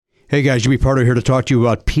Hey guys, Jimmy Pardo here to talk to you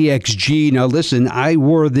about PXG. Now listen, I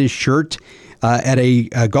wore this shirt at a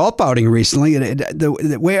golf outing recently, and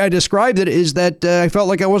the way I described it is that I felt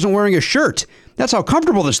like I wasn't wearing a shirt. That's how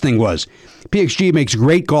comfortable this thing was. PXG makes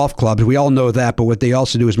great golf clubs. We all know that, but what they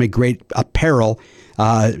also do is make great apparel.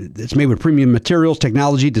 It's made with premium materials,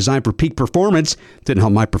 technology, designed for peak performance. Didn't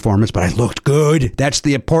help my performance, but I looked good. That's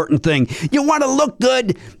the important thing. You want to look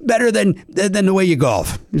good better than the way you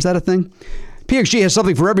golf. Is that a thing? PXG has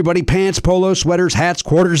something for everybody. Pants, polos, sweaters, hats,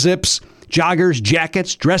 quarter zips, joggers,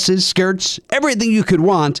 jackets, dresses, skirts, everything you could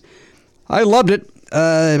want. I loved it.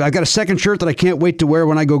 I've got a second shirt that I can't wait to wear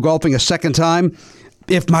when I go golfing a second time,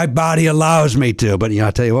 if my body allows me to. But,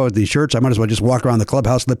 I'll tell you what, with these shirts, I might as well just walk around the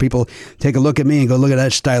clubhouse and let people take a look at me and go, look at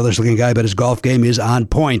that stylish-looking guy, but his golf game is on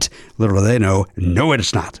point. Little do they know, no,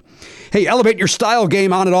 it's not. Hey, elevate your style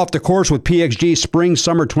game on and off the course with PXG Spring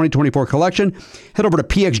Summer 2024 collection. Head over to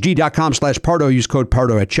pxg.com/Pardo. Use code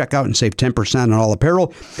Pardo at checkout and save 10% on all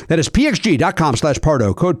apparel. That is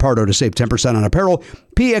pxg.com/Pardo. Code Pardo to save 10% on apparel.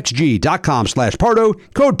 pxg.com/Pardo.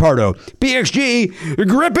 Code Pardo. PXG,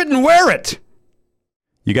 grip it and wear it.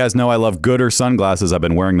 You guys know I love Goodr sunglasses. I've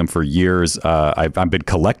been wearing them for years. I've been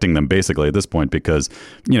collecting them basically at this point because,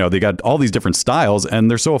 they got all these different styles and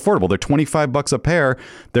they're so affordable. They're $25 a pair.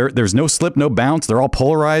 There's no slip, no bounce. They're all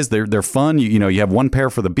polarized. They're fun. You have one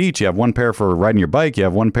pair for the beach. You have one pair for riding your bike. You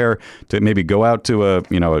have one pair to maybe go out to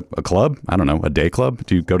a club. I don't know, a day club.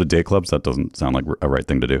 Do you go to day clubs? That doesn't sound like a right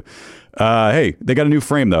thing to do. Hey, they got a new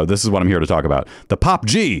frame though. This is what I'm here to talk about. The Pop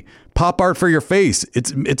G. Pop art for your face.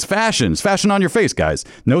 It's fashion. It's fashion on your face, guys.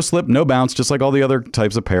 No slip, no bounce, just like all the other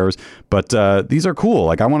types of pairs. But these are cool.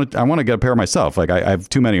 Like I want to get a pair myself. Like I have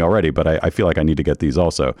too many already, but I feel like I need to get these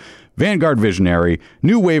also. Vanguard Visionary,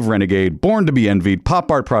 New Wave Renegade, Born to be Envied, Pop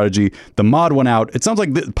Art Prodigy. The mod went out. It sounds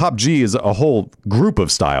like the Pop G is a whole group of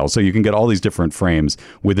styles, so you can get all these different frames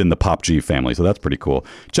within the Pop G family. So that's pretty cool.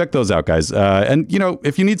 Check those out, guys. And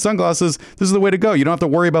if you need sunglasses, this is the way to go. You don't have to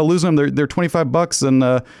worry about losing them. They're $25,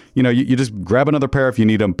 and you just grab another pair if you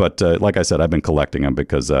need them. But like I said, I've been collecting them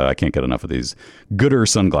because I can't get enough of these Goodr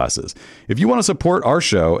sunglasses. If you want to support our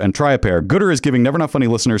show and try a pair, Goodr is giving Never Not Funny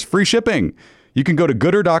listeners free shipping. You can go to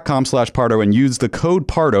goodr.com/Pardo and use the code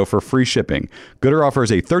Pardo for free shipping. Goodr offers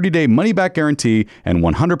a 30-day money-back guarantee and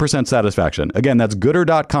 100% satisfaction. Again, that's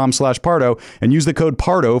goodr.com/Pardo and use the code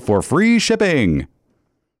Pardo for free shipping.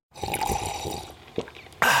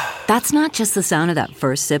 That's not just the sound of that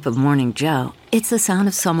first sip of Morning Joe. It's the sound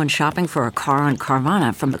of someone shopping for a car on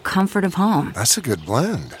Carvana from the comfort of home. That's a good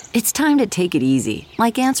blend. It's time to take it easy,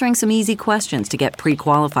 like answering some easy questions to get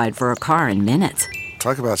pre-qualified for a car in minutes.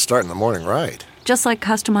 Talk about starting the morning right. Just like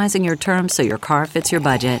customizing your terms so your car fits your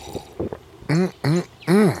budget.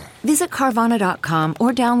 Visit Carvana.com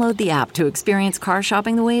or download the app to experience car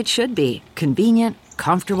shopping the way it should be. Convenient,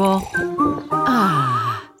 comfortable.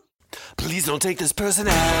 Please don't take this person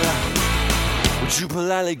out. Would you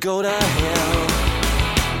politely go to hell?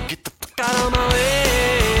 Get the fuck out of my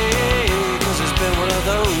way, 'cause it's been one of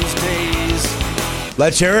those days.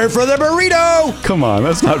 Let's hear it for the burrito. Come on,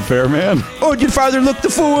 that's not fair, man. Oh, did father look the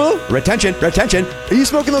fool? Retention. Are you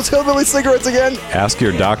smoking those hillbilly cigarettes again? Ask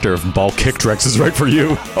your doctor if Ball Kicktrex is right for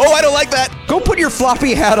you. Oh, I don't like that. Go put your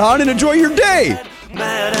floppy hat on and enjoy your day.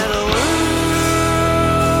 Mad at the world.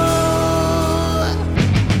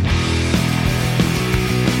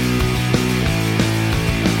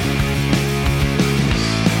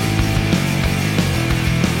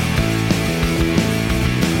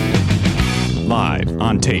 Live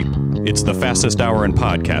on tape. It's the fastest hour in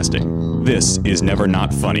podcasting. This is Never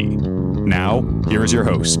Not Funny. Now, here is your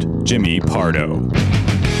host, Jimmy Pardo.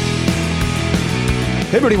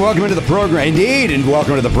 Hey, everybody, welcome into the program. Indeed, and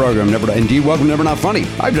welcome to the program. Welcome to Never Not Funny.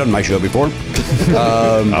 I've done my show before.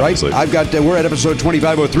 Right? I've got, we're at episode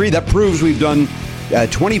 2503. That proves we've done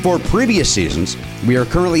 24 previous seasons. We are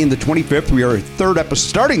currently in the 25th. We are third episode,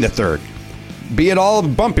 starting the third. Be it all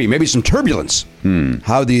bumpy, maybe some turbulence.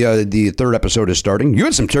 How the third episode is starting. You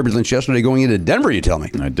had some turbulence yesterday going into Denver, you tell me.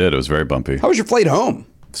 I did. It was very bumpy. How was your flight home?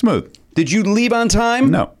 Smooth. Did you leave on time?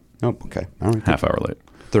 No. Oh, okay. All right. Half hour late.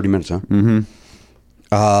 30 minutes, huh? Mm-hmm.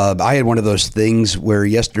 I had one of those things where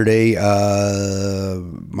yesterday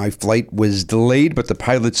my flight was delayed, but the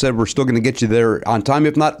pilot said we're still going to get you there on time,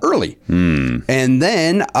 if not early. And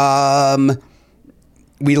then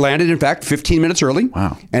we landed, in fact, 15 minutes early.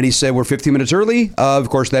 Wow. And he said, we're 15 minutes early. Of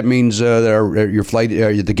course, that means that your flight,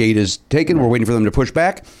 the gate is taken. We're waiting for them to push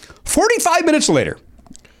back. 45 minutes later.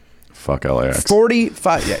 Fuck LAX.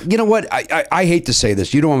 45. Yeah. You know what? I hate to say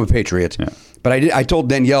this. You know I'm a patriot. Yeah. But I told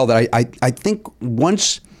Danielle that I think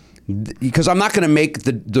once, because I'm not going to make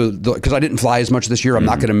the because I didn't fly as much this year, I'm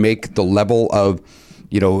not going to make the level of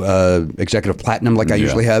executive platinum like I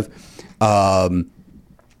usually have.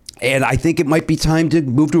 And I think it might be time to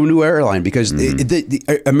move to a new airline because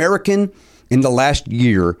the American in the last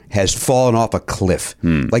year has fallen off a cliff.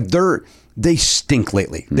 Like they stink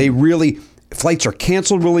lately. They really, flights are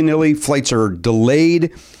canceled willy-nilly. Flights are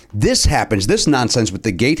delayed. This happens. This nonsense with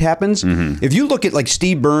the gate happens. If you look at like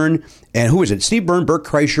Steve Byrne and who is it? Steve Byrne, Bert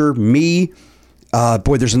Kreischer, me.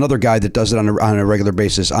 There's another guy that does it on a regular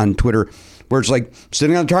basis on Twitter. Where it's like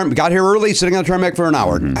sitting on the tarmac, got here early, sitting on the tarmac for an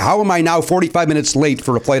hour. How am I now 45 minutes late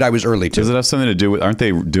for a flight I was early to? Does it have something to do with, aren't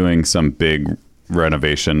they doing some big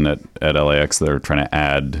renovation at LAX? They're trying to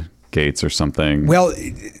add gates or something. Well,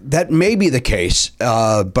 that may be the case,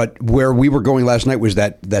 but where we were going last night was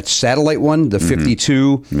that satellite one, the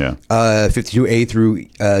 52, 52A through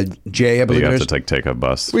J, I believe. You have to take a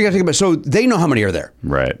bus. We got to take a bus. So they know how many are there.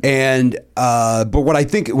 Right. And, but what I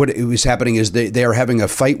think what it was happening is they are having a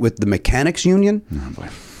fight with the mechanics union. Oh, boy.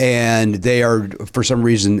 And they are, for some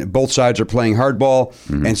reason, both sides are playing hardball.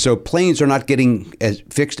 And so planes are not getting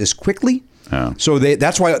fixed as quickly. Oh. So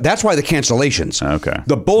that's why the cancellations. Okay.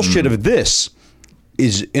 The bullshit of this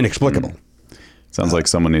is inexplicable. Sounds like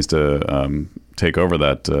someone needs to take over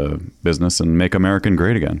that business and make American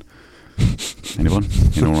great again. Anyone?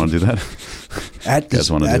 You don't want to do that?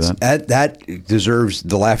 That deserves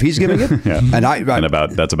the laugh he's giving it. Yeah.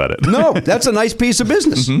 That's about it. No, that's a nice piece of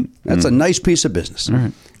business. That's a nice piece of business. All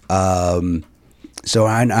right. So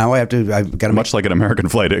now I've got to much like an American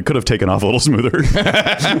flight, it could have taken off a little smoother.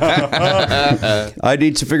 I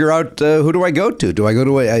need to figure out who do I go to? Do I go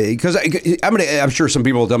to because I'm sure some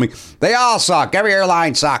people will tell me they all suck. Every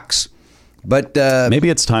airline sucks. But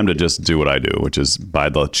maybe it's time to just do what I do, which is buy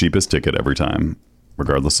the cheapest ticket every time,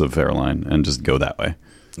 regardless of airline, and just go that way.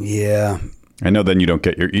 Yeah. I know then you don't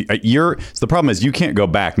get your so the problem is you can't go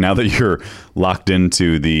back now that you're locked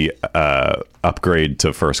into the upgrade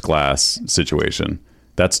to first class situation.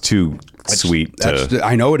 That's too sweet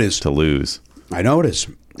I know it is to lose. I know it is.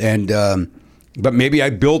 And but maybe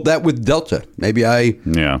I built that with Delta. Maybe I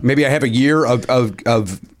have a year of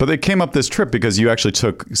But they came up this trip because you actually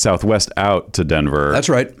took Southwest out to Denver. That's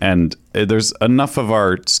right. And there's enough of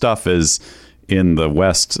our stuff is in the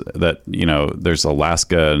West that, there's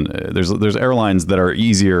Alaska and there's airlines that are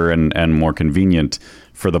easier and more convenient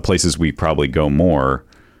for the places we probably go more.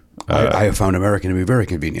 I have found American to be very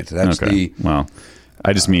convenient. That's okay. Well,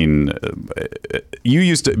 I just mean you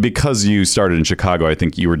used to, because you started in Chicago, I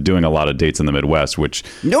think you were doing a lot of dates in the Midwest, which...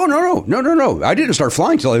 No. I didn't start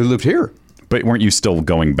flying until I lived here. But weren't you still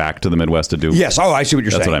going back to the Midwest to do? Yes. Oh, I see what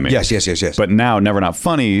you're saying. That's what I mean. Yes. But now, Never Not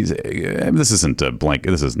Funny. This isn't a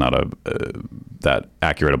blanket. This is not that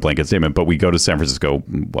accurate a blanket statement. But we go to San Francisco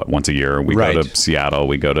once a year. We go to Seattle.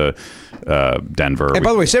 We go to Denver. And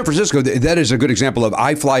by the way, San Francisco, that is a good example of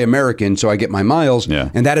I fly American, so I get my miles. Yeah.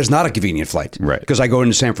 And that is not a convenient flight. Right. Because I go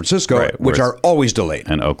into San Francisco, which are always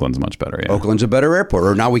delayed. And Oakland's much better. Yeah. Oakland's a better airport.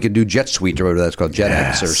 Or now we could do Jet Suite or whatever that's called,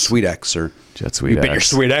 JetX or SweetX or. Jet Suite. You bet your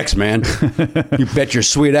SweetX, man. You bet your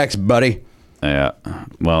SweetX, buddy. Yeah.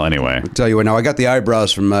 Well, anyway. I'll tell you what, now I got the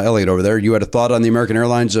eyebrows from Elliot over there. You had a thought on the American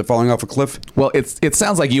Airlines falling off a cliff? Well, it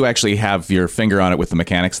sounds like you actually have your finger on it with the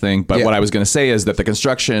mechanics thing. But what I was going to say is that the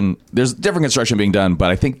construction, there's different construction being done.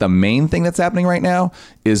 But I think the main thing that's happening right now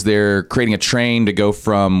is they're creating a train to go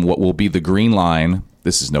from what will be the Green Line.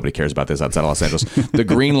 Nobody cares about this outside of Los Angeles. The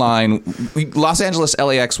Green Line, Los Angeles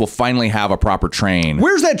LAX will finally have a proper train.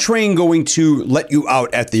 Where's that train going to let you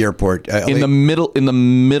out at the airport? In the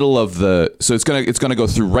middle of the, so it's gonna go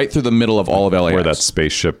right through the middle of all of LAX. Where that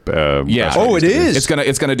spaceship. Oh, it is.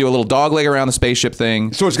 It's gonna do a little dog leg around the spaceship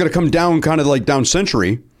thing. So it's gonna come down, kind of like down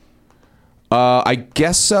Century. I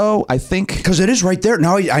guess so. I think because it is right there.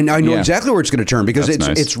 Now I know exactly where it's going to turn because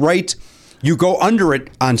it's right. You go under it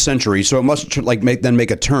on Century, so it must make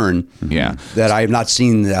a turn. Yeah, that I have not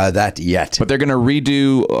seen that yet. But they're going to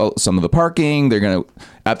redo some of the parking. They're going to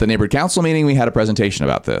at the neighborhood council meeting. We had a presentation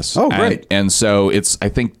about this. Oh, great! And so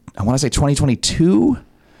I want to say 2022.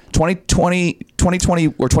 2020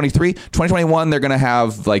 or 23, 2021, they're going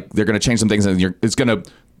to change some things and it's going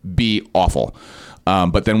to be awful.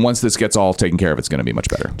 But then once this gets all taken care of, it's going to be much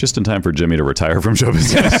better. Just in time for Jimmy to retire from show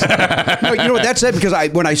business. No, you know what? That's it. Because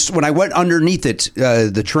when I went underneath it,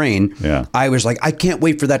 the train, I was like, I can't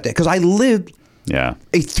wait for that day. Because I lived a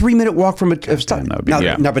 3-minute walk from a stop.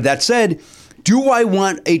 Now, but that said, do I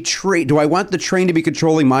want a train? Do I want the train to be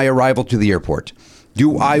controlling my arrival to the airport?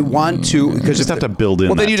 Do I want to? Because You just have to build in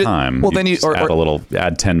Well, then that you ju- time. well, then you- just or-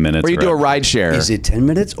 add 10 minutes. Or you do a ride share. is it 10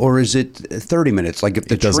 minutes or is it 30 minutes? Like if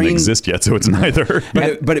the It doesn't train exist yet, so it's neither.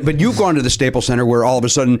 But you've gone to the Staples Center where all of a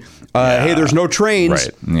sudden, hey, there's no trains, Right.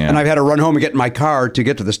 Yeah. and I've had to run home and get in my car to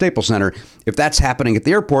get to the Staples Center. If that's happening at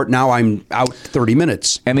the airport, now I'm out 30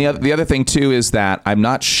 minutes. And the other thing too is that I'm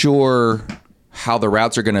not sure how the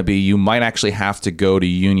routes are going to be. You might actually have to go to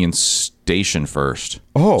Union Station first.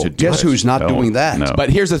 Oh, to do guess it. who's not No, doing that? no. But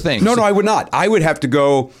here's the thing. No, I would not. I would have to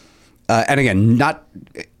go, and again, not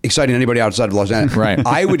exciting anybody outside of Los Angeles. Right.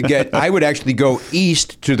 I would actually go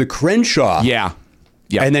east to the Crenshaw. Yeah.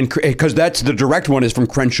 Yeah. And then because that's the direct one is from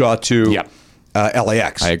Crenshaw to Yeah.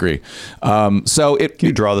 LAX. I agree. So it. Can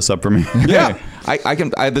you draw this up for me? Yeah. I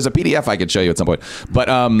can. There's a PDF I could show you at some point. But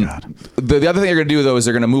the other thing they're going to do though is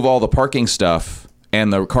they're going to move all the parking stuff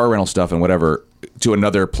and the car rental stuff and whatever to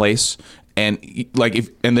another place. And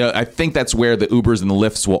I think that's where the Ubers and the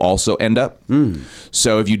Lyfts will also end up.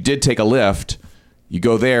 So if you did take a Lyft, you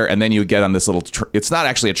go there and then you get on this little. It's not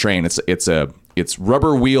actually a train. It's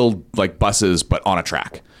rubber wheeled like buses, but on a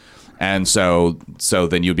track. And so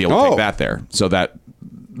then you'd be able to take that there. So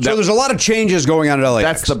there's a lot of changes going on at LAX.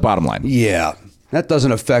 that's the bottom line. Yeah. That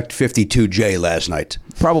doesn't affect 52J last night.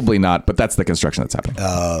 Probably not, but that's the construction that's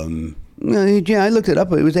happening. Yeah, I looked it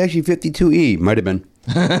up. It was actually 52E. Might have been.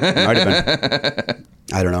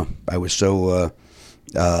 I don't know. I was so...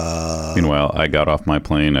 Meanwhile, I got off my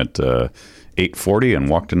plane at 8:40 and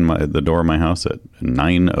walked in the door of my house at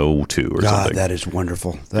 9:02 or God, something. that is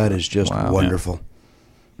wonderful. That is just wonderful.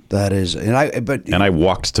 That is... And And I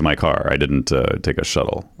walked to my car. I didn't take a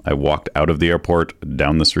shuttle. I walked out of the airport,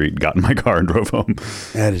 down the street, got in my car, and drove home.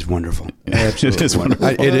 That is wonderful. Absolutely It is wonderful.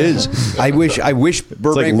 It is. I wish It's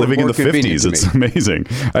Burbank like living in were the more convenient 50s. to It's me. amazing.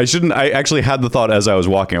 I actually had the thought as I was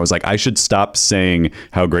walking. I was like, I should stop saying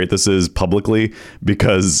how great this is publicly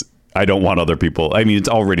because I don't want other people. I mean, it's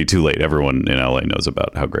already too late. Everyone in LA knows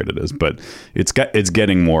about how great it is, but it's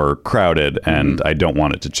getting more crowded, and I don't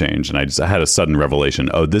want it to change. And I had a sudden revelation.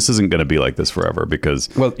 Oh, this isn't going to be like this forever because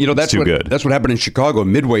Well, it's that's too what, good. That's what happened in Chicago.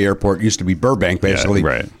 Midway Airport used to be Burbank, basically,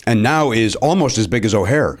 right. and now is almost as big as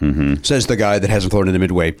O'Hare. Says the guy that hasn't flown into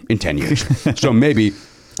Midway in 10 years. So maybe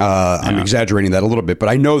I'm exaggerating that a little bit, but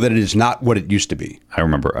I know that it is not what it used to be. I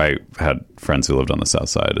remember I had friends who lived on the south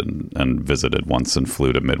side and visited once and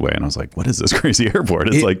flew to Midway, and I was like, what is this crazy airport?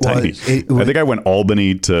 It's like tiny. I think I went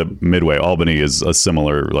Albany to Midway. Albany is a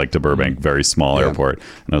similar, like to Burbank, very small airport.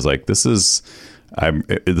 And I was like, this is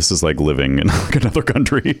like living in like another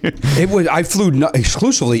country. I flew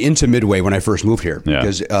exclusively into Midway when I first moved here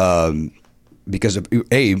because of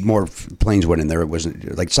more planes went in there. It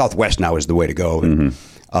wasn't like Southwest now is the way to go. And,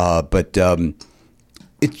 but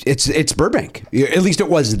it's Burbank. At least it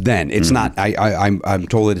was then. It's not. I'm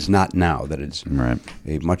told it is not now. That it's Right.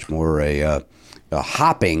 a much more a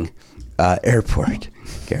hopping airport.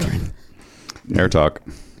 Karen, Air Talk.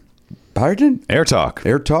 pardon? Air Talk.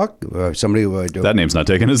 Air Talk. Somebody. That name's not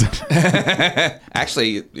taken, is it?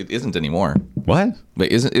 Actually, it isn't anymore. What?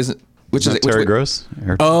 Wait, isn't which is it? Terry which, Gross?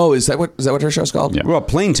 Air Talk. Oh, is that what her show's called? Yeah. Well,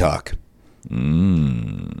 Plane Talk.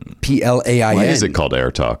 PLAIN. Why is it called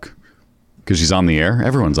Air Talk? Because she's on the air?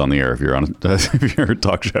 Everyone's on the air if you're on if you're a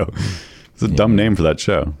talk show. It's a dumb name for that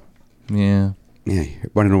show. Yeah. Yeah,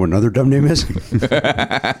 want to know what another dumb name is?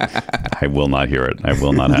 I will not hear it. I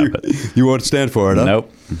will not have it. You won't stand for it, huh?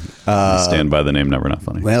 Nope. Stand by the name, never not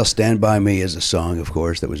funny. Well, Stand By Me is a song, of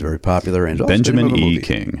course, that was very popular. And also Benjamin in a E. movie.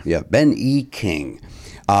 King. Yeah, Ben E. King.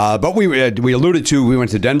 But we alluded to, we went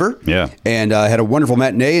to Denver. Yeah. And had a wonderful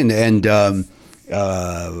matinee and had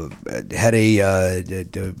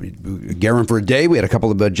Garen for a day. We had a couple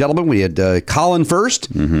of gentlemen. We had Colin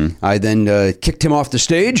first. Mm-hmm. I then kicked him off the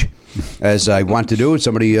stage, as I want to do.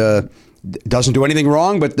 Somebody doesn't do anything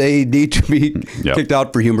wrong, but they need to be kicked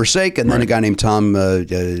out for humor's sake. And then a guy named Tom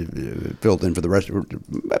filled in for the rest of it.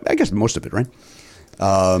 I guess most of it, right?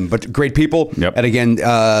 But great people. Yep. And again,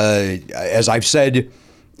 as I say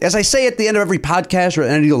at the end of every podcast or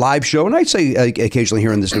any live show, and I say occasionally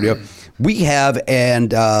here in the studio, we have,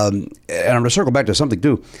 and I'm going to circle back to something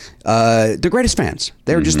too, the greatest fans.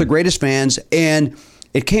 They're just the greatest fans. And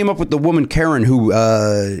it came up with the woman, Karen, who,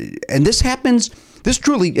 and this happens, this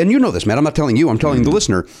truly, and you know this, Matt, I'm not telling you, I'm telling the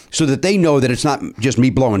listener, so that they know that it's not just me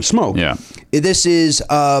blowing smoke. Yeah. This is,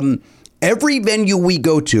 Every venue we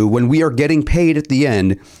go to, when we are getting paid at the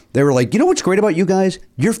end, they were like, you know what's great about you guys?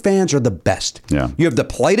 Your fans are the best. Yeah. You have the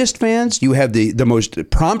politest fans. You have the most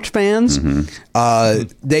prompt fans. Mm-hmm.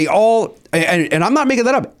 They all, and I'm not making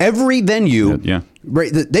that up. Every venue,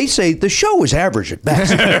 right? They say the show was average at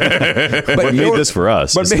best. But made this for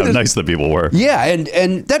us. But how nice the people were. Yeah,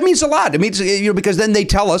 and that means a lot. It means, because then they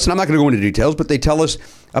tell us, and I'm not going to go into details, but they tell us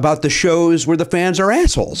about the shows where the fans are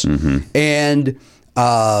assholes. And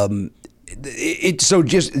it's so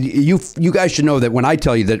just you guys should know that when I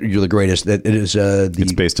tell you that you're the greatest, that it is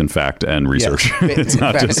it's based in fact and research. It's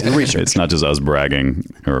not just research. It's not just us bragging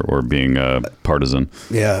or being partisan.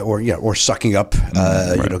 Or sucking up.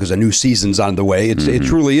 Because a new season's on the way. It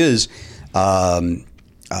truly is a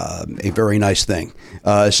very nice thing.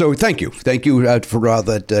 So thank you for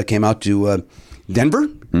that came out to Denver.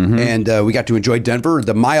 And we got to enjoy Denver,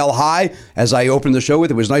 the Mile High, as I opened the show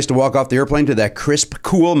with. It was nice to walk off the airplane to that crisp,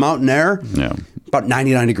 cool mountain air. Yeah. About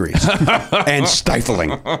 99 degrees. And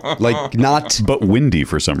stifling. But windy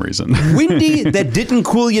for some reason. Windy that didn't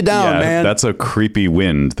cool you down, man. That's a creepy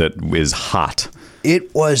wind that is hot.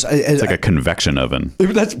 It was... It's like a convection oven.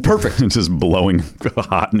 That's perfect. It's just blowing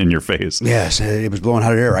hot in your face. Yes, it was blowing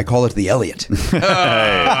hot air. I call it the Elliot. Come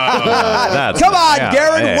on,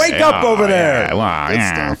 Garrett, wake up over there.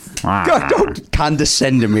 Don't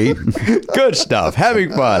condescend to me. Good stuff.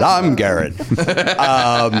 Having fun. I'm Garrett.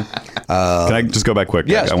 Can I just go back quick?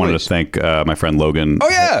 Yes, I wanted to thank my friend Logan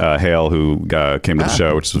Hale, who came to the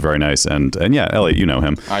show, which was very nice. And Elliot, you know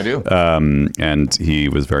him. I do. And he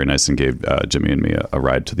was very nice and gave Jimmy and me a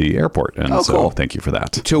ride to the airport. And cool. Thank you for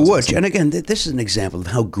that. To which, awesome. And again, this is an example of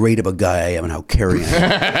how great of a guy I am and how caring I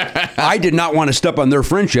am. I did not want to step on their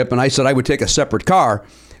friendship, and I said I would take a separate car,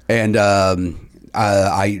 and Logan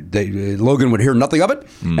would hear nothing of it,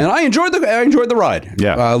 and I enjoyed the ride.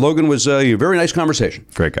 Yeah, Logan was a very nice conversation.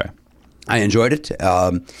 Great guy. I enjoyed it.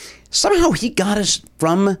 Somehow he got us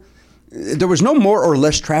from. There was no more or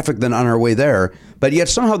less traffic than on our way there, but yet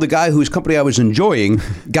somehow the guy whose company I was enjoying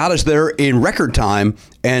got us there in record time,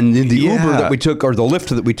 and in the Uber that we took, or the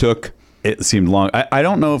Lyft that we took, it seemed long. I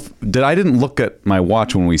don't know if I didn't look at my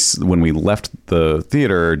watch when we left the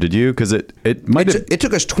theater. Did you? Because it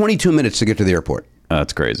took us 22 minutes to get to the airport.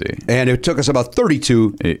 That's crazy. And it took us about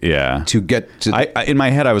 32 to get to... in my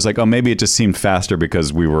head, I was like, oh, maybe it just seemed faster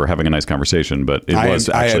because we were having a nice conversation, but it was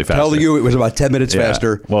actually faster. I tell you, it was about 10 minutes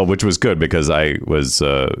faster. Well, which was good because I was,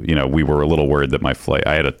 we were a little worried that my flight...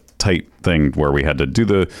 I had a tight thing where we had to do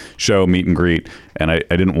the show, meet and greet, and I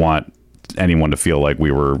didn't want anyone to feel like we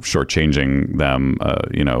were shortchanging them,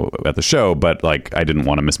 at the show, but like I didn't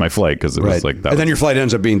want to miss my flight because it was like that. And then your flight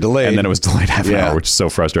ends up being delayed. And then it was delayed half an hour, which is so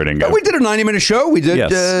frustrating. But we did a 90-minute show. We did,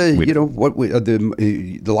 the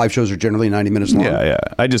live shows are generally 90 minutes long. Yeah.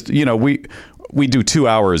 I just, we do 2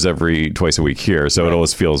 hours twice a week here, so it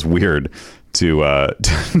always feels weird to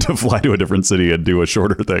fly to a different city and do a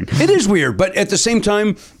shorter thing. It is weird, but at the same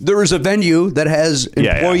time, there is a venue that has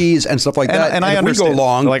employees and stuff like that. And I understand. We go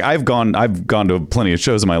long. Like I've gone to plenty of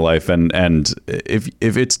shows in my life, and if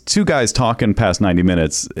it's two guys talking past 90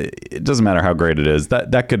 minutes, it doesn't matter how great it is.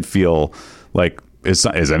 That could feel like. Is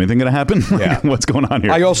anything going to happen? What's going on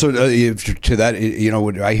here? I also, to that,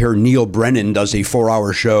 I hear Neil Brennan does a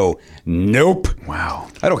 4-hour show. Nope. Wow.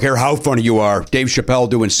 I don't care how funny you are. Dave Chappelle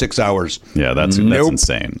doing 6 hours. Yeah, that's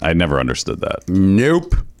insane. I never understood that.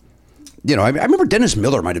 Nope. I remember Dennis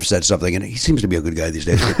Miller might have said something, and he seems to be a good guy these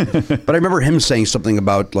days. But I remember him saying something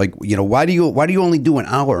about like, why do you only do an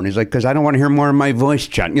hour? And he's like, because I don't want to hear more of my voice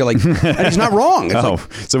chat. And you're like, and he's not wrong.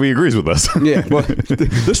 It's so he agrees with us. Yeah. Well,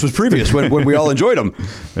 this was previous when we all enjoyed him.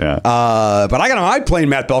 Yeah. But I got on my plane,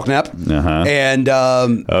 Matt Belknap. And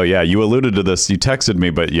you alluded to this. You texted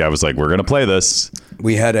me, but I was like, we're gonna play this.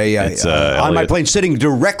 We had on my plane sitting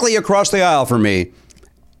directly across the aisle from me,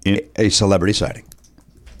 a celebrity sighting.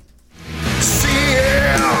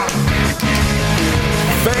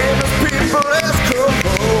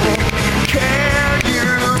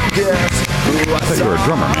 I thought you were a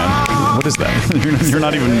drummer, man. What is that? You're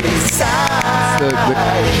not even...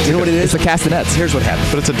 You know what it is? It's the castanets. Here's what happened.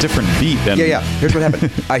 But it's a different beat. Here's what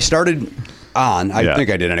happened. I started on, I think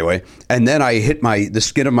I did anyway, and then I hit the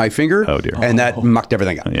skin of my finger. Oh, dear. And that mucked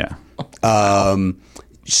everything up. Yeah.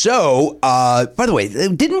 So, by the way,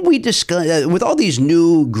 didn't we discuss, with all these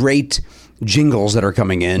new great jingles that are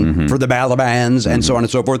coming in for the Balabands and so on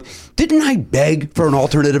and so forth, didn't I beg for an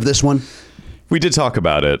alternative this one? We did talk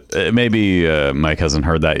about it. Maybe Mike hasn't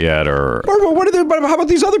heard that yet, or how about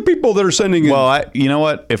these other people that are sending in? Well, you know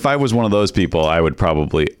what? If I was one of those people, I would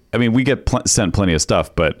probably I mean, we get sent plenty of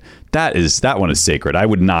stuff, but that one is sacred. I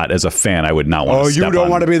would not, as a fan, I would not want to step on. You don't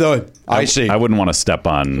want to be the... I see. I wouldn't want to step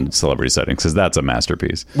on celebrity sightings because that's a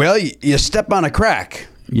masterpiece. Well, you step on a crack.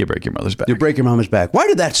 You break your mother's back. You break your mama's back. Why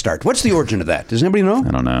did that start? What's the origin of that? Does anybody know?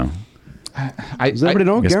 I don't know. Does anybody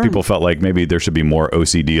know? I guess Garen? people felt like maybe there should be more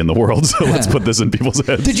OCD in the world, so let's put this in people's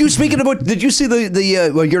heads. Did you see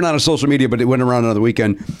the well, you're not on social media, but it went around another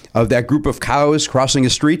weekend of that group of cows crossing a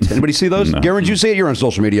street? Anybody see those? No. Garen, did you see it? You're on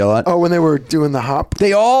social media a lot. Oh, when they were doing the hop?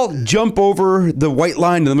 They all jump over the white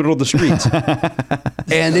line in the middle of the street.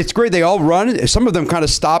 And it's great. They all run. Some of them kind of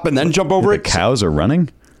stop and then jump over The it. cows are running?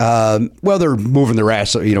 Well, they're moving their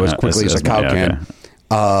ass, as quickly as a cow can. Okay.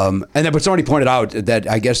 And then, but somebody pointed out that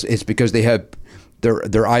I guess it's because they have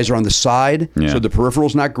their eyes are on the side, so the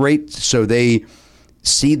peripheral's not great. So they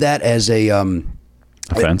see that as a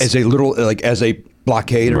Offense? as a little as a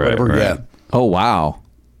blockade or Right, whatever. right. Yeah. Oh wow,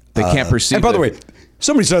 they can't perceive. And by the way,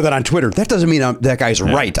 somebody said that on Twitter. That doesn't mean that guy's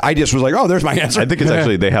right. I just was like, oh, there's my answer. I think it's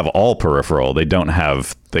actually they have all peripheral. They don't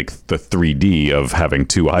have like the 3D of having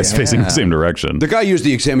two eyes facing the same direction. The guy used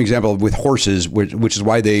the same example with horses, which is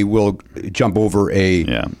why they will jump over a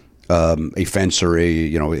fence or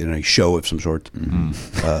in a show of some sort.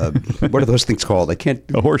 What are those things called? I can't.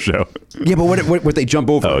 A horse show. Yeah, but what they jump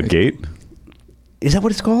over? Oh, a gate? Is that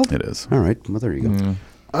what it's called? It is. All right. Well, there you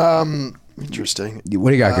go. Interesting.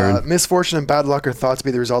 What do you got, Karen? Misfortune and bad luck are thought to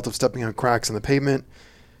be the result of stepping on cracks in the pavement.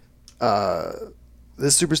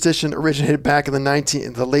 This superstition originated back in the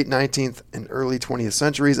late 19th and early 20th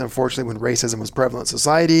centuries, unfortunately, when racism was prevalent in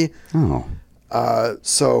society. Oh.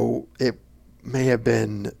 So it may have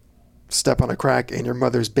been step on a crack and your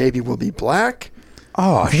mother's baby will be black.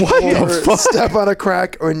 Oh, what Or the fuck? step on a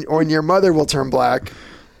crack or your mother will turn black.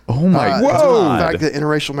 Oh my Due to God. the fact that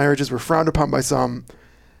interracial marriages were frowned upon by some.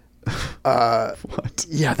 What?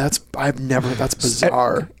 Yeah, that's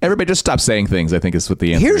bizarre. Everybody just stop saying things. I think is what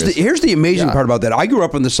the answer is. Here's the amazing part about that. I grew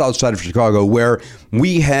up on the south side of Chicago where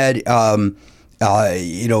we had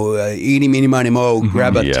eeny, meeny, miny, mo,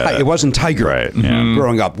 grab a it wasn't tiger Right, yeah.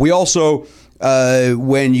 growing up. We also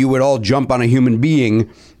when you would all jump on a human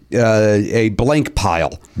being, a blank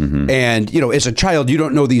pile. And, as a child, you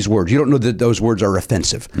don't know these words. You don't know that those words are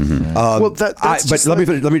offensive. Well, that's let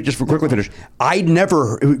me just quickly finish. I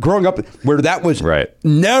never, growing up where that was, Right.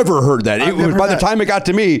 never heard that. I've never By heard the that. time it got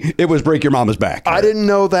to me, it was break your mama's back. I didn't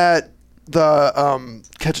know that the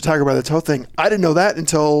catch a tiger by the toe thing. I didn't know that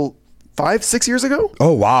until 5-6 years ago.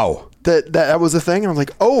 Oh, wow. That was a thing, and I was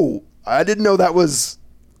like, oh, I didn't know that was.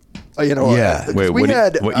 Yeah. Wait, we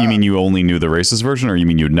had. what you mean you only knew the racist version, or you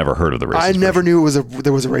mean you'd never heard of the racist I version? never knew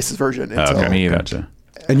there was a racist version until. Okay, Me either. gotcha.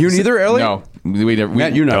 And you neither, Elliot? No, we never.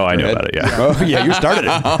 Matt, you know. Oh, I know about it, yeah. Oh, yeah, you started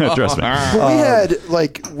it. Trust me. But we had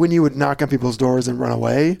when you would knock on people's doors and run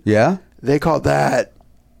away. Yeah? They called that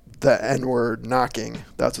the N-word knocking.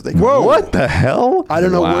 That's what they called Whoa. it. What the hell? I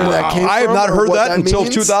don't know where that came from. I have not or heard what that until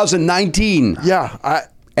means. 2019 Yeah,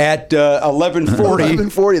 at 11:40.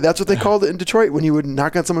 11:40. That's what they called it in Detroit when you would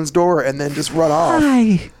knock on someone's door and then just run off.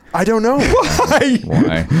 Why? I don't know. Why?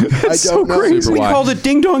 Why? I don't know. Crazy. We why. called it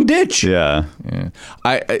Ding Dong Ditch. Yeah.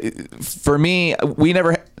 Yeah. For me, we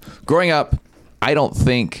never. Growing up, I don't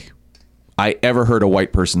think I ever heard a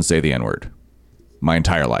white person say the N-word my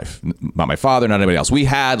entire life. Not my father, not anybody else. We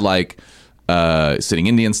had sitting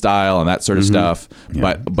Indian style and that sort of stuff,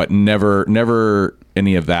 but never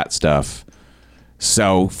any of that stuff.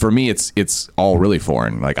 So for me, it's all really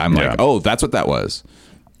foreign. I'm like, oh, that's what that was.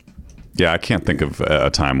 Yeah, I can't think of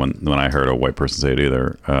a time when I heard a white person say it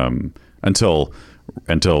either.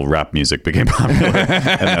 Until rap music became popular,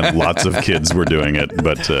 and then lots of kids were doing it,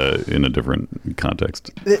 but in a different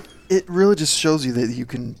context. It really just shows you that you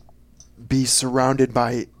can be surrounded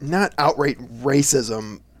by not outright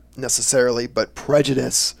racism necessarily, but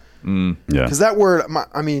prejudice. Yeah. Because that word,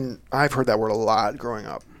 I've heard that word a lot growing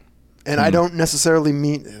up. And I don't necessarily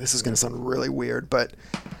mean, this is going to sound really weird, but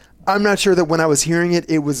I'm not sure that when I was hearing it,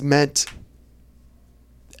 it was meant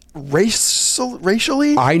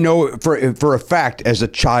racially. I know for a fact, as a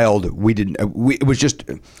child, we didn't. It was just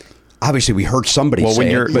obviously we heard somebody. Well,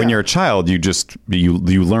 say when you're a child, you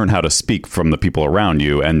learn how to speak from the people around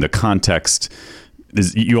you, and the context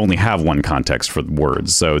is you only have one context for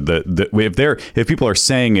words. So if people are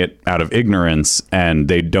saying it out of ignorance and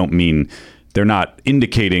they don't mean. They're not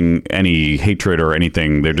indicating any hatred or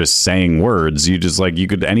anything. They're just saying words.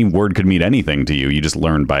 Any word could mean anything to you. You just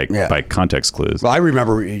learn by context clues. Well, I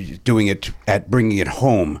remember doing it bringing it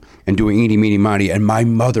home and doing eeny, meeny, miny, and my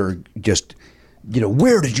mother just,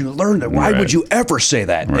 where did you learn that? Why would you ever say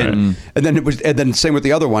that? Right. And then same with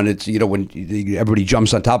the other one. It's when everybody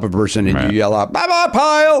jumps on top of a person and you yell out "Baba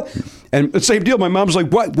pile," And the same deal. My mom's like,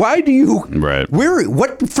 "What? Why do you? Right.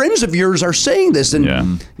 What friends of yours are saying this?"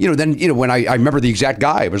 And then when I remember the exact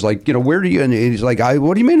guy, it was like, where do you? And he's like,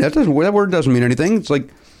 "What do you mean? That word doesn't mean anything." It's like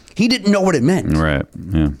he didn't know what it meant. Right.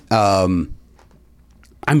 Yeah.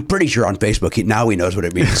 I'm pretty sure on Facebook now he knows what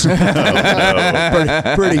it means. pretty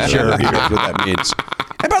sure he knows what that means.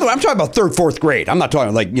 And by the way, I'm talking about 3rd, 4th grade. I'm not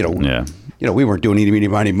talking like we weren't doing eeny, meeny,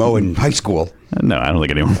 miny, mo in high school. No, I don't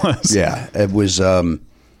think anyone was. Yeah, it was. Well,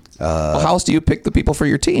 how else do you pick the people for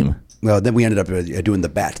your team? Well, then we ended up doing the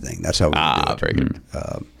bat thing. That's how we did it. Very good.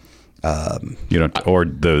 Or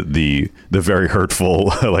the very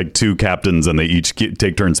hurtful like 2 captains and they each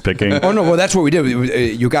take turns picking. Oh no! Well, that's what we did.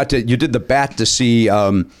 You did the bat to see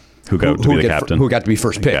who got to be the captain, who got to be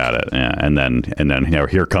first pick. Got it. Yeah, and then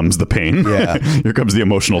here comes the pain. Yeah, here comes the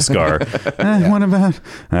emotional scar. What about?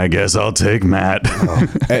 I guess I'll take Matt.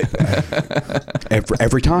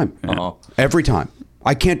 Every time. Every time.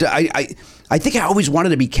 I can't. I think I always wanted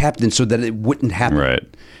to be captain so that it wouldn't happen. Right.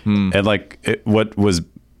 And like what was.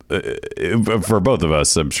 For both of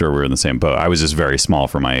us, I'm sure we're in the same boat. I was just very small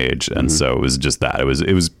for my age, and so it was just that. It was.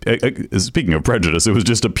 Speaking of prejudice, it was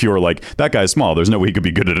just a pure like that guy's small. There's no way he could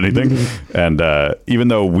be good at anything. And even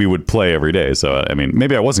though we would play every day, so I mean,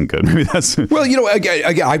 maybe I wasn't good. Maybe that's. Well,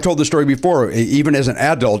 again, I've told the story before. Even as an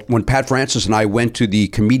adult, when Pat Francis and I went to the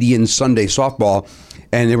Comedians Sunday softball.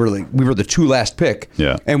 And we were the 2 last pick.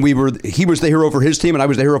 Yeah. And he was the hero for his team, and I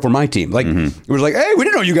was the hero for my team. Like it was like, hey, we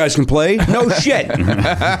didn't know you guys can play. No shit. It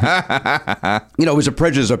was a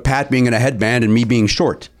prejudice of Pat being in a headband and me being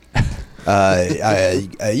short.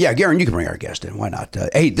 Garen, you can bring our guest in. Why not?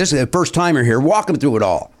 Hey, this is the first timer here. Walk him through it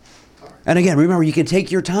all. And again, remember, you can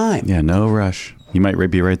take your time. Yeah, no rush. He might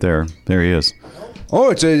be right there. There he is. Oh,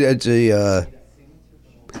 it's a.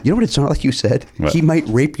 You know what it sounded like you said? What? He might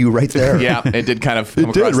rape you right there. Yeah, it did kind of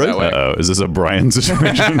come across right? that way. Uh-oh. Is this a Brian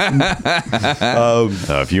situation?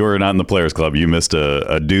 If you were not in the Players Club, you missed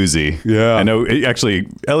a doozy. Yeah. I know. Actually,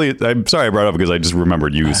 Elliot, I'm sorry I brought it up because I just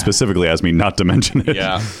remembered you specifically asked me not to mention it.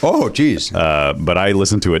 Yeah. Oh, geez. But I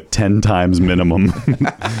listened to it 10 times minimum.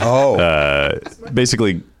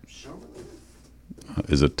 Basically...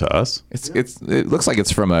 Is it to us? It looks like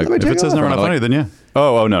it's from a... If it says Never Not Funny, then yeah.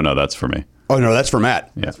 Oh, no, that's for me. Oh, no, that's for Matt.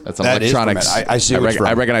 Yeah. That's an electronics. I see who it's from.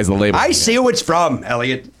 I recognize the label. I see who it's from,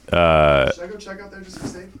 Elliot. Should I go check out there just for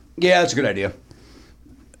safe? Yeah, that's a good idea.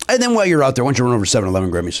 And then while you're out there, why don't you run over to 7-Eleven,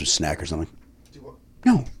 grab me some snack or something? Do what?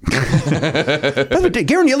 No. By the way,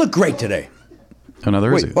 Garen, you look great today. Oh, no,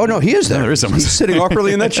 there is. Wait, oh, no, he is there. No, there is someone. He's sitting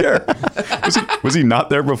awkwardly in that chair. Was he not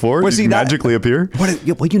there before? Was Did he not? magically appear? Well,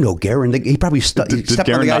 Garen, he probably stepped Did on the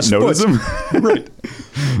Garen not guy's notice foot. him? Right.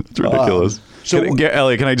 It's ridiculous.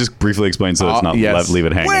 Elliot, can I just briefly explain so it's not leave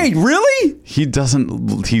it hanging? Wait, really?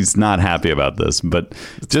 He's not happy about this, but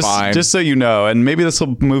fine. just so you know, and maybe this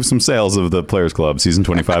will move some sales of the Players Club. Season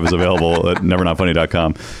 25 is available at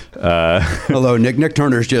nevernotfunny.com. Hello, Nick. Nick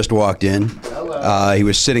Turner's just walked in. Hello. He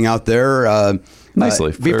was sitting out there.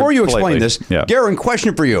 Nicely. Before you explain this, yeah. Garen,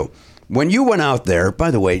 question for you. When you went out there,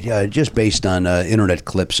 by the way, just based on internet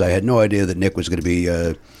clips, I had no idea that Nick was going to be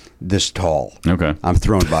this tall. Okay. I'm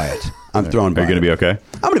thrown by it. I'm thrown by it. Are you going to be okay?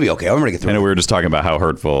 I'm going to be okay. I'm going to get through I it. know we were just talking about how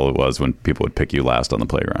hurtful it was when people would pick you last on the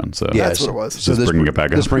playground. So Yeah, That's what it was. So Just bringing it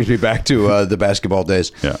back up. This brings me back to the basketball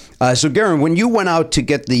days. Yeah. So, Garen, when you went out to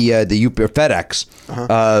get the FedEx,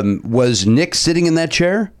 was Nick sitting in that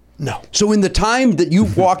chair? No. So in the time that you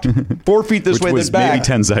walked 4 feet this Which way, was then back, maybe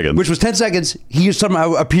 10 seconds. Which was 10 seconds, he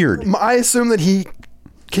somehow appeared. I assume that he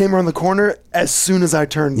came around the corner as soon as I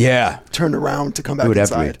turned around to come back It would have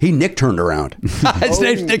to inside. be. Nick turned around. His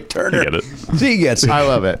name's Nick Turner. I get it. See, he gets it. I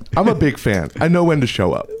love it. I'm a big fan. I know when to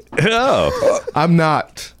show up. Oh. I'm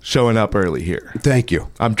not showing up early here. Thank you.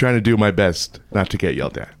 I'm trying to do my best not to get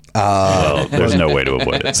yelled at. Well, there's no way to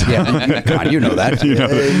avoid it. So. Yeah, come on, you know that. You know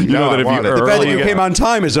that if want you it. The fact that you early, came on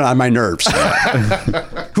time is on my nerves.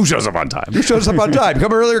 who shows up on time? Who shows up on time?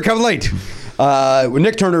 Come earlier, come late. When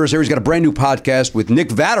Nick Turner is here, he's got a brand new podcast with Nick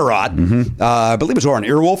Vatterott. I believe it's on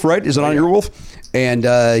Earwolf, right? Is it on Earwolf?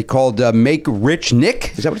 And called Make Rich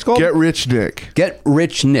Nick. Is that what it's called? Get Rich Nick. Get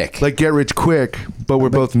Rich Nick. Like Get Rich Quick, but we're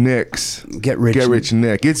both Nicks. Get Rich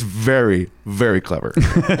Nick. It's very, very clever.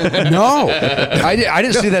 No, I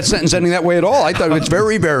didn't see that sentence ending that way at all. I thought it was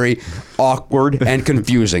very, very awkward and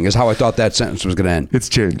confusing is how I thought that sentence was going to end. It's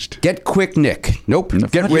changed. Get Quick Nick. Nope.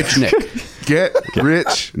 Get Rich Nick. Get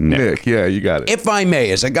Rich Nick. Yeah, you got it. If I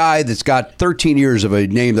may, as a guy that's got 13 years of a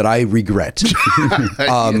name that I regret,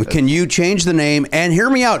 can you change the name? And hear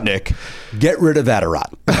me out, Nick. Get rid of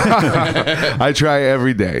Vatterott. I try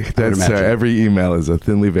every day. That's every email is a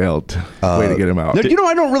thinly veiled way to get him out. You know,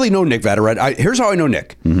 I don't really know Nick Vatterott. Here's how I know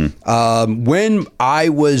Nick. When I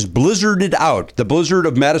was blizzarded out, the blizzard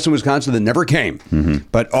of Madison, Wisconsin that never came,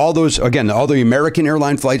 but all the American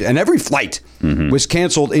airline flights and every flight was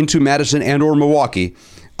canceled into Madison and or Milwaukee,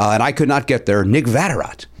 and I could not get there. Nick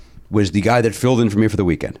Vatterott was the guy that filled in for me for the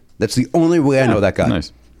weekend. That's the only way I know that guy.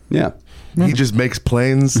 Nice. Yeah. He just makes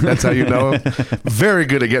planes. That's how you know him. Very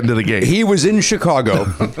good at getting to the gate. He was in Chicago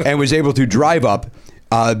and was able to drive up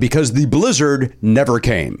because the blizzard never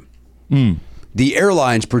came. The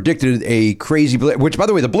airlines predicted a crazy blizzard, which, by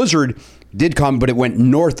the way, the blizzard did come, but it went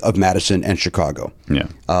north of Madison and Chicago. Yeah.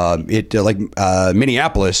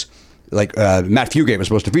 Minneapolis, Matt Fugate was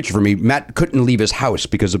supposed to feature for me. Matt couldn't leave his house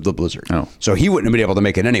because of the blizzard. Oh. So he wouldn't have been able to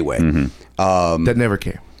make it anyway. That never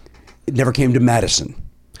came. It never came to Madison.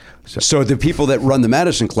 So the people that run the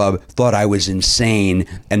Madison Club thought I was insane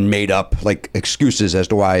and made up excuses as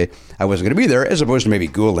to why I wasn't going to be there, as opposed to maybe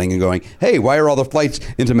Googling and going, hey, why are all the flights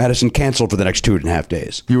into Madison canceled for the next 2.5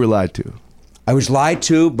 days? You were lied to. I was lied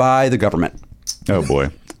to by the government. Oh, boy.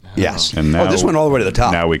 Yes. And now, this went all the way to the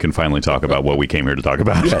top. Now we can finally talk about what we came here to talk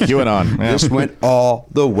about. You went on. Yeah. This went all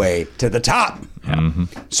the way to the top.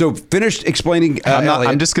 So finished explaining.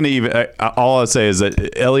 I'm just going to even. All I'll say is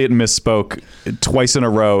that Elliot misspoke twice in a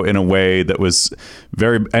row in a way that was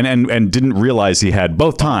very and didn't realize he had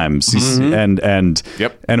both times. And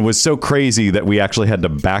it was so crazy that we actually had to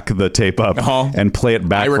back the tape up and play it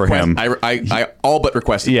back for him. I all but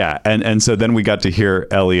requested. Yeah, and so then we got to hear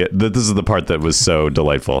Elliot. This is the part that was so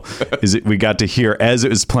delightful. We got to hear, as it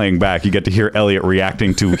was playing back, you get to hear Elliot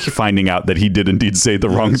reacting to finding out that he did indeed say the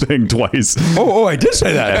wrong thing twice. Oh, I did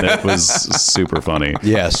say that. And it was super funny.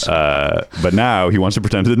 Yes. But now he wants to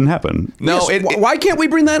pretend it didn't happen. No, Yes. Why can't we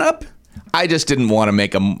bring that up? I just didn't want to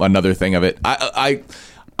make another thing of it.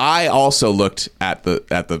 I also looked at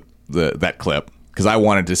that clip because I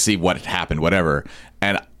wanted to see what had happened, whatever.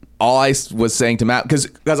 And all I was saying to Matt, because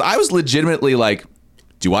I was legitimately like,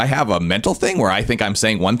 do I have a mental thing where I think I'm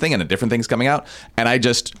saying one thing and a different thing's coming out? And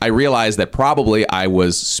I realized that probably I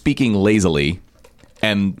was speaking lazily.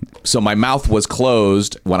 And so my mouth was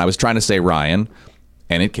closed when I was trying to say Ryan,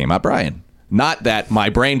 and it came out Brian. Not that my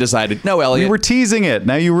brain decided, no, Elliot. We were teasing it.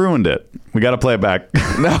 Now you ruined it. We got to play it back.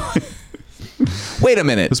 No. Wait a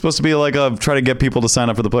minute. It's supposed to be like try to get people to sign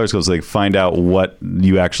up for the Players Club so they find out what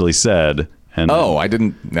you actually said. And I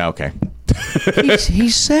didn't. No, okay. He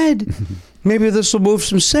said, maybe this will move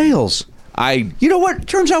some sales. You know what?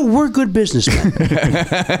 Turns out we're good businessmen.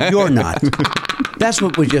 You're not. That's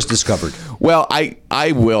what we just discovered. Well,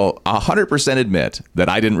 I will 100% admit that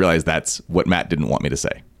I didn't realize that's what Matt didn't want me to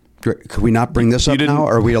say. Could we not bring this up now?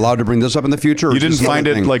 Are we allowed to bring this up in the future? Or you didn't find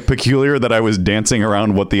it peculiar that I was dancing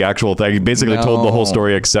around what the actual thing? You basically told the whole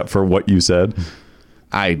story except for what you said.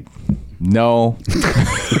 No.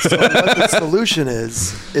 So what the solution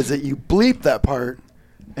is that you bleep that part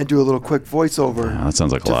and do a little quick voiceover. Yeah, that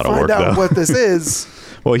sounds like a lot of work, to find out though. what this is.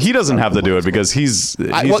 Well, he doesn't have to do it because he's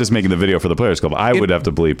just making the video for the Players Club. I would have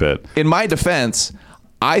to bleep it. In my defense,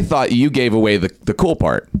 I thought you gave away the cool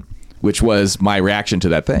part, which was my reaction to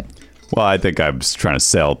that thing. Well, I think I was trying to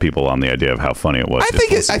sell people on the idea of how funny it was.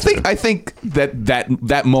 I think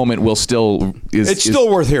that moment will still it's still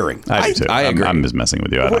worth hearing. I do too. I agree. I'm just messing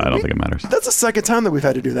with you. I don't think it matters. That's the second time that we've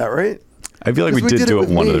had to do that, right? I feel like we did do it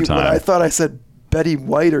one other time. I thought I said Betty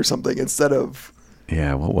White or something instead of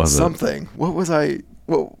what was something. What was I?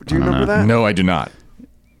 Well, do you remember that? No, I do not.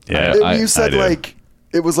 Yeah, you said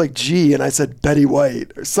it was like G, and I said Betty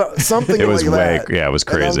White or something. It was like that. Yeah, it was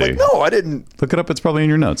crazy. And I was like, no, I didn't. Look it up. It's probably in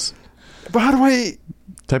your notes. But how do I?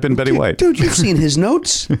 Type in Betty White. Dude, you've seen his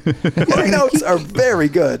notes. My notes are very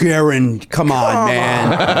good. Garen, come on,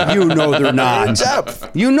 man. You know they're not. They're in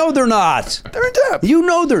depth. You know they're not. They're in depth. You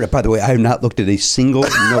know they're. By the way, I have not looked at a single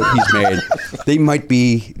note he's made. They might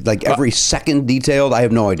be like every second detailed. I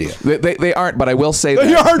have no idea. They aren't, but I will say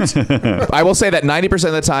They that. aren't. I will say that 90%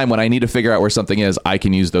 of the time when I need to figure out where something is, I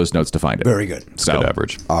can use those notes to find it. Very good. It's good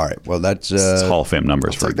average. All right. Well, that's It's Hall of Fame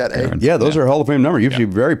numbers for take that A. Aaron. yeah. Those are Hall of Fame numbers. You should be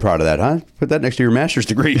very proud of that, huh? Put that next to your master's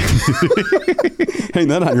degree. Hang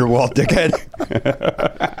that on your wall, dickhead.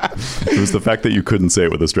 It was the fact that you couldn't say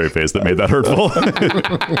it with a straight face that made that hurtful.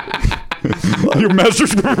 Your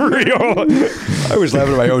master's degree. I was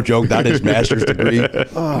laughing at my own joke, not his master's degree.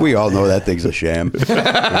 We all know that thing's a sham,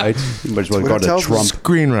 right? You might as well call it a Trump.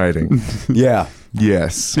 Screenwriting. Yeah.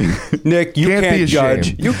 Yes. Nick, you can't be judge.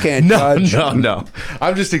 ashamed. You can't no, judge. No.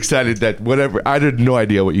 I'm just excited that whatever. I had no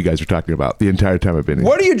idea what you guys were talking about the entire time I've been here.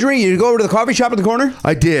 What do you drink? You go over to the coffee shop in the corner?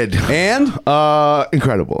 I did. And?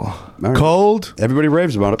 Incredible. right. Cold. Everybody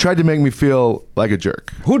raves about it. Tried to make me feel like a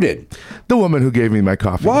jerk. Who did? The woman who gave me my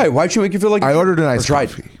coffee. Why? Why'd she make you feel like I ordered an or iced tried?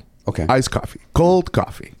 coffee. Okay. Iced coffee. Cold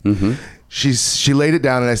coffee. Mm-hmm. She laid it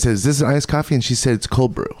down and I said, "Is this an iced coffee?" And she said, "It's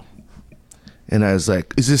cold brew." And I was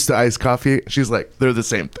like, "Is this the iced coffee?" She's like, "They're the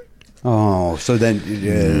same thing." Oh, so then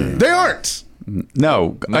They aren't.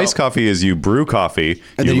 No, iced coffee is you brew coffee,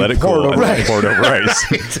 And you then let you it pour it cool, over and then ice. pour it over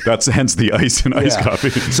ice. That's hence the ice in iced Yeah. coffee.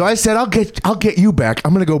 So I said, I'll get you back.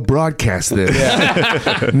 I'm gonna go broadcast this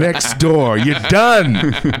next door. You're done.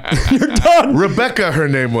 you're done. Rebecca, her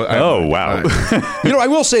name was. Oh, wow. You know, I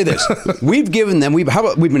will say this: we've given them. We've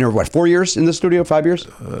been here what 4 years in the studio? 5 years?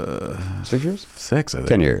 6 years? 6, I think.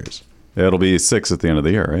 10 years. It'll be 6 at the end of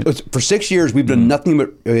the year, right? For 6 years, we've done nothing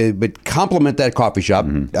but compliment that coffee shop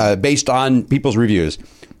based on people's reviews.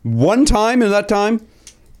 One time in that time,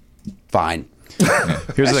 fine. Here's the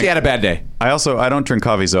Actually, thing. had a bad day. I don't drink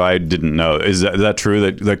coffee, so I didn't know. Is that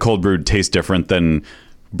true that cold brewed tastes different than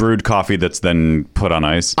brewed coffee that's then put on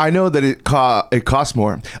ice? I know that it costs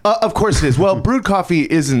more. Of course it is. Well, brewed coffee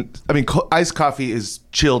isn't. I mean, iced coffee is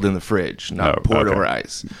chilled in the fridge, not poured okay. over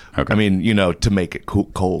ice. Okay. I mean, to make it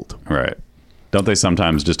cold. Right. Don't they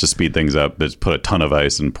sometimes, just to speed things up, just put a ton of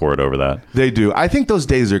ice and pour it over that? They do. I think those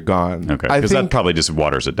days are gone. Okay. I Because think that probably just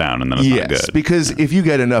waters it down and then it's not yes, good. because if you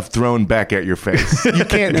get enough thrown back at your face, you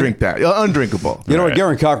can't drink that. Undrinkable. You know what? Right.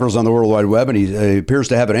 Garen Cockrell's on the World Wide Web, and he appears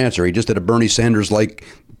to have an answer. He just did a Bernie Sanders-like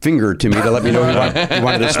finger to me to let me know he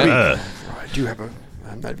wanted to speak. I do have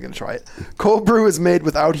I'm not even going to try it. Cold brew is made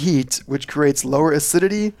without heat, which creates lower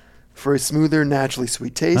acidity for a smoother, naturally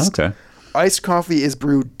sweet taste. Okay. Iced coffee is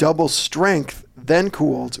brewed double strength, then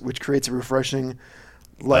cooled, which creates a refreshing,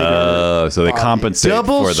 lighter. So they body. compensate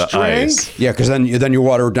Double for the strength? ice. Yeah, because then you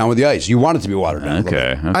water it down with the ice. You want it to be watered down. a little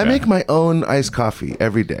Okay. bit. I make my own iced coffee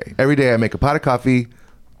every day. Every day I make a pot of coffee.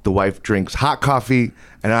 The wife drinks hot coffee,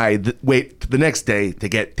 and I wait the next day to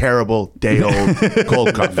get terrible day-old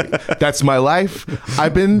cold coffee. That's my life.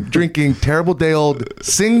 I've been drinking terrible day-old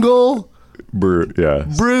single brewed.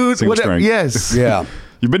 brewed. Single Whatever. strength. Yes. Yeah.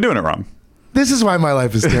 You've been doing it wrong. This is why my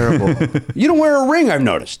life is terrible. You don't wear a ring, I've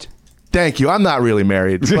noticed. Thank you. I'm not really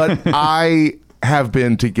married, but I have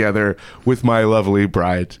been together with my lovely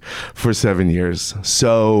bride for 7 years.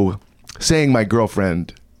 So saying my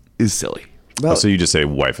girlfriend is silly. So you just say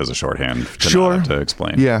wife as a shorthand to Sure. not have to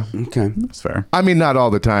explain. Yeah. Okay. That's fair. I mean, not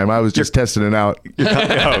all the time. I was just testing it out.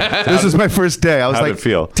 Oh, This is my first day. I was How'd like, it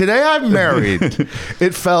feel? today I'm married.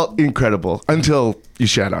 It felt incredible until you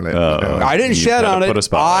shat on it. I didn't You shed had to on put a it.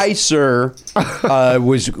 spotlight. I, sir,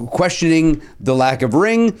 was questioning the lack of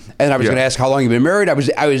ring, and I was Yeah. going to ask how long you've been married. I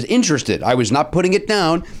was interested. I was not putting it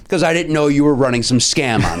down because I didn't know you were running some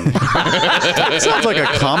scam on me. It sounds like a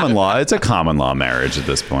common law. It's a common law marriage at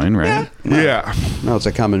this point, right? Yeah. No, it's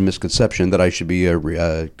a common misconception that I should be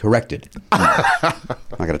corrected. I'm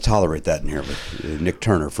not going to tolerate that in here. But Nick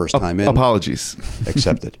Turner, first time in, Apologies.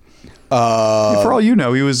 accepted. For all you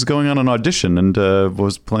know, he was going on an audition and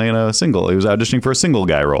was playing a single. He was auditioning for a single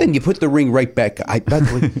guy role. Then you put the ring right back. By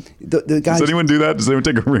the way, the guy. Does anyone do that? Does anyone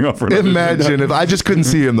take a ring off for another? Imagine if I just couldn't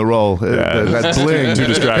see in the role. That bling. too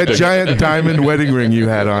distracting. That giant diamond wedding ring you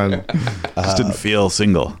had on. Just didn't feel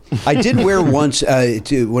single. I did wear once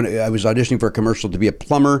when I was auditioning for a commercial to be a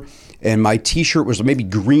plumber, and my T-shirt was maybe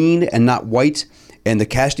green and not white, and the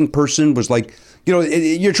casting person was like,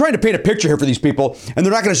 you're trying to paint a picture here for these people, and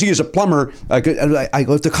they're not going to see you as a plumber. I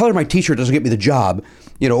go, if the color of my T-shirt doesn't get me the job,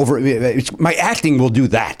 my acting will do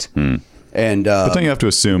that. And But don't you have to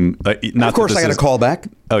assume? Not of course, that I got this a call back.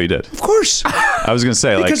 Oh, you did. Of course, I was going to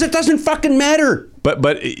say because it doesn't fucking matter. But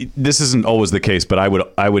this isn't always the case. But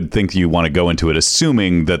I would think you want to go into it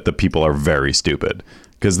assuming that the people are very stupid.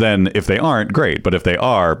 Because then, if they aren't, great. But if they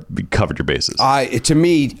are, you covered your bases. To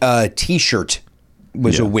me, T-shirt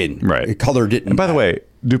was a win. Right. The color didn't. And by the way,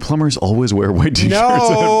 do plumbers always wear white T-shirts?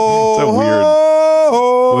 No. It's a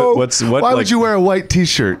weird. Why would you wear a white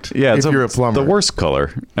T-shirt? Yeah, if you're a plumber. The worst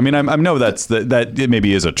color. I mean, I know that it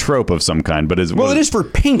maybe is a trope of some kind, but Well, it is for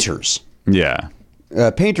painters. Yeah.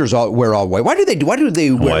 Painters wear all white. Why do they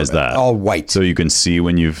wear Why is that? all white? So you can see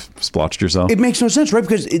when you've splotched yourself? It makes no sense, right?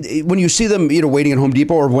 Because when you see them, waiting at Home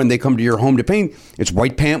Depot or when they come to your home to paint, it's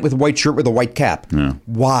white pant with a white shirt with a white cap. Yeah.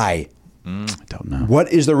 Why? I don't know.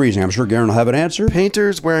 What is the reason? I'm sure Garen will have an answer.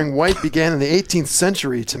 Painters wearing white began in the 18th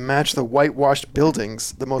century to match the whitewashed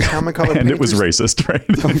buildings. The most common color And it was painters- racist, right?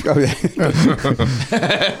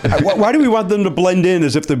 Why do we want them to blend in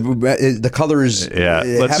as if the color is Yeah,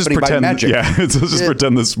 let's just happening by pretend. magic? Yeah, let's just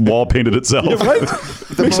pretend this wall painted itself. Right?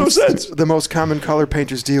 Makes no sense. The most common color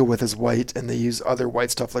painters deal with is white, and they use other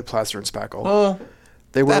white stuff like plaster and spackle.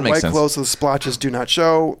 They wear that makes white sense. clothes so the splotches do not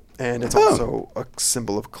show, and it's also a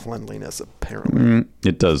symbol of cleanliness, apparently.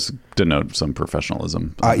 It does denote some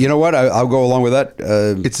professionalism. You know what? I'll go along with that.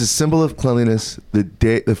 It's a symbol of cleanliness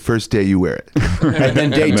the first day you wear it. And then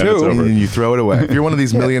day And then it's two. over. And you throw it away. If you're one of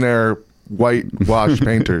these millionaire whitewash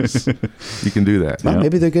painters, you can do that. Well,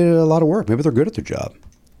 maybe they get a lot of work. Maybe they're good at their job.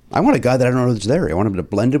 I want a guy that I don't know that's there. I want him to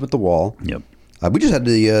blend it with the wall. Yep. We just had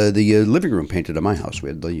the living room painted at my house. We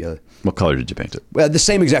had the What color did you paint it? the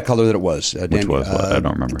same exact color that it was. Which was what? I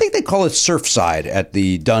don't remember. I think they call it Surfside at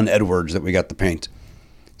the Dunn Edwards that we got the paint.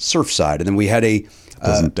 Surfside, and then we had a.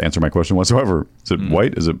 Doesn't answer my question whatsoever. Is it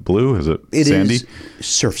white? Is it blue? Is it sandy? Is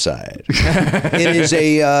Surfside. It is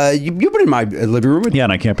a. You've been in my living room. Yeah,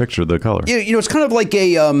 and I can't picture the color. You know, it's kind of like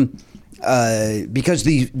a because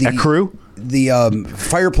the Ecru? The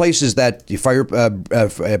fireplace is that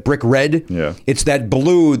brick red. Yeah. It's that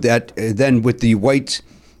blue that then with the white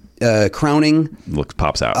crowning,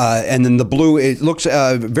 Pops out. and then the blue. It looks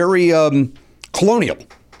very colonial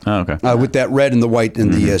oh, okay. with that red and the white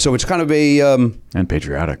and the. So it's kind of a. And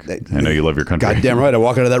patriotic. I know you love your country. Goddamn right! I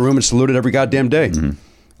walk out of that room and salute it every goddamn day.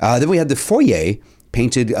 Then we had the foyer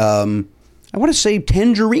painted. I want to say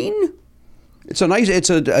tangerine. It's a nice. It's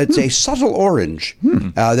a subtle orange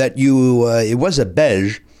that you. It was a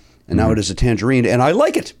beige, and now it is a tangerine, and I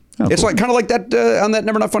like it. Oh, it's cool. like kind of like that on that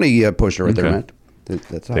Never Not Funny poster right there, Okay. Matt.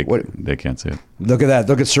 That's how, They can't see it. look at that.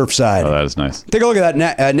 Look at Surfside. Oh, that is nice. Take a look at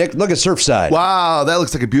that, Nick. Look at Surfside. Wow, that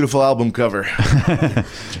looks like a beautiful album cover.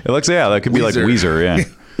 It looks, yeah, that could be like Weezer. Weezer,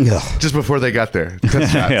 yeah. Ugh. Just before they got there.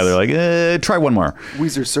 Yeah, they're like, try one more.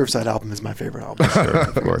 Weezer's Surfside album is my favorite album.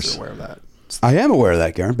 Of course. Aware of that. I am aware of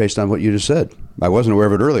that, Garen, based on what you just said. I wasn't aware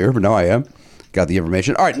of it earlier, but now I am. Got the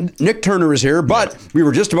information. All right, Nick Turner is here, but we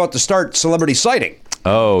were just about to start Celebrity Sighting.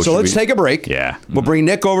 Oh, So should let's we- take a break. Yeah. We'll bring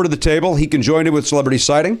Nick over to the table. He can join in with Celebrity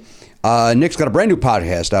Sighting. Nick's got a brand new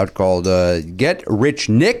podcast out called Get Rich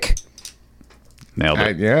Nick. Nailed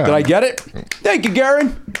it. Yeah. Did I get it? Thank you, Garen.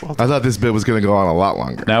 I thought this bit was going to go on a lot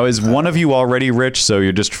longer. Now, is one of you already rich, so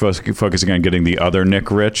you're just focusing on getting the other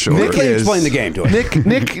Nick rich? Or Nick is- explain the game to us.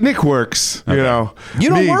 Nick works. You know, You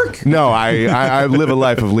don't Me- work? No, I live a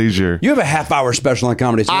life of leisure. You have a half-hour special on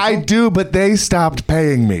Comedy Central. I do, but they stopped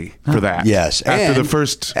paying me for that. Yes. after and the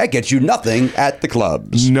first. That gets you nothing at the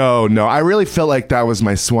clubs. No, I really felt like that was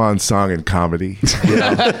my swan song in comedy. You know?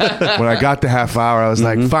 When I got the half hour, I was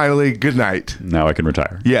like, finally, good night. Now I can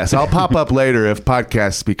retire. Yes, I'll pop up later if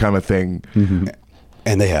podcasts become a thing.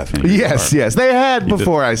 And they have. Yes, they had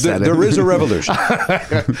before I said There it. is a revolution.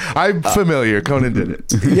 I'm familiar. Conan did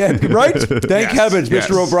it. Yeah, right? Thank Yes, heavens yes.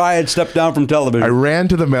 Mr. O'Brien stepped down from television. I ran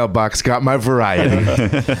to the mailbox, got my variety,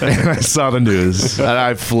 and I saw the news, and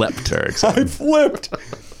I flipped. I flipped.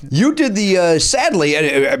 You did the, sadly,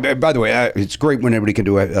 and by the way, it's great when everybody can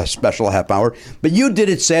do a special half hour, but you did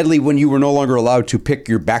it sadly when you were no longer allowed to pick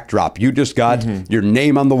your backdrop. You just got your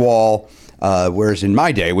name on the wall, whereas in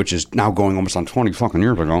my day, which is now going almost on 20 fucking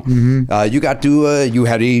years ago, you got to, you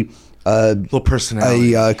had a Little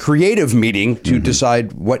personality. a creative meeting to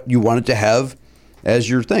decide what you wanted to have as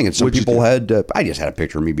your thing. And some What'd you people do? had, I just had a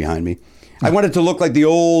picture of me behind me. I wanted to look like the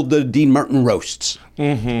old Dean Martin roasts.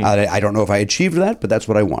 I don't know if I achieved that, but that's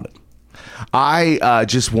what I wanted. I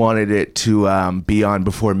just wanted it to be on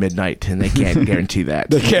before midnight, and they can't guarantee that.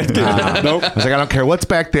 They can't do that. Nope. I was like, I don't care what's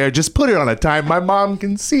back there. Just put it on a time my mom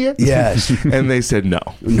can see it. Yes. And they said no.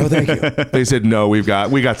 No, thank you. They said no. We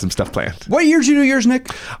got some stuff planned. What year did you do yours, Nick?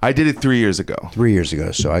 I did it 3 years ago. 3 years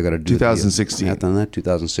ago, so I got to do 2016. the math on that.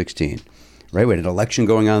 2016. Right, we had an election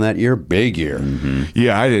going on that year. Big year.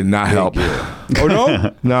 Yeah, I did not help. Oh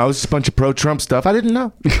no! No, it was just a bunch of pro-Trump stuff. I didn't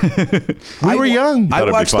know. We were young. I Thought it'd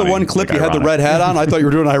be watched the funny, one clip like you had the ironic. red hat on. I thought you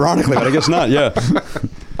were doing it ironically, but I guess not. Yeah.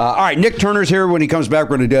 All right, Nick Turner's here. When he comes back,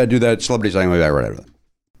 we're going to do that celebrity signing. We'll be back right after that.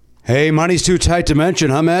 Hey, money's too tight to mention,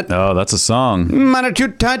 huh, Matt? Oh, that's a song. Money too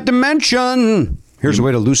tight to mention. Here's a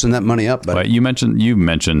way to loosen that money up. But But you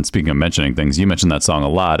mentioned, speaking of mentioning things, you mentioned that song a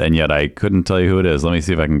lot, and yet I couldn't tell you who it is. Let me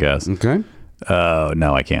see if I can guess. okay. Oh,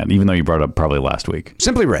 no, I can't. Even though you brought it up probably last week.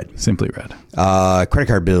 Simply Red. Simply Red. Credit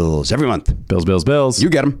card bills every month. Bills. You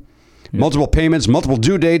get them. Multiple payments, multiple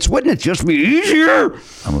due dates. Wouldn't it just be easier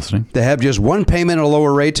I'm listening. to have just one payment at a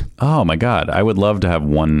lower rate? Oh, my God. I would love to have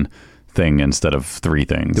one thing instead of three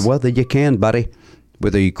things. Well, then you can, buddy.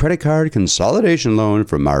 with a credit card consolidation loan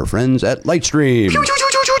from our friends at Lightstream.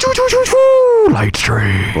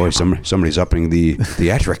 Lightstream. Boy, somebody's upping the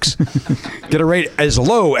theatrics. Get a rate as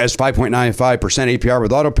low as 5.95% APR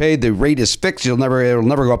with AutoPay. The rate is fixed. It'll never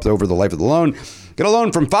go up over the life of the loan. Get a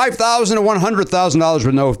loan from $5,000 to $100,000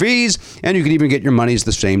 with no fees, and you can even get your monies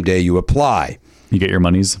the same day you apply. You get your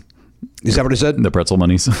monies? Is that what I said? The pretzel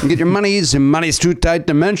monies. You get your monies, and money's too tight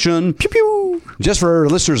to mention. Pew pew. Just for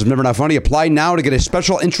listeners of Never Not Funny, apply now to get a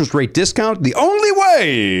special interest rate discount. The only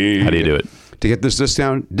way. How do you do it? To get this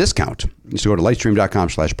discount is to go to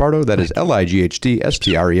lightstream.com/Pardo. That is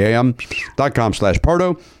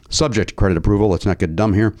LIGHTSTREAM.com/Pardo. Subject to credit approval. Let's not get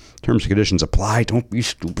dumb here. Terms and conditions apply. Don't be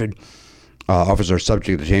stupid. Offers are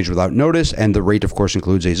subject to change without notice, and the rate, of course,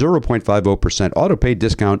 includes a 0.50% auto-pay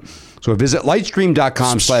discount. So visit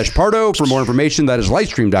lightstream.com/Pardo for more information. That is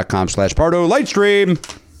lightstream.com/Pardo. Lightstream.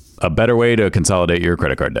 A better way to consolidate your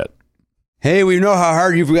credit card debt. Hey, we know how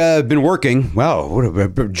hard you've been working. Wow, what a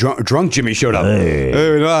drunk Jimmy showed up.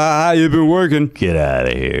 Hey, we know how hard you've been working. Get out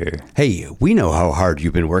of here. Hey, we know how hard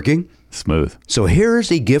you've been working. Smooth. So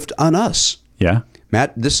here's a gift on us. Yeah?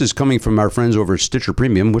 Matt, this is coming from our friends over at Stitcher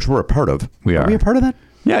Premium, which we're a part of. We are. Are we a part of that?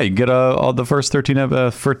 Yeah, you get all the first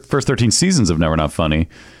 13 seasons of Never Not Funny.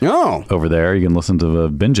 Oh. Over there, you can listen to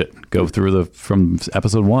binge it. Go through from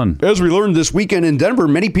episode 1. As we learned this weekend in Denver,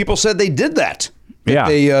 many people said they did that. Yeah.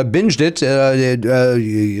 They binged it,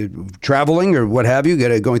 traveling or what have you,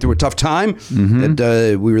 going through a tough time. Mm-hmm.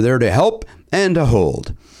 That we were there to help and to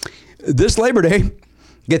hold. This Labor Day,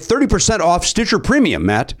 get 30% off Stitcher Premium,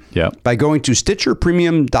 Matt. Yeah. By going to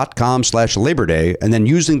stitcherpremium.com/Labor Day and then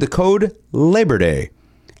using the code Labor Day.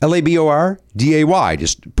 LABORDAY.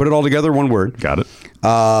 Just put it all together, one word. Got it.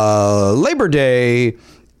 Labor Day.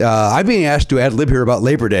 I'm being asked to ad lib here about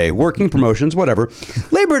Labor Day, working promotions, whatever.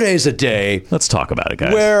 Labor Day is a day Let's talk about it,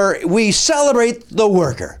 guys. where we celebrate the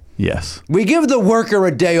worker. Yes. We give the worker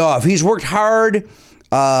a day off. He's worked hard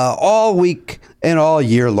all week and all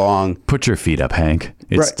year long. Put your feet up, Hank.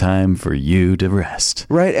 It's Right. time for you to rest.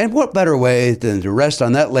 Right. And what better way than to rest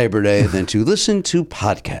on that Labor Day than to listen to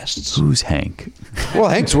podcasts? Who's Hank? Well,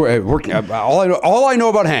 Hank's working. All I know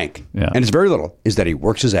about Hank, Yeah. and it's very little, is that he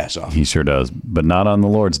works his ass off. He sure does, but not on the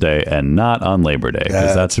Lord's Day and not on Labor Day,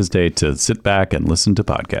 because that's his day to sit back and listen to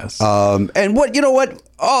podcasts. And you know what?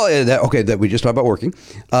 That we just talked about working.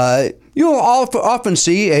 You'll often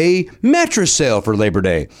see a mattress sale for Labor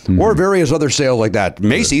Day or various other sales like that.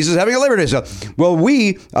 Macy's is having a Labor Day sale. Well, we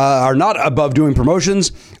are not above doing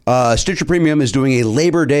promotions. Stitcher Premium is doing a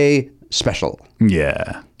Labor Day special.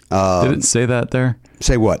 Yeah. Did it say that there?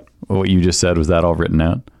 Say what? What you just said, was that all written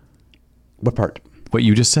out? What part? What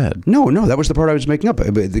you just said. No, that was the part I was making up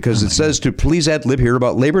because it says to please ad lib here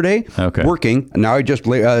about Labor Day, Okay. working. And now I just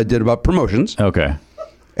did about promotions. Okay.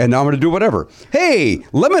 And now I'm going to do whatever. Hey,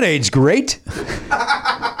 lemonade's great.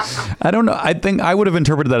 I don't know. I think I would have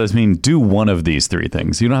interpreted that as mean do one of these 3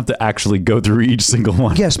 things. You don't have to actually go through each single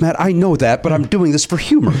one. Yes, Matt, I know that, but I'm doing this for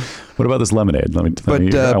humor. What about this lemonade? I want to hear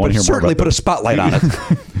But more certainly about put a this. spotlight on it.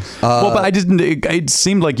 Well, but I didn't. It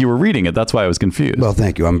seemed like you were reading it. That's why I was confused. Well,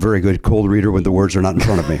 thank you. I'm a very good cold reader when the words are not in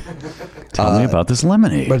front of me. Tell me about this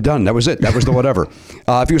lemonade. But done. That was it. That was the whatever.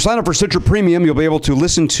 If you sign up for Stitcher Premium, you'll be able to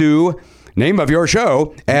listen to name of your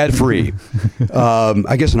show ad-free.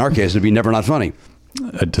 I guess in our case, it'd be Never Not Funny.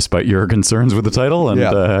 Despite your concerns with the title and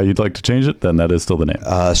Yeah. you'd like to change it, then that is still the name.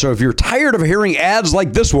 So if you're tired of hearing ads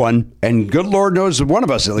like this one, and good Lord knows one of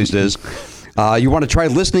us at least is, you want to try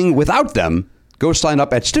listening without them, go sign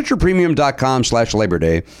up at stitcherpremium.com/Labor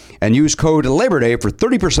Day and use code Labor Day for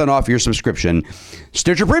 30% off your subscription.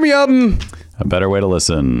 Stitcher Premium. A better way to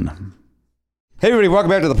listen. Hey everybody, welcome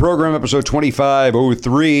back to the program, episode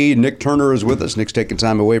 2503. Nick Turner is with us. Nick's taking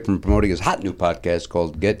time away from promoting his hot new podcast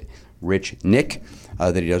called Get Rich Nick,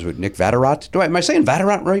 that he does with Nick Vatterott. Am I saying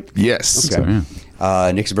Vatterott right? Yes. Okay.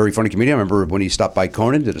 Nick's a very funny comedian. I remember when he stopped by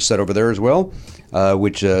Conan, did a set over there as well,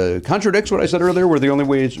 which contradicts what I said earlier, where the only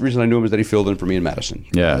reason I knew him is that he filled in for me in Madison.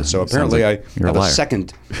 Yeah. So apparently I you're have a a liar.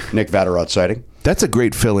 second Nick Vatterott sighting. That's a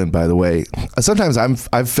great fill-in, by the way. Sometimes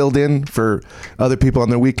I've filled in for other people on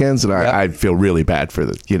their weekends, and I feel really bad for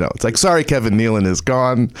the. It's like, sorry, Kevin Nealon is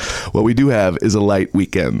gone. What we do have is a light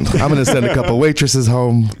weekend. I'm going to send a couple waitresses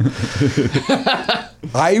home.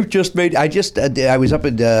 I was up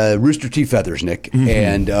at Rooster Tea Feathers, Nick,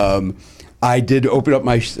 and I did open up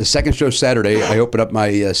my second show Saturday. I opened up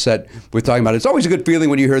my set with talking about it's always a good feeling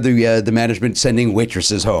when you hear the management sending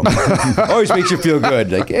waitresses home. Always makes you feel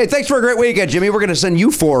good. Like, hey, thanks for a great weekend, Jimmy. We're going to send you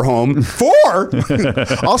 4 home. 4?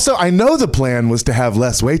 Also, I know the plan was to have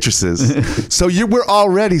less waitresses, so we're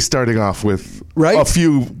already starting off with Right? a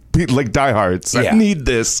few people like diehards that Yeah. need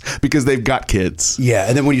this because they've got kids. Yeah,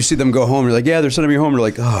 and then when you see them go home, you're like, yeah, they're sending me home. You're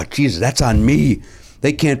like, oh, Jesus, that's on me.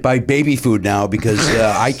 They can't buy baby food now because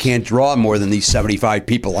I can't draw more than these 75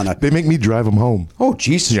 people on a. They make me drive them home. Oh,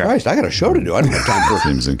 Jesus Yeah. Christ, I got a show to do. I don't have time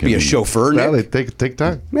Seems for be a inconvenient. chauffeur. Well, Nick. they take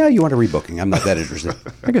time. Well, you want a rebooking. I'm not that interested.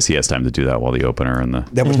 I guess he has time to do that while the opener and the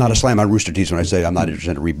That was not a slam on Rooster Teeth when I say I'm not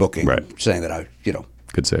interested in rebooking. Right. I'm saying that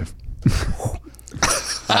good save.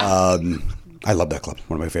 I love that club.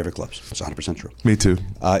 One of my favorite clubs. It's 100% true. Me too.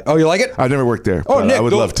 Oh, you like it? I've never worked there. Oh, but Nick, I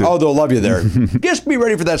would love to. Oh, they'll love you there. Just be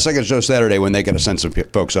ready for that second show Saturday when they got to send some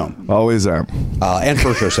folks home. Always am. And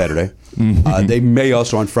first show Saturday. They may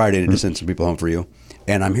also on Friday to send some people home for you.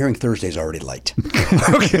 And I'm hearing Thursday's already light.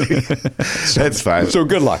 That's fine. So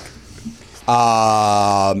good luck.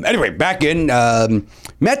 Anyway, back in.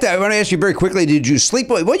 Matt, I want to ask you very quickly, did you sleep?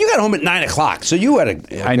 Well, you got home at 9 o'clock, so you had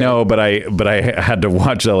a... I know, but I had to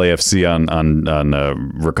watch LAFC on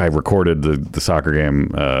I recorded the soccer game.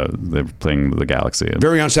 They're playing the Galaxy.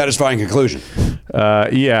 Very unsatisfying conclusion.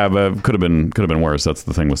 Yeah, but could have been worse. That's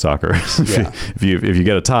the thing with soccer. Yeah. if you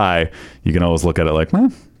get a tie, you can always look at it like,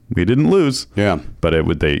 well, we didn't lose. Yeah. But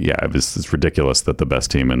it's ridiculous that the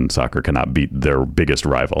best team in soccer cannot beat their biggest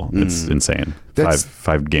rival. It's insane. That's-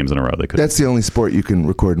 Five games in a row they could. That's the only sport you can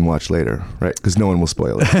record and watch later, right? Because no one will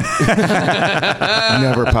spoil it.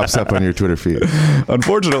 Never pops up on your Twitter feed.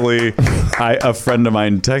 Unfortunately, a friend of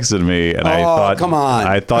mine texted me, and I thought, come on.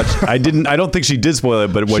 I thought I didn't. I don't think she did spoil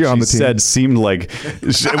it, but what She on she the team? said seemed like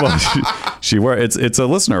she were. It's a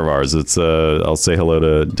listener of ours. It's I'll say hello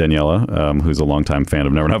to Daniela, who's a longtime fan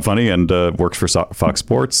of Never Not Funny and works for Fox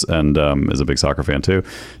Sports and is a big soccer fan too.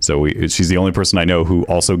 So she's the only person I know who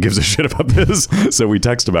also gives a shit about this. So we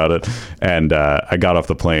text about it, and I got off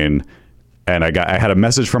the plane. And I had a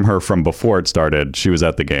message from her from before it started. She was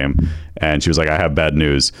at the game, and she was like, "I have bad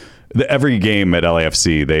news." Every game at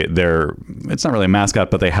LAFC, it's not really a mascot,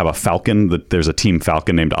 but they have a falcon. There's a team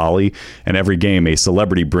falcon named Ollie, and every game a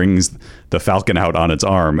celebrity brings the falcon out on its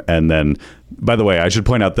arm. And then, by the way, I should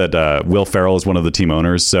point out that Will Ferrell is one of the team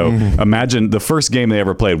owners. So imagine the first game they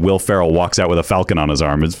ever played, Will Ferrell walks out with a falcon on his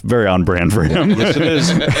arm. It's very on brand for him. Yes, it is.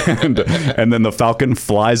 and then the falcon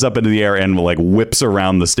flies up into the air and like whips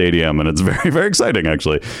around the stadium, and it's very, very exciting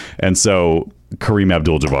actually. And so Kareem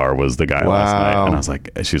Abdul-Jabbar was the guy last night, and I was like,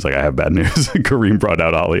 she was like, I have bad news. Kareem brought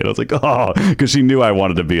out Ollie, and I was like, oh, because she knew I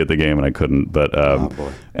wanted to be at the game and I couldn't. But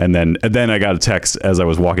and then I got a text as I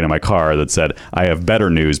was walking in my car that said, I have better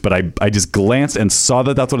news. But I just glanced and saw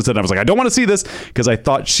that that's what it said. And I was like, I don't want to see this because I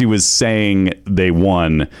thought she was saying they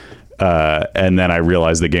won. And then I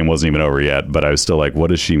realized the game wasn't even over yet, but I was still like, what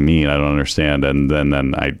does she mean? I don't understand. And then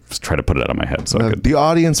I tried to put it out of my head. So I could. The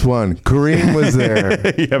audience won. Kareem was there.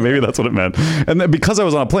 Yeah, maybe that's what it meant. And then because I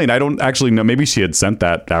was on a plane, I don't actually know. Maybe she had sent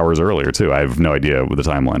that hours earlier too. I have no idea with the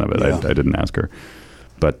timeline of it. Yeah. I didn't ask her.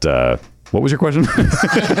 But what was your question? Did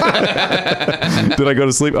I go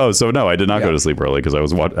to sleep? Oh, so no, I did not go to sleep early because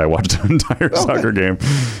I watched an entire soccer game,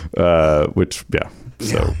 which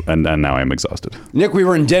So and now I'm exhausted. Nick, we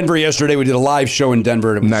were in Denver yesterday. We did a live show in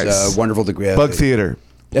Denver. And it was Nice. wonderful to Bug Theater.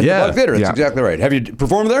 At the Bug Theater. That's Yeah. exactly right. Have you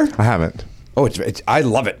performed there? I haven't. Oh, it's I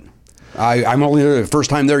love it. I'm only the first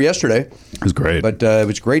time there yesterday. It was great. But it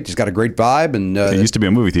was great. It's got a great vibe, and it used to be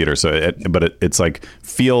a movie theater, so it's like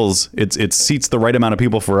it seats the right amount of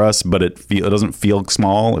people for us, but it doesn't feel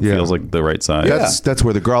small. It feels like the right size. That's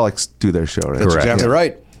where the Garlics do their show, right? that's correct. exactly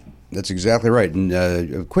right. That's exactly right. And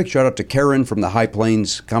a quick shout out to Karen from the High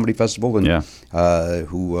Plains Comedy Festival, and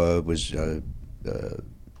who was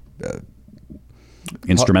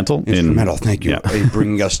Instrumental. Thank you. Yeah. In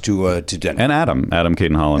bringing us to Denver. And Adam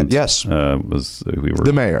Caden Holland. Yes. We were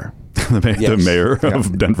The mayor. the mayor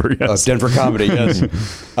of Denver. Yes. Denver comedy. Yes.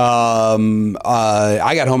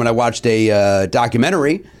 I got home and I watched a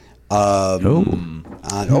documentary. Is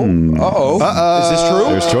this true?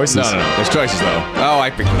 There's choices. No. There's choices though. Oh, I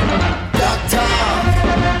picked.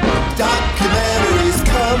 Documentaries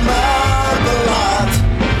come out a lot.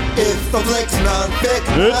 If a flick's non-fic,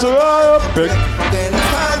 It's a pick. then it's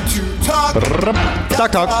time to talk.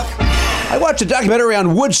 Talk. I watched a documentary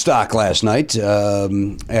on Woodstock last night.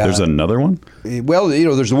 There's another one? Well,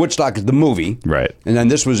 there's the Woodstock, the movie. Right. And then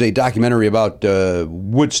this was a documentary about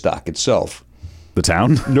Woodstock itself. The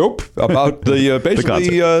town? Nope. About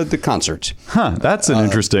basically the concert. Huh. That's an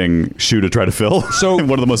interesting shoe to try to fill. So-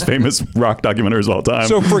 one of the most famous rock documentaries of all time.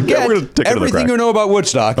 So forget Yeah, we're gonna take it to the everything crack. you know about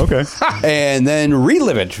Woodstock. Okay. And then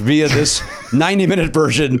relive it via this 90-minute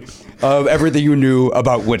version of everything you knew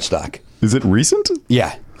about Woodstock. Is it recent?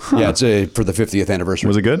 Yeah. Yeah, it's for the 50th anniversary.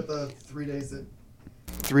 Was it good? The 3 days that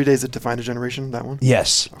 3 Days That Defined a Generation? That one?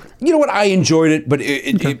 Yes. You know what? I enjoyed it, but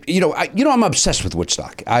I'm obsessed with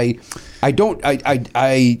Woodstock. I don't think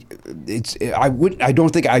I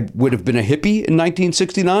would have been a hippie in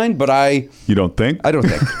 1969, but You don't think? I don't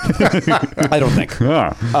think. I don't think.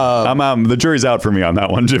 The jury's out for me on that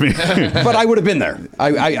one, Jimmy. But I would have been there.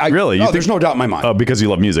 Really? You there's no doubt in my mind. Oh, because you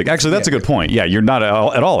love music. Actually, that's a good point. Yeah, you're not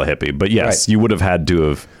at all a hippie, but yes, Right. you would have had to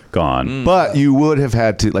have gone. But you would have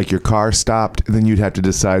had to, like, your car stopped, and then you'd have to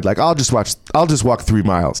decide, like, I'll just walk 3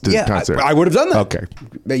 miles to the Yeah, concert. I would have done that. Okay.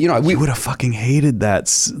 But, You would have fucking hated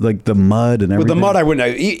that, like the mud and everything. with the mud, I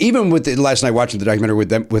wouldn't. Even with last night watching the documentary with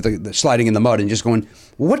the sliding in the mud and just going,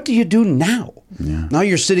 what do you do now? Yeah. Now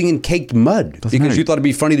you're sitting in caked mud because matter. you thought it'd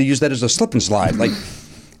be funny to use that as a slip and slide. Like,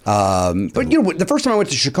 but the first time I went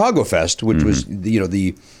to Chicago Fest, which was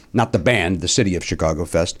the not the band, the city of Chicago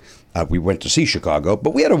Fest, we went to see Chicago,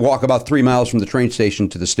 but we had to walk about 3 miles from the train station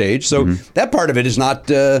to the stage. So that part of it is not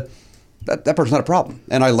that part's not a problem.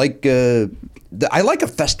 And I like a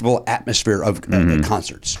festival atmosphere of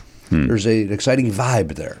concerts. There's an exciting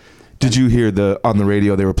vibe there. Did you hear on the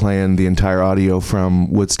radio they were playing the entire audio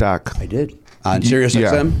from Woodstock? I did. On Sirius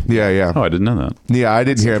Yeah. XM? Yeah. Oh, I didn't know that. Yeah, I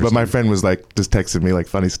didn't hear it, but my friend was like, just texted me like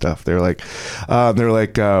funny stuff. They were like,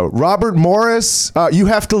 Robert Morris, you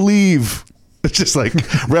have to leave. It's just like,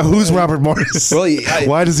 who's Robert Morris? Well,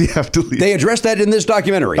 why does he have to leave? They addressed that in this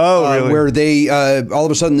documentary. Oh, really? Where they all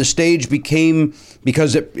of a sudden the stage became,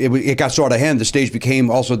 because it got so out of hand, the stage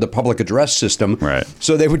became also the public address system. Right.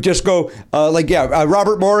 So they would just go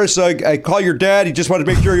Robert Morris, I call your dad. He just wanted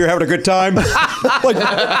to make sure you're having a good time.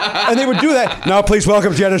 And they would do that. Now please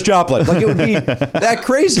welcome Janis Joplin. Like, it would be that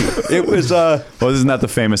crazy. It was. Well, isn't that the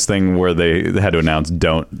famous thing where they had to announce you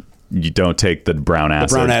don't take the brown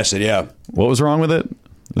acid? The brown acid, yeah. What was wrong with it?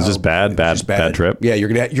 It was just bad trip. Yeah, you're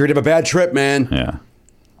gonna have a bad trip, man. Yeah.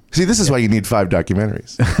 See, this is why you need 5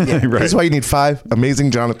 documentaries. Right. This is why you need 5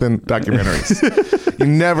 amazing Jonathan documentaries. You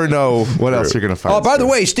never know what else you're going to find. Oh, by the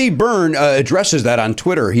way, Steve Byrne addresses that on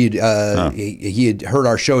Twitter. He had heard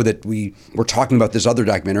our show that we were talking about this other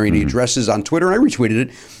documentary, and he addresses on Twitter, and I retweeted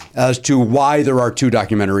it, as to why there are 2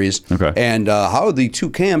 documentaries and how the 2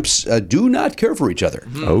 camps do not care for each other.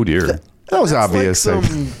 Oh, dear. That was That's obvious. like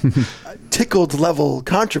some Tickled level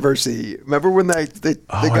controversy. Remember when the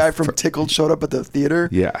guy from Tickled showed up at the theater?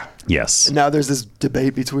 Yeah. Yes. And now there's this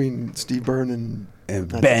debate between Steve Byrne and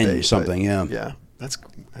not Ben debate, something, but yeah. That's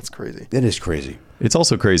crazy. It is crazy. It's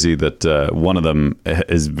also crazy that one of them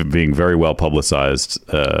is being very well publicized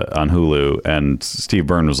on Hulu, and Steve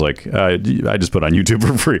Byrne was like, I just put on YouTube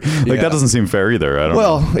for free. Like, that doesn't seem fair either. I don't know.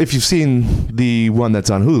 Well, if you've seen the one that's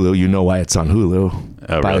on Hulu, you know why it's on Hulu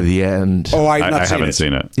by really? the end. Oh, I haven't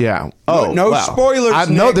seen it. Yeah. No spoilers,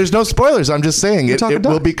 No, Nick. there's no spoilers. I'm just saying it talking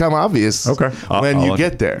will duck. become obvious when you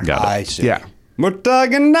get there. Got it. I see. Yeah. We're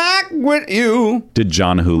talking knock with you. Did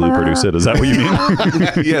John Hulu produce it? Is that what you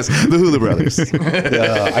mean? Yes, the Hulu brothers.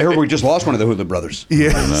 I heard we just lost one of the Hulu brothers.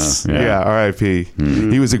 Yes. Yeah. Yeah. R.I.P.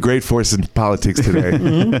 He was a great force in politics today.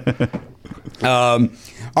 All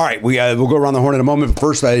right, we'll go around the horn in a moment.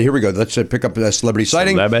 First, here we go. Let's pick up a celebrity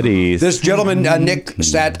sighting. Celebrities. This gentleman, Nick,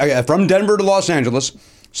 sat from Denver to Los Angeles,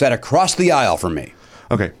 sat across the aisle from me.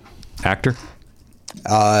 Okay. Actor?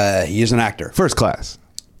 He is an actor. First class.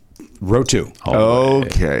 Row 2.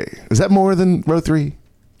 Okay. Is that more than row 3?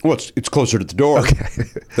 Well, it's closer to the door. Okay.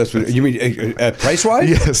 That's what you mean. Price wise?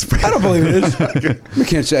 Yes. I don't believe it is. I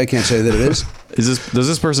can't say that it is. Does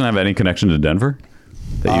this person have any connection to Denver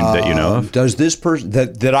that you know of? Does this person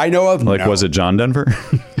that I know of? Like, no. was it John Denver?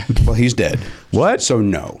 Well, he's dead. What? So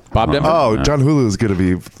no. Bob Denver? Oh, John Hulu is going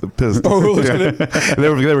to be pissed. Oh, Hulu's gonna- they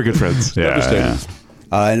were good friends. Yeah.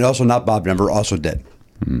 And also not Bob Denver, also dead.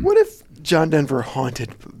 What if John Denver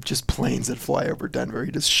haunted just planes that fly over Denver?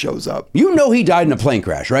 He just shows up. You know he died in a plane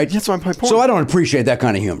crash, right? That's my point. So I don't appreciate that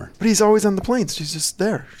kind of humor. But he's always on the planes. He's just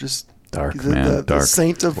there. Just Dark, the, man, the dark.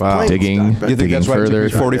 saint of Wow. planes. Digging. Back You think Digging that's why it further.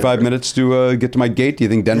 took me 45 minutes to get to my gate? Do you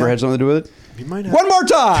think Denver Yeah. had something to do with it? He might have. One more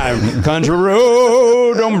time. Country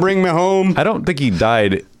road, don't bring me home. I don't think he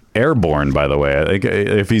died airborne, by the way. I think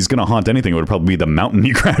if he's going to haunt anything, it would probably be the mountain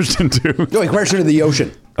he crashed into. No, he crashed into the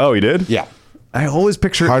ocean. Oh, he did? Yeah. I always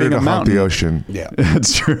picture Harder it being to a haunt mountain. the ocean. Yeah.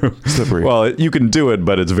 That's true. Slippery. Well, you can do it,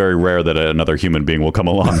 but it's very rare that another human being will come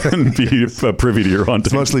along and be privy to your haunting.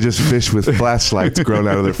 It's mostly just fish with flashlights grown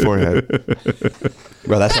out of their forehead.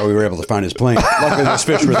 Well, that's how we were able to find his plane. Luckily, those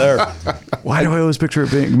fish were there. Why do I always picture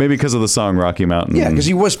it being? Maybe because of the song Rocky Mountain. Yeah, because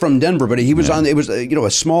he was from Denver, but he was on. It was a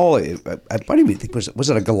small. I don't even think was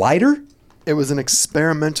it a glider? It was an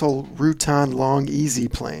experimental Rutan Long Easy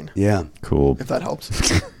plane. Yeah, Cool. If that helps.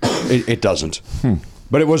 it doesn't.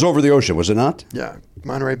 But it was over the ocean, was it not? Yeah,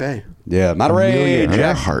 Monterey Bay. Yeah, Monterey.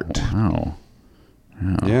 Jack. Earhart. Wow.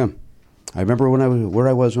 Yeah. I remember where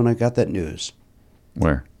I was when I got that news.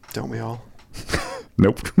 Where? Don't we all?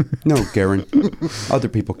 Nope. No, Garen. Other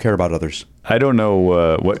people care about others. I don't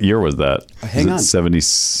know what year was that. Hang on.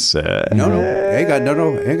 77. No.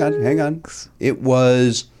 Hang on. It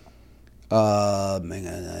was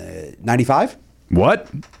 95? What?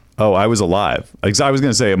 Oh, I was alive. I was going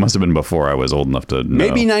to say it must have been before I was old enough to know.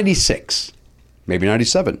 Maybe 96. Maybe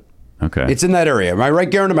 97. Okay. It's in that area. Am I right,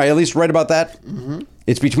 Garen? Am I at least right about that? Mm-hmm.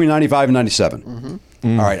 It's between 95 and 97.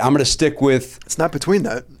 Mm-hmm. All right, I'm going to stick with... It's not between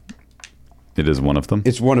that. It is one of them.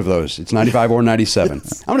 It's one of those. It's 95 or 97.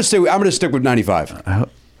 I'm going to stick with 95.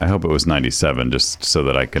 I hope it was 97, just so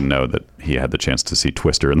that I can know that he had the chance to see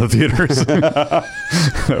Twister in the theaters.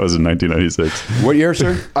 That was in 1996. What year,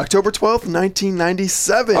 sir? October 12th,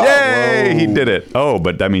 1997. Yay! He did it. Oh,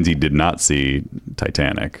 but that means he did not see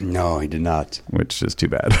Titanic, No, he did not. which is too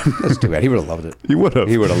bad. That's too bad. He would have loved it. He would have.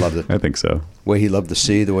 He would have loved it. I think so. The way he loved the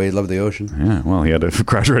sea, the way he loved the ocean. Yeah, well, he had to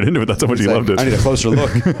crash right into it. That's how much he He's loved like, it. I need a closer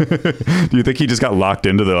look. Do you think he just got locked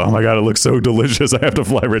into the, oh my God, it looks so delicious, I have to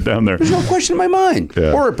fly right down there? There's no question in my mind.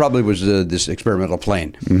 Yeah. Or it probably was this experimental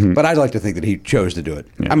plane. But I'd like to think that he chose to do it.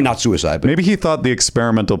 Yeah. I mean, not suicide, but Maybe he thought the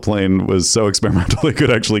experimental plane was so experimental it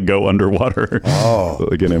could actually go underwater. Oh.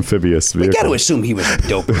 Like an amphibious vehicle. you got to assume he was a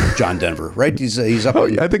dope, John Denver, right? He's up. Oh,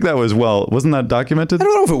 I think that was, wasn't that documented? I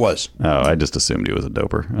don't know if it was. Oh, I just assumed he was a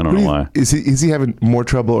doper. I don't know why. Is he having more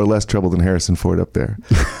trouble or less trouble than Harrison Ford up there?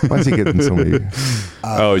 Why is he getting so many?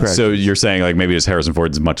 So you're saying like maybe just Harrison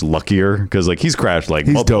Ford's much luckier because like he's crashed like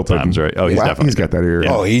He's multiple doping. times, right? Oh, he's Wow, definitely. he's got that ear.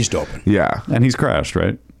 Yeah. Oh, he's doping. Yeah. And he's crashed,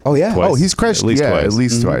 right? Oh, yeah. Twice. Oh, he's crashed. At least twice. At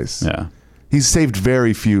least twice. Yeah. He's saved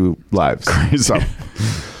very few lives. Crazy. So,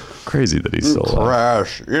 Crazy that he's still alive.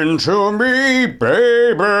 Crash into me,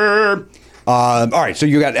 baby. All right, so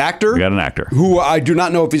you got actor. We got an actor. Who I do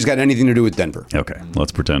not know if he's got anything to do with Denver. Okay,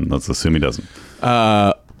 let's pretend. Let's assume he doesn't.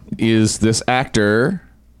 Is this actor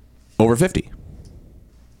over 50?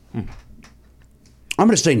 I'm going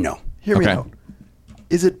to say no. Hear me Okay. out.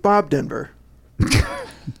 Is it Bob Denver?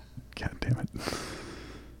 God damn it.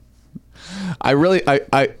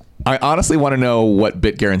 I honestly want to know what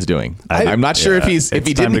bit Garen's doing. I'm not sure if he It's time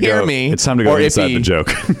didn't to hear go- me. It's time to go or if inside he, the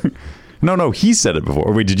joke. No, he said it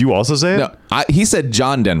before. Wait, did you also say it? No, he said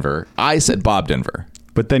John Denver. I said Bob Denver.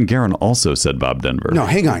 But then Garen also said Bob Denver. No,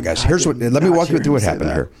 hang on, guys. Here's what. Let me not walk you hear through him what say happened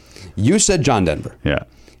that. here. You said John Denver. Yeah.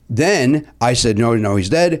 Then I said no, he's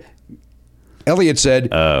dead. Elliot said,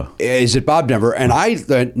 "Is it Bob Denver?" And I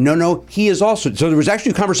said, "No, he is also." So there was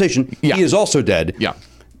actually a conversation. Yeah. He is also dead. Yeah.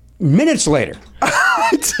 Minutes later, I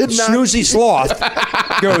did not. Snoozy Sloth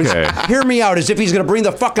goes, Okay. "Hear me out," as if he's going to bring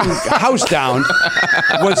the fucking house down.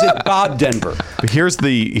 Was it Bob Denver? But here's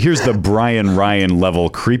the Brian Ryan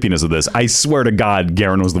level creepiness of this. I swear to God,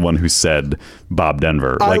 Garen was the one who said Bob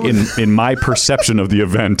Denver. Like in my perception of the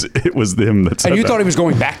event, it was him that said And you that. thought he was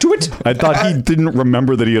going back to it? I thought he didn't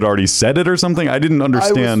remember that he had already said it or something. I didn't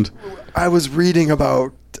understand. I was reading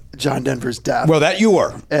about John Denver's death. Well, that you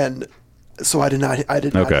were. And so I did not Okay.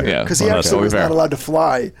 hear Yeah, because well, he that's actually totally was fair. not allowed to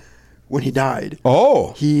fly when he died.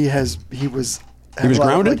 Oh. He was had was a lot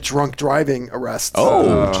of, grounded? like, drunk driving arrests.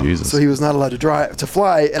 Oh, Jesus. So he was not allowed to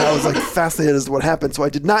fly, and I was like fascinated as to what happened. So I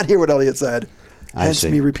did not hear what Elliot said. I Hence see.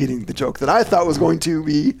 me repeating the joke that I thought was going to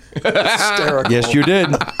be hysterical. Yes, you did.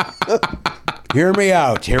 Hear me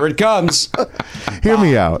out. Here it comes. hear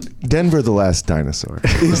me out. Denver the Last Dinosaur.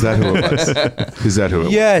 Is that who it was? Is that who it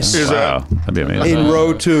was? Yes. Wow. That'd be amazing. In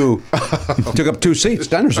row 2. Took up 2 seats.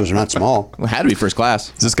 Dinosaurs are not small. Well, had to be first class.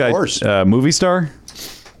 Is this guy course. movie star?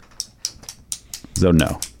 So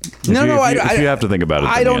no. If you have to think about it.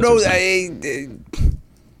 I then don't the know.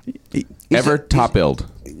 answer's Ever top billed.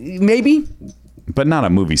 Maybe. but not a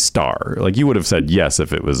movie star. Like you would have said yes if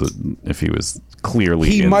he was clearly.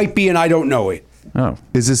 He might be, and I don't know it. Oh,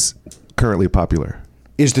 Is this currently popular?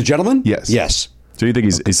 Is the gentleman? Yes. Yes. so you think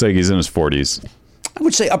he's like he's in his 40s? I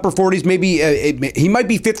would say upper 40s. Maybe he might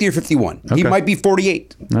be 50 or 51. He Okay. might be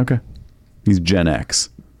 48. Okay, he's Gen X.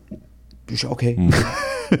 Okay.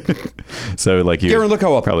 So like you. Garen, look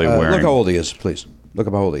how up. Probably wearing. Look how old he is, please. Look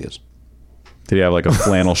up how old he is. Did he have like a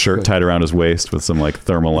flannel shirt tied around his waist with some like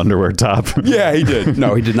thermal underwear top? Yeah, he did.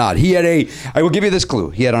 No, he did not. He had I will give you this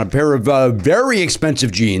clue. He had on a pair of very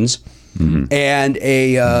expensive jeans and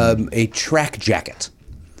a track jacket.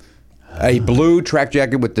 A blue track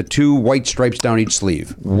jacket with the 2 white stripes down each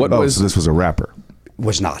sleeve. What Oh, was so this was a rapper.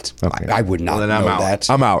 Was not. Okay. I would not Well, then know I'm out. that.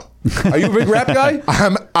 I'm out. Are you a big rap guy?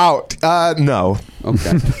 I'm out. No.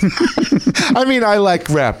 Okay. I mean, I like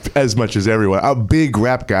rap as much as everyone. I'm a big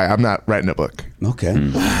rap guy. I'm not writing a book. Okay.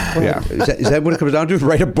 Yeah. Is that what it comes down to?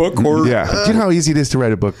 Write a book or Yeah. Do you know how easy it is to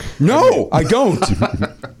write a book? No, I don't.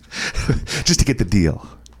 Just to get the deal.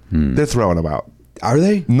 They're throwing them out. Are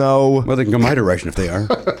they? No. Well, they can go my direction if they are.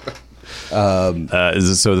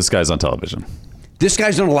 So this guy's on television. This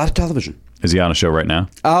guy's done a lot of television. Is he on a show right now?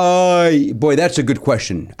 Boy, that's a good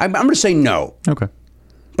question. I'm going to say no. Okay.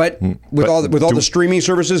 But with all the streaming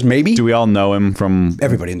services, maybe. Do we all know him from?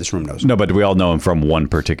 Everybody in this room knows. No, but do we all know him from one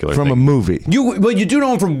particular From thing? a movie. You do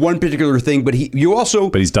know him from one particular thing, but you also.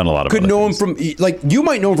 But he's done a lot of Could other know things. him from like you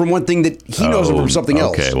might know him from one thing that he knows him from something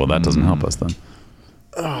else. Okay, well that doesn't help us then.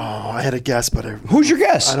 Oh, I had a guess, but Who's your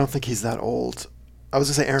guess? I don't think he's that old. I was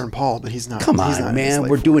gonna say Aaron Paul, but he's not. Come he's on, not in his man.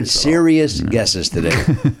 late We're doing 40s at all. serious guesses today.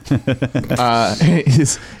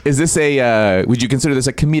 Is this a? Would you consider this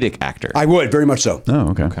a comedic actor? I would very much so.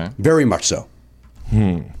 Oh, okay. Very much so.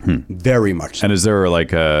 Very much so. And is there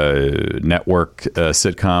like a network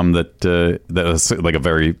sitcom that was like a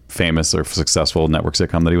very famous or successful network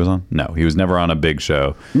sitcom that he was on? No, he was never on a big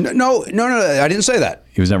show. No. I didn't say that.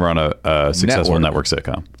 He was never on a successful network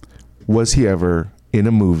sitcom. Was he ever in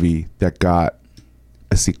a movie that got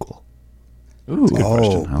a sequel? Ooh, good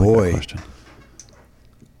question. I like boy. that question.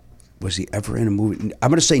 Was he ever in a movie? I'm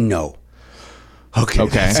going to say no. Okay.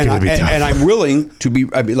 It's And, gonna be tough. and I'm willing to be.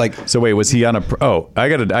 I mean, like So wait, was he on a? I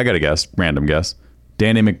got a guess. Random guess.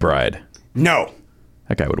 Danny McBride. no.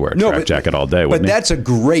 That guy would wear a No, track jacket all day, wouldn't But he? that's a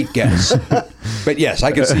great guess. But yes,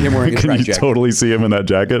 I can see him wearing a Can track you jacket. totally see him in that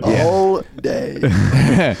jacket? All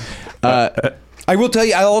day. I will tell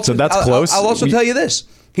you. So that's close. I'll also tell you this.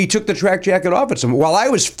 He took the track jacket off at some. While I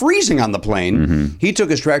was freezing on the plane, he took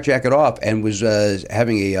his track jacket off and was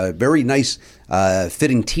having a very nice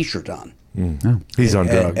fitting T-shirt on. He's on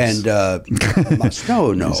drugs. And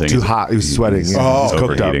no. saying Too hot. He was sweating. He's He's coked up.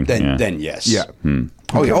 overheating. Then yes. Yeah.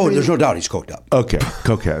 Oh, yeah. There's no doubt he's coked up. Okay.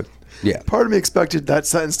 Cokehead. Yeah. Part of me expected that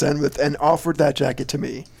sentence to end with "and offered that jacket to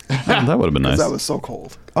me" Oh, that would have been nice. because that was so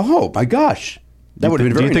cold. Oh my gosh. That would have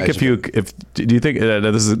been very Do you nice. think do you think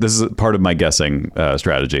this is part of my guessing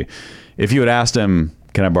strategy? If you had asked him,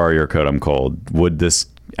 "Can I borrow your coat? I'm cold," would this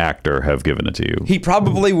actor have given it to you? He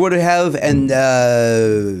probably would have and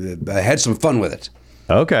had some fun with it.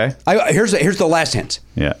 Okay. Here's the last hint.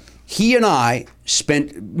 Yeah. He and I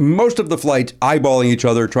spent most of the flight eyeballing each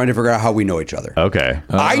other, trying to figure out how we know each other. Okay.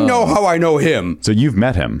 I know how I know him. So you've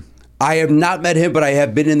met him I have not met him, but I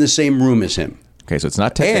have been in the same room as him. Okay, so it's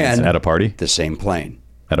not Ted And Danson. at a party. The same plane.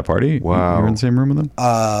 At a party. Wow. You were in the same room with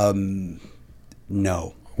him.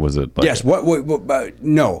 No. Was it? Like, Yes. What?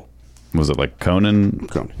 No. Was it like Conan?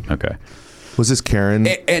 Conan. Okay. Was this Karen?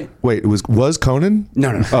 And- Wait, it was Conan?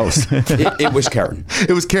 No. Oh, It was Karen.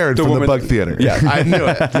 it was Karen from woman- the Bug Theater. Yeah. I knew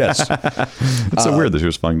it. Yes. It's so weird that she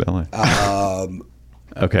was flying to LA.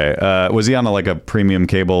 Okay. Was he on a premium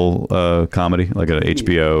cable comedy, like an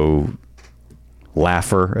HBO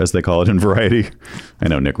laugher, as they call it in Variety? I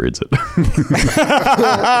know Nick reads it.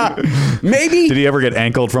 Maybe. Did he ever get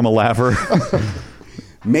ankled from a laugher?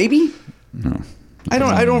 Maybe. No. I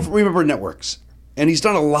don't remember networks. And he's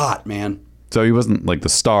done a lot, man. So he wasn't like the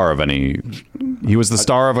star of any. He was the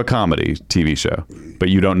star of a comedy TV show, but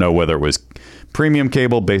you don't know whether it was premium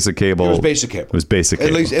cable, basic cable. It was basic cable. It was basic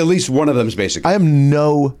cable. At least one of them is basic. I am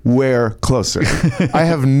nowhere closer. I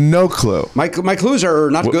have no clue. My clues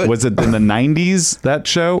are not good. Was it in the 90s, that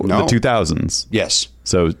show? No. The 2000s? Yes.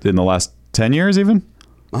 So in the last 10 years even?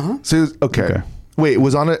 So it was, okay. Wait, it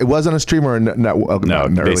was on a streamer or not in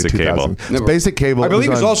the basic early cable. 2000s. It's basic cable. I believe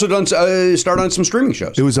it it's was also done started on some streaming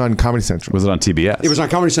shows. It was on Comedy Central. Was it on TBS? It was on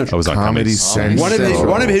Comedy Central. Oh, it was on Comedy Central.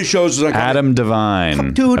 One of his shows was on Adam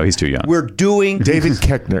Devine. Dude, Oh, he's too young. We're doing David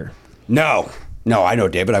Koechner. No, I know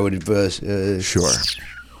David. I would have Sure.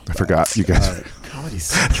 I forgot. You guys. Comedy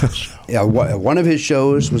Central show. Yeah, one of his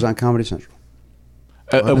shows was on Comedy Central.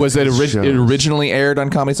 Was it shows. originally aired on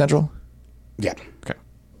Comedy Central? Yeah. Okay.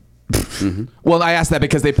 Well, I asked that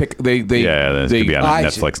because they pick they Yeah, this could be on I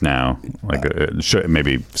Netflix now. Like, should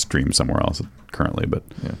maybe stream somewhere else currently, but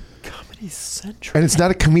Comedy Central. And it's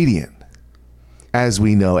not a comedian, as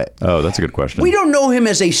we know it. oh, that's a good question. We don't know him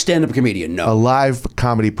as a stand-up comedian. A No, live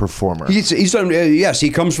comedy performer. he's done. Yes, he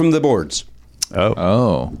comes from the boards.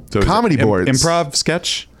 Oh. So is it Comedy boards. improv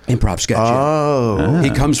sketch. Improv sketch. yeah. Oh. He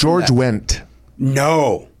comes from George that. Wendt.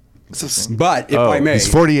 No, but if I may, He's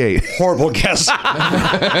 48. horrible guess.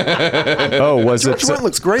 Oh, was George it? Wendt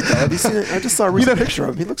looks great though. Have you seen it? I just saw a recent picture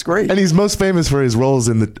of him. He looks great. And he's most famous for his roles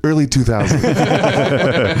in the early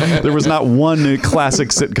 2000s. There was not one classic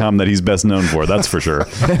sitcom that he's best known for. That's for sure.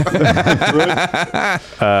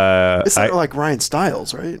 It's not like Ryan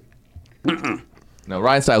Stiles, right? No,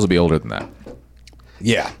 Ryan Stiles will be older than that.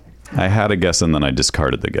 Yeah. I had a guess and then I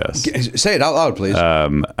discarded the guess. Say it out loud, please. Now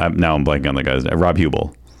I'm blanking on the guy's name. Rob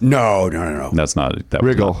Hubel. No. That's not that.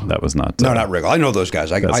 Riggle. That was not. No, not Riggle. I know those guys.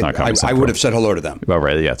 That's not Comedy I Central. would have said hello to them. Oh,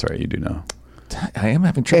 right. Yeah, that's right. You do know. I am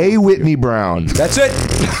having trouble. A. Whitney Brown. That's it.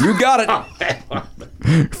 You got it.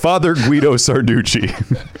 Father Guido Sarducci.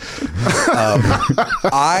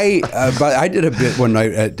 But I did a bit one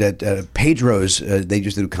night at Pedro's. They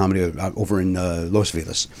just did a comedy over in Los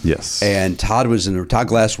Feliz. Yes. And Todd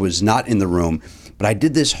Glass was not in the room, but I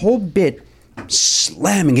did this whole bit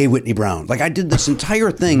slamming A. Whitney Brown. Like I did this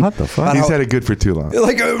entire thing. What the fuck? about He's how- had it good for too long.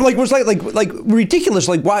 Like was like ridiculous.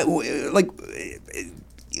 Like why?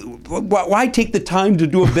 Why take the time to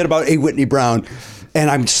do a bit about A. Whitney Brown? And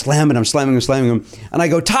I'm slamming him. And I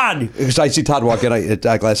go, Todd, because I see Todd walk in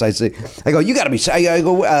at Glass. I go, you got to be. I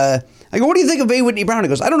go, what do you think of A. Whitney Brown? He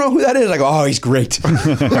goes, I don't know who that is. I go, oh, he's great.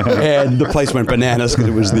 And the place went bananas because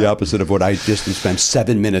it was the opposite of what I just spent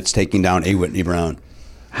 7 minutes taking down A. Whitney Brown.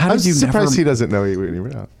 How I'm did you surprised never? he doesn't know A. Whitney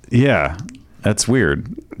Brown. Yeah, that's weird.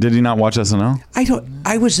 Did he not watch SNL?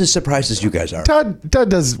 I was as surprised as you guys are. Todd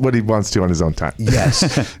does what he wants to on his own time.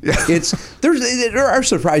 Yes, there are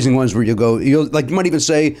surprising ones where you might even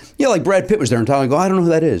say, yeah, like Brad Pitt was there, and Todd go, I don't know who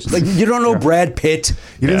that is. Like you don't know Brad Pitt.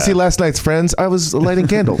 You didn't see last night's Friends? I was lighting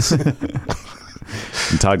candles.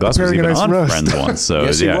 And Todd Glass was Preparing a even nice on roast. Friends once, so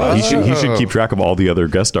Yes, he yeah, was. he should keep track of all the other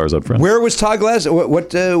guest stars on Friends. Where was Todd Glass?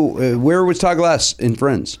 Where was Todd Glass in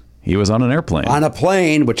Friends? He was on an airplane. On a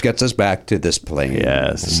plane, which gets us back to this plane.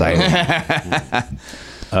 Yes. I'm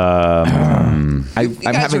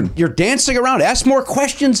You you're dancing around. Ask more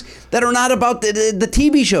questions that are not about the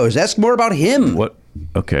TV shows. Ask more about him. What?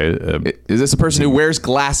 Okay. Is this a person who wears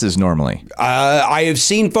glasses normally? I have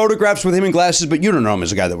seen photographs with him in glasses, but you don't know him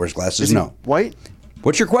as a guy that wears glasses. Is he No. white?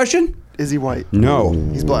 What's your question? Is he white? No.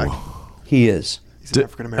 He's black. He is. He's an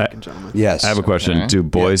African American gentleman. Yes. I have a question. Okay. Do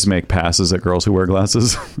boys make passes at girls who wear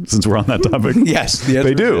glasses? Since we're on that topic. Yes. The answer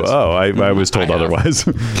They is do. yes. Oh, I was told otherwise.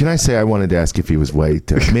 Can I say I wanted to ask if he was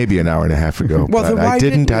white maybe an hour and a half ago, Well, but then why I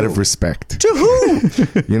didn't didn't out you? of respect. To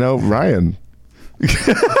who? You know, Ryan.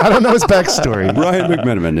 I don't know his backstory. Ryan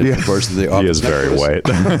McMenamin, Yeah. of course. The He Office is very Network.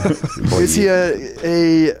 white. Is he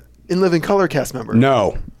a In Living Color cast member?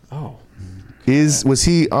 No. Was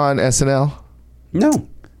he on SNL? No.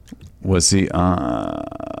 Was he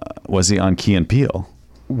on Key and Peele?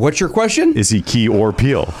 What's your question? Is he Key or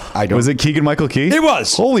Peele? I don't- Was it Keegan Michael Key? It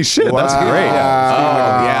was. Holy shit, that's great.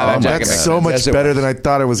 yeah, that jacket That's makes so sense. much Yes, it better was. than I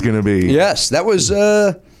thought it was going to be. Yes, that was.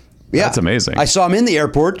 Yeah, That's amazing. I saw him in the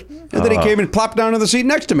airport, and then he came and plopped down in the seat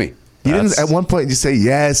next to me. You didn't at one point just say,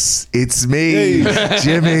 "Yes, it's me,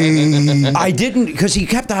 Jimmy." I didn't, because he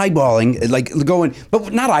kept eyeballing, like going,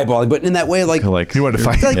 but not eyeballing, but in that way, like You wanted to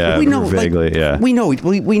fight. Like, Yeah, we know, vaguely, like, yeah. we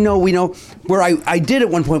know. Where I did at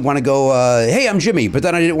one point want to go, hey, I'm Jimmy, but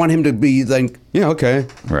then I didn't want him to be like, yeah, okay,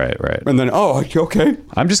 Right. and then okay.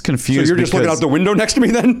 I'm just So confused. you're just looking because out the window next to me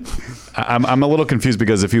then? I'm a little confused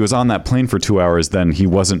because if he was on that plane for 2 hours, then he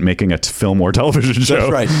wasn't making a film or television show.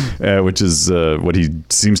 right. Which is what he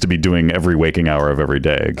seems to be doing every waking hour of every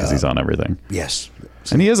day because he's on everything. Yes.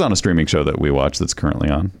 And he is on a streaming show that we watch that's currently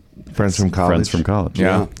on. Friends from college. Friends from College.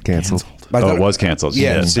 Yeah. Canceled. But I Oh, thought- it was canceled.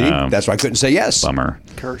 Yeah, Yeah. see, that's why I couldn't say yes. Bummer.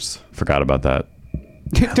 Curse. Forgot about that.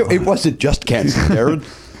 It wasn't just canceled, Darren.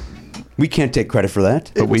 We can't take credit for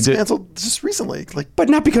that. It we was did- canceled just recently. Like, But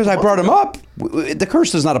not because I brought him up. The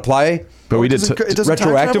curse does not apply But we did. it doesn't time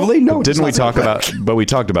travel? retroactively. No, it does Didn't we not. talk about? But we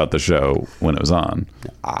talked about the show when it was on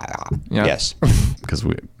Yeah. Yes, because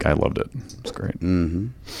I loved it. It's great.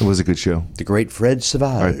 It was a good show. the great Fred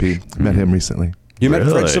Savage. R.I.P. Met him recently. You met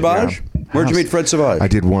Fred Really? Savage? Yeah. Where'd you meet Fred Savage? I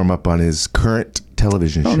did warm up on his current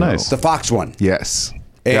television show. nice. The Fox one. Yes.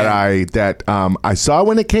 And- I saw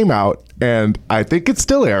when it came out, and I think it's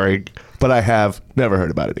still airing, but I have never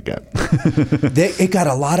heard about it again. It got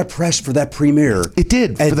a lot of press for that premiere. It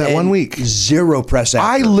did, for that 1 week. Zero press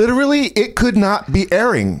I after. literally, it could not be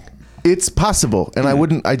airing. It's possible, and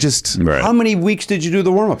I just. Right. How many weeks did you do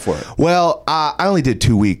the warm up for it? Well, I only did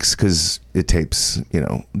 2 weeks because it tapes.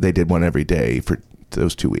 They did one every day for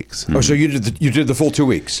those 2 weeks. Oh, so you did the full 2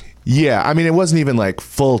 weeks. Yeah, I mean, it wasn't even like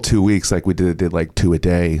full 2 weeks. Like we did like 2 a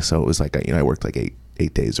day. So it was like I worked like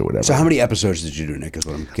eight days or whatever. So how many episodes did you do, Nick? Is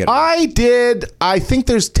what I'm getting. I did. I think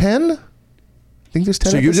there's 10. I think there's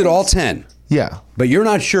 10. So you did episodes. all 10, Yeah. but you're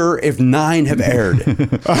not sure if 9 have aired.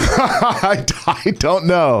 I don't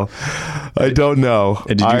know. I don't know.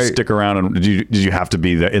 And did you stick around and did you have to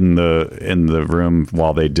be in the room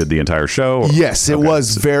while they did the entire show? Yes, it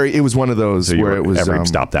was it was one of those So you where were- it was every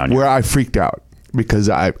stop down, where I freaked out because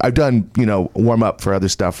I've done warm up for other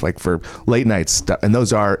stuff like for late night stuff, and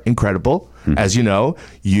those are incredible. As you know,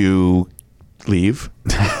 you leave.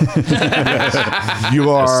 You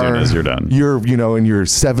are As soon as you're done. You're in your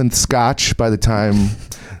 7th scotch by the time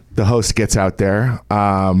the host gets out there,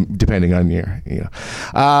 depending on your,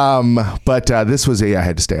 but this was I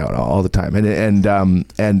had to stay out all the time,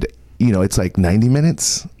 and it's like 90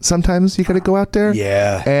 minutes. Sometimes you got to go out there.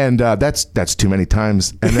 Yeah. And that's too many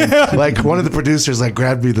times. And then like one of the producers like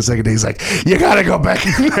grabbed me the second day. He's like, "You got to go back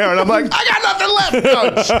in there." And I'm like, "I got nothing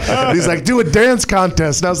left, coach." And he's like, "Do a dance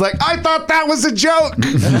contest." And I was like, "I thought that was a joke."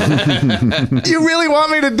 You really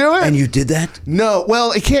want me to do it? And you did that? No,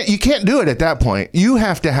 well, you can't do it at that point. You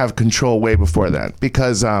have to have control way before that,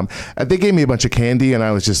 because they gave me a bunch of candy and I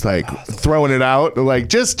was just like throwing it out, like,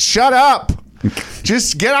 just shut up.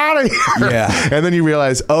 Just get out of here. Yeah. And then you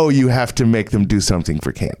realize, you have to make them do something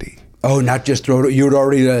for candy. Oh, not just throw it. You'd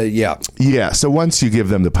already, yeah. Yeah. So once you give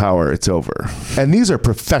them the power, it's over. And these are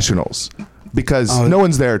professionals, because no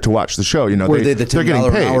one's there to watch the show. Were they the they're getting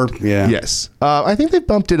 $10 paid. an hour? Yeah. Yes. I think they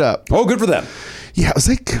bumped it up. Oh, good for them. Yeah, it was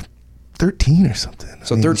like 13 or something.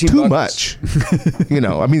 So 13 too bucks. much.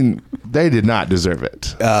 They did not deserve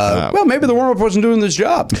it. Well, maybe the warm-up wasn't doing this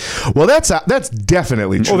job. Well, that's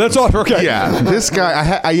definitely true. Oh, that's all. Okay. Yeah, this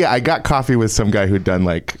guy. I got coffee with some guy who'd done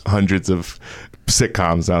like hundreds of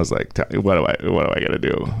sitcoms. And I was like, what do I got to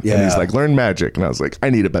do? Yeah. And he's like, learn magic. And I was like, I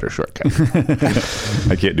need a better shortcut.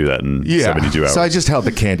 I can't do that in 72 hours. So I just held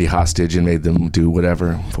the candy hostage and made them do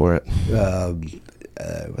whatever for it.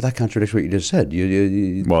 Well, that contradicts what you just said.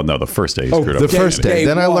 Well, no, the first day he screwed up. The first day.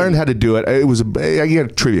 Then I one. learned how to do it. I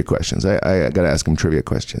got trivia questions. I got to ask him trivia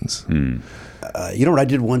questions. You know what I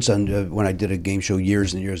did once when I did a game show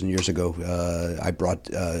years and years and years ago? I brought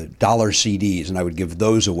dollar CDs, and I would give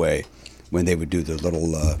those away when they would do the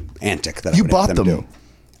little antic that I You would bought have them them. do.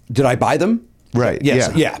 Did I buy them? Right.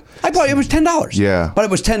 Yes. Yeah. I bought it. Was $10. Yeah. But it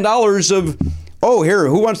was $10 of, here,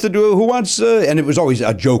 who wants, and it was always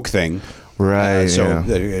a joke thing. Right. So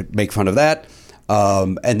make fun of that.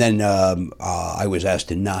 And then I was asked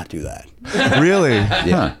to not do that. Really?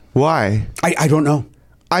 Yeah. Why? I don't know.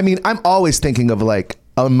 I mean, I'm always thinking of like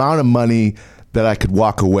amount of money that I could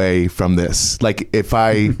walk away from this. Like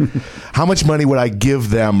how much money would I give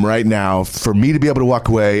them right now for me to be able to walk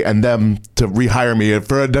away and them to rehire me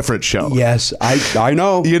for a different show? Yes, I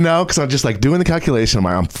know. Because I'm just like doing the calculation.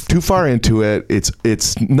 I'm too far into it.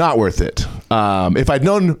 It's not worth it. If I'd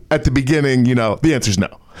known at the beginning, the answer's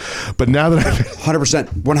no. But now that I've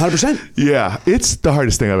 100%. 100%. yeah, it's the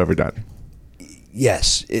hardest thing I've ever done.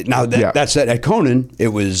 Yes. That said, at Conan, it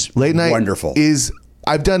was Late night wonderful.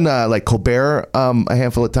 I've done like Colbert a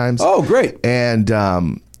handful of times. Oh, great. And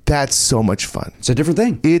that's so much fun. It's a different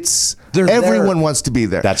thing. Everyone wants to be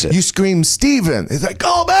there. That's it. You scream Steven. It's like,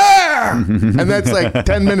 Colbert! And that's like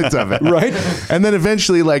 10 minutes of it. Right. And then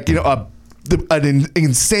eventually an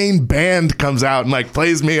insane band comes out and like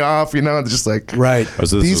plays me off, it's just like, right. Oh,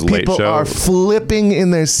 so this these is a late people show? are flipping in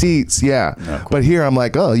their seats. Yeah. Oh, cool. But here I'm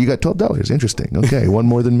like, you got $12. Interesting. Okay. One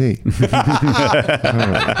more than me. All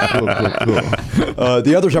right. Cool.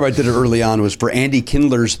 The other time I did it early on was for Andy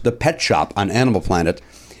Kindler's The Pet Shop on Animal Planet.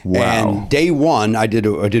 Wow. And day one, I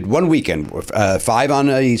did one weekend, 5 on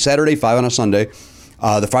a Saturday, 5 on a Sunday.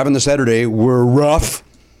 The 5 on the Saturday were rough.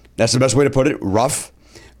 That's the best way to put it, rough.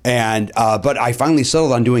 And but I finally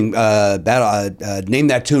settled on doing Name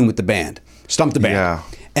That Tune with the band, Stump the Band. Yeah.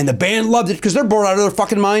 And the band loved it because they're bored out of their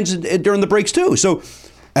fucking minds during the breaks too. So,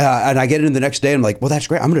 and I get in the next day and I'm like, well, that's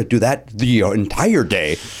great. I'm going to do that the entire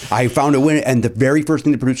day. I found a win. And the very first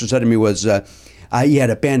thing the producer said to me was,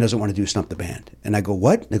 the band doesn't want to do Stump the Band. And I go,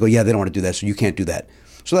 what? They go, yeah, they don't want to do that, so you can't do that.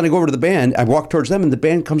 So then I go over to the band, I walk towards them, and the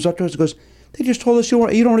band comes up to us and goes, they just told us you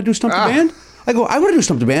don't want to do Stump the Band? I go, I want to do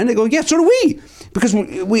Stump the Band. They go, yeah, so do we. Because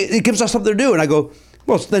it gives us something to do. And I go,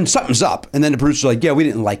 well, then something's up. And then the producer's like, yeah, we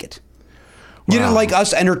didn't like it. You didn't like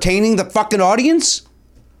us entertaining the fucking audience?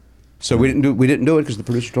 So we didn't do it because the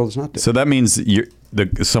producer told us not to. So that means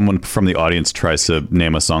someone from the audience tries to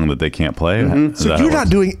name a song that they can't play? Mm-hmm. So you're not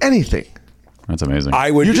doing anything. That's amazing.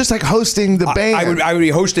 You're just like hosting the band. I would be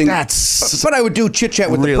hosting. But I would do chit chat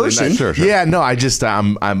with the person. Nice. Sure. Yeah, no, I just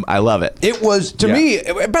I love it. It was to me.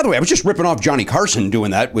 By the way, I was just ripping off Johnny Carson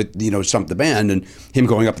doing that with Stump the Band and him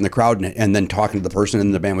going up in the crowd and then talking to the person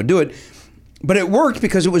and the band would do it. But it worked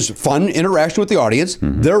because it was fun interaction with the audience.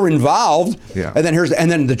 Mm-hmm. They're involved. Yeah. And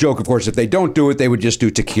then the joke, of course, if they don't do it, they would just do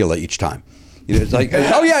tequila each time. It's like,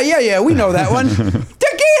 oh yeah, we know that one.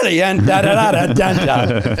 Tequila and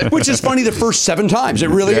da-da-da-da-da-da. Which is funny the first 7 times. It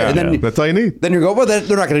really is. And then, that's all you need. Then you go, well, they're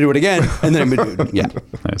not going to do it again. And then, yeah.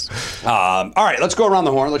 Nice. All right, let's go around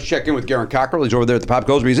the horn. Let's check in with Garen Cockrell. He's over there at the Pop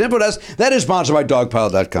Goldberry's Info Desk. That is sponsored by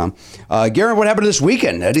dogpile.com. Garen, what happened this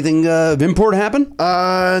weekend? Anything of import happen?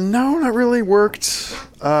 No, not really. Worked.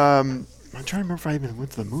 I'm trying to remember if I even went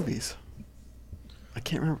to the movies. I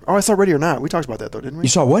can't remember. Oh, I saw Ready or Not. We talked about that though, didn't we? You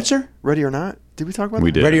saw what, sir? Ready or Not? Did we talk about We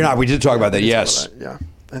that? did. Ready or Not? We did talk about that. We did talk Yes. about that, yeah.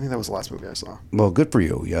 I think that was the last movie I saw. Well, good for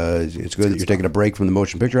you. It's good that you're taking a break from the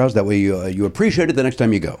motion picture house. That way, you appreciate it the next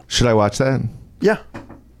time you go. Should I watch that? Yeah.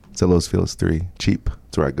 It's at Los Feliz 3. Cheap.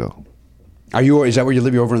 That's where I go. Is that where you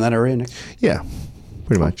live? You over in that area, Nick? Yeah,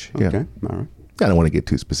 pretty much. Yeah. Okay. All right. I don't want to get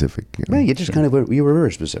too specific. Well, you just you were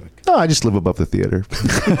very specific. No, I just live above the theater.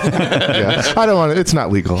 Yeah. I don't want to. It's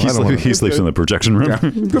not legal. I don't want He sleeps in the projection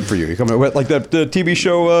room. Good for you. You come like the TV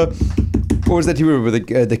show. What was that TV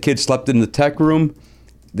where the kid slept in the tech room?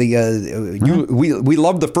 We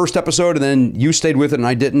loved the first episode, and then you stayed with it, and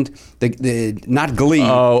I didn't. Not Glee.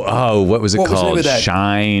 What was it What was the name called? of that?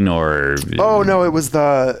 Shine or? Oh no, it was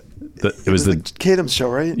the Kadam's show,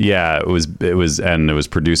 right? Yeah, it was, and it was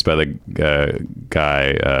produced by the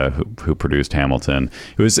guy who produced Hamilton.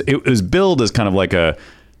 It was billed as kind of like a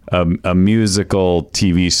musical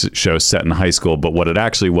TV show set in high school, but what it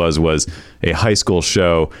actually was a high school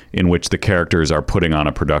show in which the characters are putting on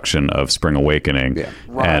a production of Spring Awakening. Yeah.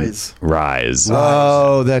 Rise. And Rise.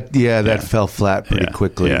 Oh, that fell flat pretty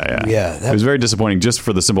quickly. Yeah. It was very disappointing just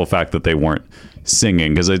for the simple fact that they weren't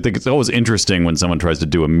singing, because I think it's always interesting when someone tries to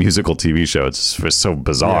do a musical TV show. It's so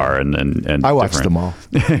bizarre and I watched different. them all.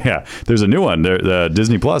 Yeah, there's a new one.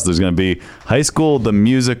 Disney Plus. There's going to be High School the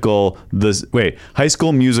Musical. High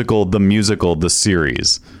School Musical the Musical the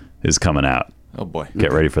series is coming out. Oh boy.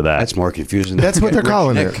 Get ready for that. That's more confusing. That's what they're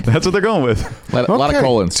calling it. That's what they're going with. A lot of Okay.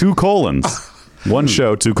 colons. 2 colons. One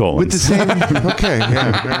show, 2 colons. With the same. Okay.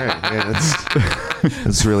 Yeah. All right. Yeah.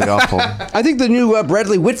 That's really awful. I think the new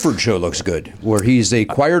Bradley Whitford show looks good, where he's a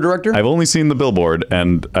choir director. I've only seen the billboard,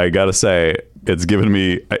 and I gotta say, it's given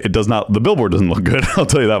me. It does not. The billboard doesn't look good. I'll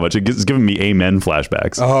tell you that much. It's giving me Amen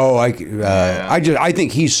flashbacks. Oh, I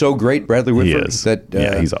think he's so great, Bradley He Whitford. is.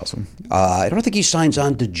 That He's awesome. I don't think he signs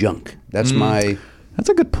on to junk. That's my That's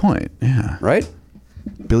a good point. Yeah. right.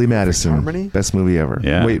 Billy Madison. Harmony? Best movie ever.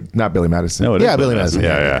 Yeah. Wait, not Billy Madison. No, it is yeah, Billy Billy Madison.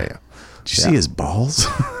 Madison. Yeah. Did you see his balls?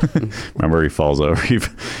 Remember, he falls over.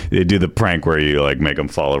 They do the prank where you like make him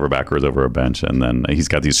fall over backwards over a bench, and then he's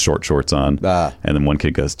got these short shorts on. And then one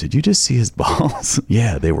kid goes, "Did you just see his balls?"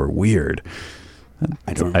 Yeah, they were weird.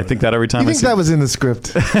 I think that every time You I think see that was in the script?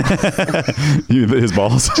 his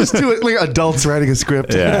balls. Just two like adults writing a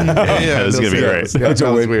script. Yeah. This is gonna be great. That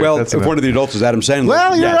sounds weird. Well, That's if enough. one of the adults is Adam Sandler.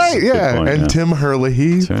 Well, you're yes. right. Yeah, point, and yeah. Tim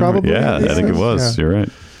Hurley, probably. Yeah, I think it was. Yeah. You're right.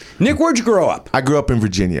 Nick, where'd you grow up? I grew up in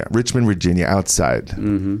Virginia, Richmond, Virginia, outside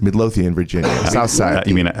Midlothian, Virginia, South Side.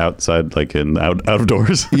 You mean outside, like out of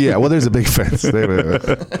doors? Yeah, well, there's a big fence. They have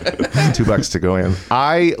 $2 to go in.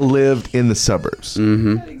 I lived in the suburbs.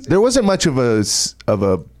 There wasn't much of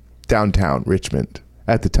a downtown Richmond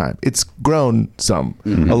at the time. It's grown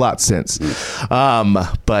a lot since.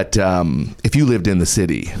 But if you lived in the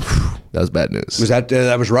city, that was bad news. Was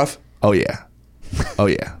that was rough? Oh yeah. Oh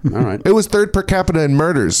yeah. All right. It was third per capita in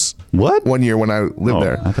murders. What? One year when I lived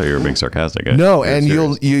there. I thought you were being sarcastic. No, You're and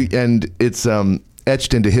serious. and it's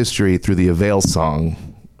etched into history through the Avail song,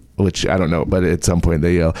 which I don't know, but at some point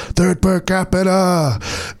they yell third per capita,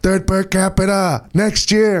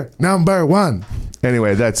 next year #1.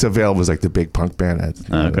 Anyway, that's Avail was like the big punk band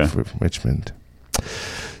for Richmond.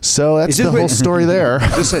 So that's the whole story there.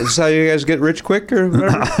 Is this how you guys get rich quick or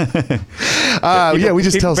whatever? Yeah, we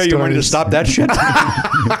just tell pay you money to stories. stop that shit.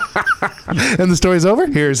 And the story's over.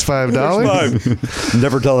 Here's $5.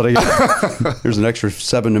 Never tell it again. Here's an extra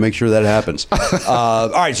 $7 to make sure that happens. All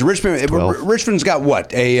right, so Richmond's got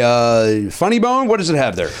what? A funny bone? What does it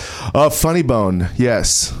have there? Funny bone,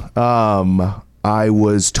 yes. I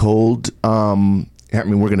was told. I mean,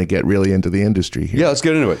 we're going to get really into the industry here. Yeah, let's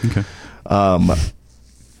get into it. Okay.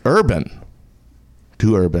 Urban.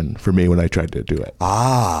 Too urban for me when I tried to do it.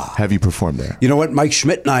 Have you performed there? You know what? Mike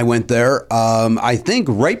Schmidt and I went there. I think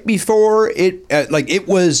right before it, it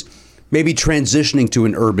was maybe transitioning to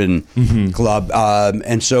an urban club,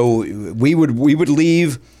 and so we would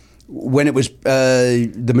leave when it was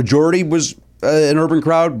the majority was an urban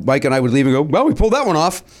crowd. Mike and I would leave and go, well, we pulled that one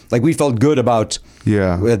off. Like we felt good about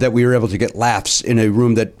that we were able to get laughs in a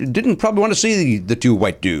room that didn't probably want to see the two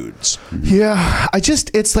white dudes. Yeah,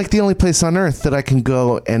 it's like the only place on earth that I can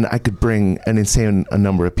go and I could bring an insane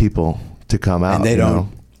number of people to come out. And they you don't. know?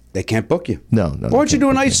 They can't book you. No. Why don't you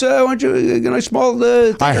do a nice? Why don't you a nice small?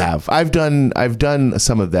 Theater? I have. I've done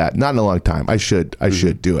some of that. Not in a long time. I should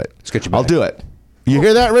do it. Let's get you I'll back. do it. You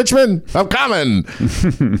hear that, Richmond? I'm coming.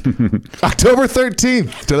 October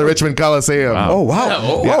 13th to the Richmond Coliseum. Oh, wow.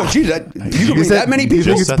 Oh, geez. You can bring that many Do you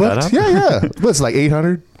people? think it's Set that booked? up? Yeah. What's like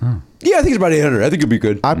 800? Yeah, I think it's about 800. I think it'd be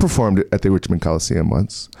good. I performed at the Richmond Coliseum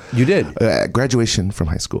once. You did? Graduation from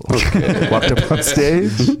high school. Walked up on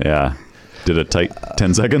stage. Yeah. Did a tight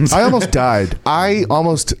 10 seconds. I almost died. I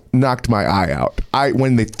almost knocked my eye out.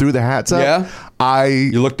 When they threw the hats up,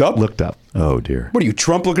 You looked up? Looked up. Oh, dear. What are you,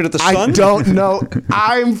 Trump looking at the sun? I don't know.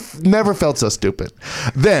 I've never felt so stupid.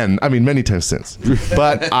 Then, I mean, many times since.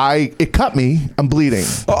 But it cut me. I'm bleeding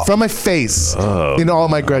from my face in all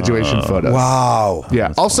my graduation photos. Wow.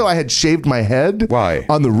 Yeah. Also, I had shaved my head. Why?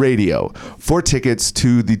 On the radio for tickets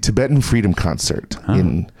to the Tibetan Freedom Concert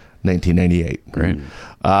in 1998. Great.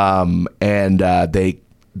 And they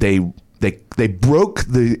broke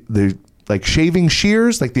the like shaving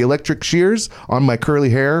shears, like the electric shears on my curly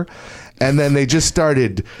hair. And then they just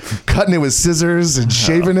started cutting it with scissors and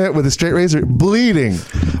shaving it with a straight razor, bleeding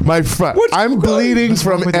my front. I'm bleeding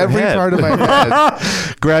from every head? part of my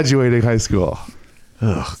head. Graduating high school.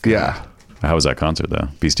 Ugh, Yeah. How was that concert, though?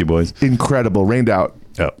 Beastie Boys? Incredible. Rained out.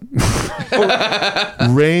 Oh.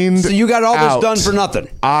 Rained So you got all out. this done for nothing.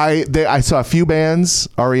 I saw a few bands,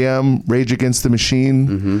 REM, Rage Against the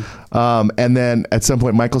Machine, and then at some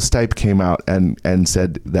point Michael Stipe came out and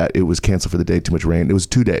said that it was canceled for the day, too much rain. It was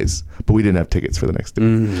 2 days, but we didn't have tickets for the next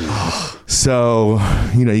day. So,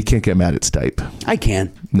 you can't get mad at Stipe. I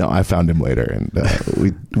can. No, I found him later, and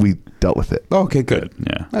we dealt with it. Okay, good.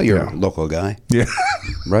 Yeah. Well, you're a local guy, Yeah.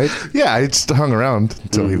 right? Yeah, I just hung around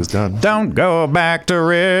until he was done. Don't go back to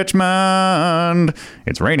Richmond.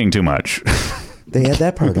 It's raining too much. They had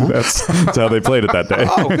that part, huh? That's how they played it that day.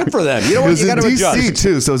 Oh, good for them. You know It what? was You in got to D.C. adjust.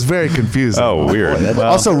 too, so it's very confusing. Oh, weird.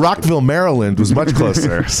 Well, Also, Rockville, Maryland was much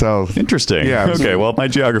closer. So interesting. Yeah. Okay, well, my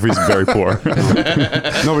geography is very poor.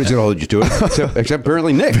 Nobody's going to hold you to it, except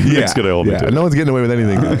apparently Nick. Nick's going to hold me to it. No one's getting away with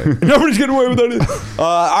anything. Nobody's getting away with it.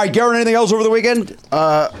 All right, Garrett, anything else over the weekend?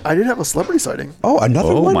 I did have a celebrity sighting. Oh, another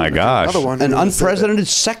Oh, one? my gosh. Another one. An Who would say that? unprecedented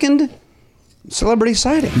second celebrity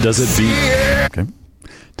sighting. Does it beat? Okay.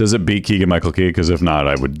 Does it beat Keegan Michael Key? Because if not,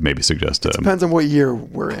 I would maybe suggest him. Depends on what year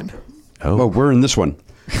we're in. Oh, we're in this one.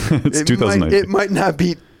 It's It 2009. it might not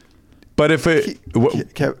beat. But if it,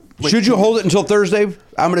 Should you hold it until Thursday?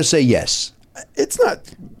 I'm going to say yes. It's not.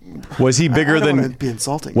 was he bigger I don't wanna than? be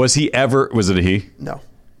insulting. Was he ever? Was it a he? No.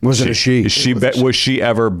 Was it a she? Was she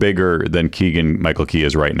ever bigger than Keegan Michael Key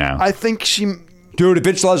is right now? I think she. Dude, if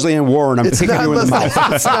it's Leslie Ann Warren, I'm It's kicking not you in the Leslie.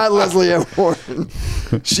 mouth. It's not Leslie Ann Warren.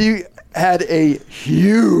 She had a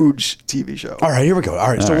huge TV show. All right, here we go. All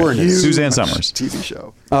right, so we're in Huge this. Suzanne Summers. TV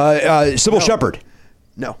show. Sybil Shepherd.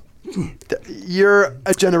 No. You're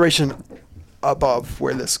a generation above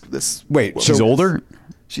where this. Wait, She's older.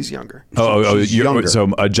 She's younger. She's younger.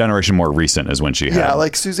 So a generation more recent is when she had. Yeah,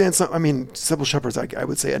 like Suzanne. Sybil Shepherd's like I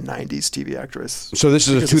would say a '90s TV actress. So this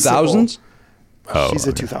is a Because of 2000s? Sybil. Oh, She's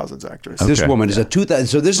a 2000s actress. This woman is a 2000.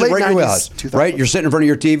 So this is Late right in your 90s, wheelhouse, 2000s. right? You're sitting in front of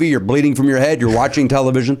your TV, you're bleeding from your head, you're watching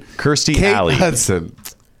television. Kirstie Kate Alley. Hudson.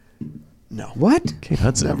 No. What? Kate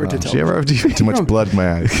Hudson. Never did She ever have TV? Too much blood in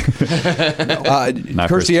my eyes. Not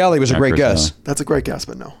Kirstie Alley was a not great Kirstie guess. Alley. That's a great guess,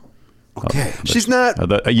 but no. Okay. She's not.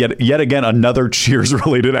 Yet again, another Cheers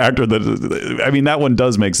related actor. I mean, that one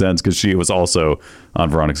does make sense because she was also on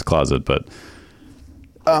Veronica's Closet. But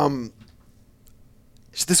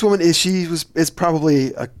This woman is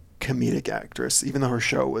probably a comedic actress, even though her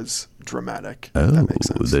show was dramatic. If that makes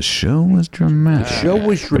sense. the show was dramatic. The show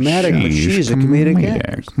was dramatic, but she's a comedic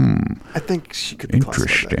actress. I think she could be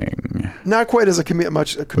classified that. Interesting. Not quite as a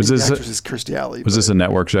comedic this actress as Kirstie Alley. Was this a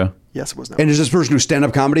network show? Yes, it was not. And does this person do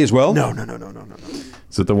stand-up comedy as well? No.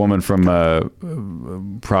 Is it the woman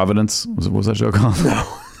from Providence? What was that show called?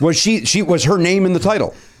 No. Was she was her name in the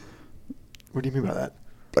title? What do you mean by that?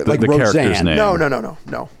 Like the character's Roseanne. name.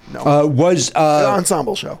 No. Was An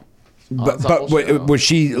ensemble show. but was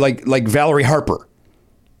she like Valerie Harper?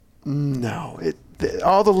 No.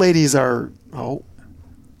 All the ladies are. Oh.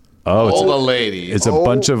 Oh, All the ladies. it's a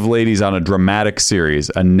bunch of ladies on a dramatic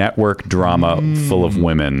series, a network drama full of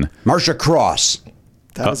women. Marsha Cross,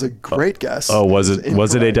 That was a great guess. Oh, was it a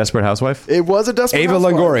incorrect. Desperate Housewife? It was a Desperate Ava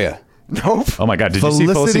Housewife. Longoria. Nope. Oh my God! Did you see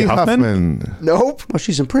Felicity Huffman? Nope. Well,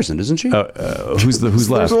 she's in prison, isn't she? Who's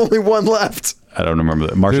left? There's only one left. I don't remember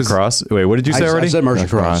that. Marsha Cross. Wait, what did you say already? I said Marsha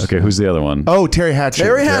Cross. Okay, who's the other one? Oh, Terry Hatcher.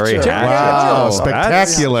 Terry Hatcher. Wow,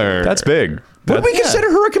 That's- spectacular. That's big. Would we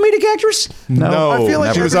consider her a comedic actress? No, I feel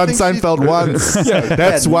like she was on everything she- Seinfeld once.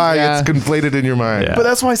 That's why it's conflated in your mind. Yeah. But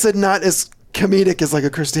that's why I said not as comedic as like a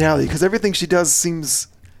Kirstie Alley, because everything she does seems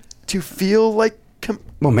to feel like.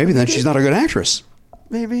 Well, maybe then she's not a good actress.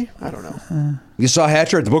 Maybe. I don't know. You saw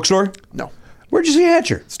Hatcher at the bookstore? No. Where'd you see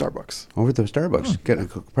Hatcher? Starbucks. Over at the Starbucks. Getting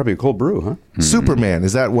probably a cold brew, huh? Superman.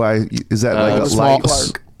 Is that why? Is that like a Small, light?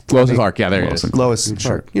 Lois and Clark. Yeah, there it is. Lois.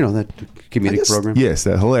 Sure. You know, that comedic program. Yes,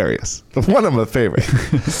 that hilarious. One of my favorite.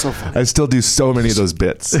 So funny. I still do so many of those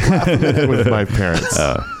bits with my parents.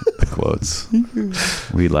 The quotes.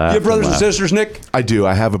 We laugh. You have brothers and laugh. sisters, Nick? I do.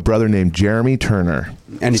 I have a brother named Jeremy Turner.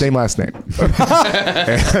 And Same last name.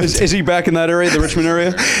 Is he back in that area, the Richmond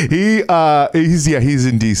area? He's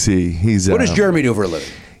in D.C. What does Jeremy do for a living?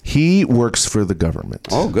 He works for the government.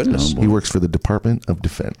 Oh, goodness. He works for the Department of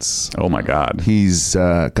Defense. Oh my God. He's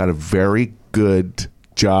got a very good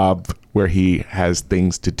job where he has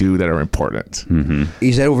things to do that are important.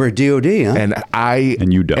 He's over at DOD, huh? And I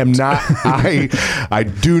And you don't. am not. I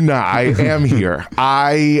do not. I am here.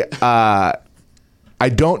 I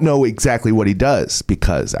don't know exactly what he does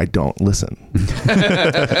because I don't listen.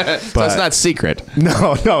 So it's not secret.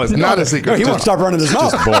 No, it's not a secret. No, he won't stop running his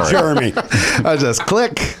mouth. Jeremy. I just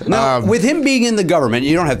click. Now, with him being in the government,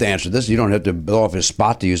 you don't have to answer this. You don't have to blow off his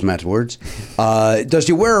spot, to use Matt's words. Does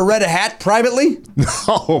he wear a red hat privately?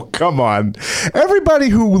 Oh, come on. Everybody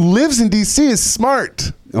who lives in D.C. is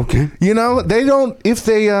smart. Okay. You know, they don't, if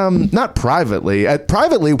they, not privately.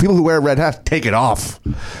 Privately, people who wear a red hat take it off.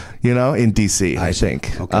 You know, in D.C., I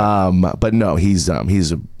think. Okay. But no, he's a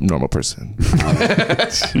normal person.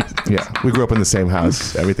 Yeah, we grew up in the same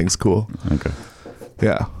house. Everything's cool. Okay.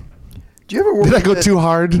 Yeah. Do you ever work Did I with go the- too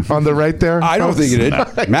hard on the right there? I don't think you did.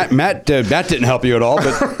 Matt didn't help you at all,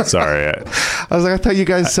 but Sorry. I was like, I thought you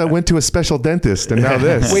guys went to a special dentist, and now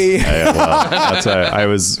this. I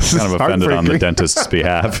was kind of offended on the heartbreaking. dentist's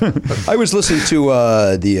behalf. I was listening to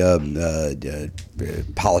the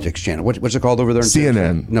politics channel. What's it called over there?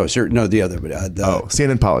 CNN. No, sir, no, the other.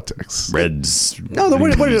 CNN Politics. Reds. No, the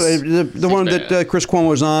one that Chris Cuomo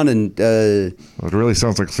was on, and It really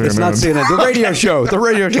sounds like CNN. it's not CNN. The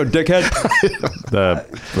radio show, dickhead. The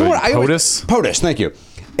POTUS. POTUS, thank you.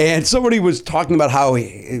 And somebody was talking about how,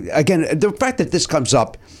 again, the fact that this comes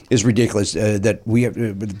up is ridiculous. That we have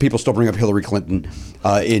people still bring up Hillary Clinton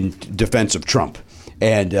in defense of Trump.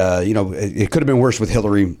 And, it could have been worse with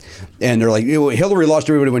Hillary. And they're like, Hillary lost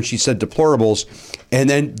everybody when she said deplorables. And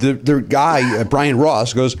then the guy, Brian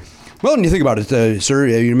Ross, goes, well, when you think about it, sir,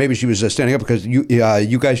 maybe she was standing up because you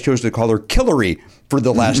guys chose to call her Killary for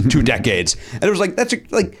the last 2 decades. And it was like,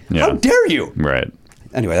 how dare you? Right.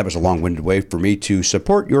 Anyway, that was a long-winded way for me to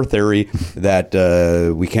support your theory that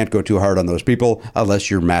we can't go too hard on those people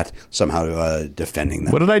unless you're Matt somehow defending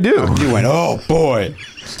them. What did I do? You went, oh, boy.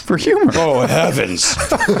 For humor. Oh, heavens.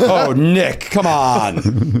 Oh, Nick, come on.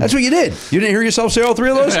 That's what you did. You didn't hear yourself say all 3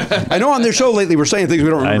 of those? I know on their show lately we're saying things we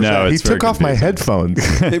don't remember I know, saying. He it's very took off my headphones.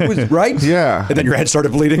 It was right? Yeah. And then your head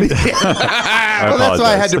started bleeding? Well, that's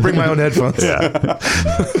why I had to bring my own headphones. Yeah.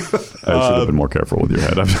 I should have been more careful with your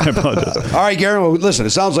head. I apologize. All right, Garen, well, listen, it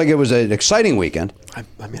sounds like it was an exciting weekend. I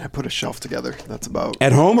mean, I put a shelf together. That's about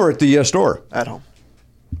At home or at the store? at home.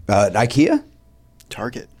 IKEA?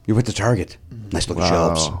 Target. You went to Target. Nice looking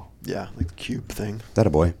shelves. Yeah, like the cube thing. That a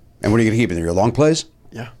boy. And what are you going to keep in there? Your long plays?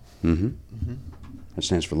 Yeah. That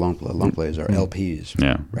stands for long plays, or LPs.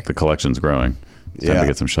 Yeah. The collection's growing. It's time Yeah. to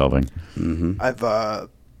get some shelving. I've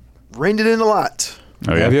reined it in a lot.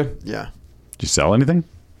 Oh, yeah? Have you? Yeah. Did you sell anything?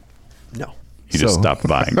 No. You just So- stopped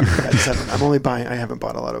buying. I just haven't. I'm only buying. I haven't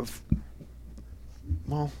bought a lot of.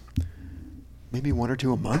 Well, maybe 1 or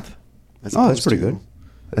 2 a month. as Oh, that's opposed pretty to- good.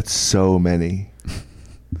 That's so many.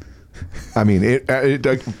 I mean,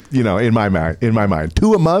 in my mind,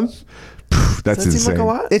 2 a month. That's Does that insane. seem like a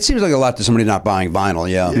lot? It seems like a lot to somebody not buying vinyl,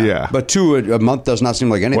 yeah. Yeah. But 2 a month does not seem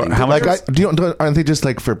like anything. Well, aren't they just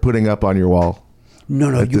like for putting up on your wall?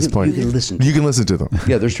 no, At this point, you can listen to You can listen to them.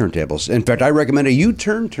 Yeah, there's turntables. In fact, I recommend a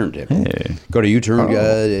U-turn turntable. Hey. Go to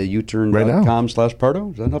uturn.com/Pardo.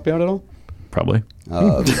 Does that help you out at all? Probably.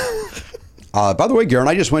 By the way, Garen,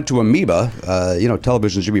 I just went to Amoeba.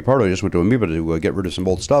 Television's Jimmy Pardo. I just went to Amoeba to get rid of some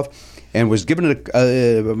old stuff, and was given an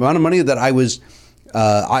amount of money that I was.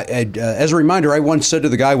 As a reminder, I once said to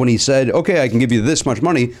the guy when he said, "Okay, I can give you this much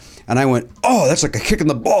money," and I went, "Oh, that's like a kick in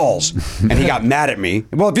the balls," and he got mad at me.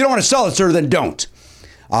 Well, if you don't want to sell it, sir, then don't.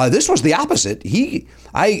 This was the opposite.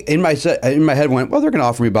 In my head went, well, they're going to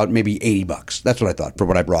offer me about maybe $80. That's what I thought for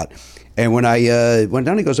what I brought. And when I went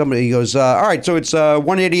down, he goes, all right, so it's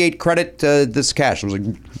 188 credit. This cash. I was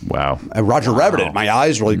like, Wow. Roger Rabbited. My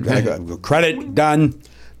eyes were like, credit done.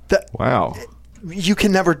 Wow. You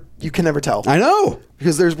can never tell. I know.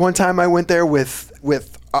 Because there's one time I went there with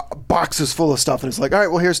boxes full of stuff, and it's like, all right,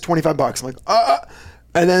 well, here's $25. I'm like,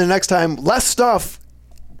 and then the next time, less stuff,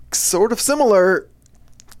 sort of similar,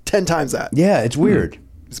 10 times that. Yeah, it's weird.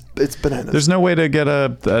 It's bananas. There's no way to get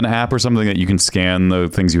an app or something that you can scan the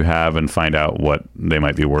things you have and find out what they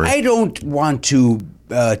might be worth. I don't want to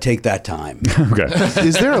take that time. Okay.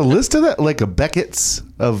 Is there a list of that, like a Beckett's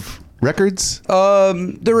of records?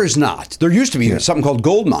 There is not. There used to be something called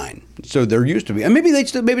Goldmine. So there used to be, and maybe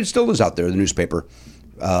it still is out there, the newspaper,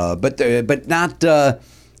 but not.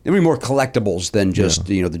 There'd be more collectibles than just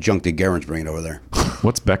the junk that Garen's bringing over there.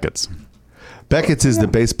 What's Beckett's? Beckett's is the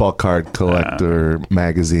baseball card collector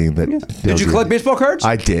magazine. Did you collect baseball cards?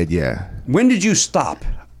 I did, yeah. When did you stop?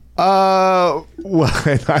 Well,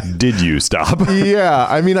 Did you stop? yeah.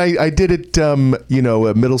 I mean, I did it,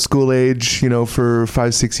 at middle school age, for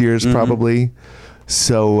 5-6 years probably.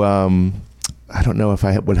 So I don't know if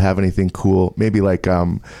I would have anything cool. Maybe like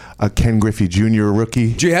a Ken Griffey Jr.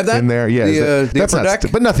 rookie. Do you have that in there? Yeah, the upper deck?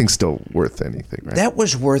 but nothing's still worth anything, right? That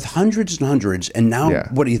was worth hundreds and hundreds, and now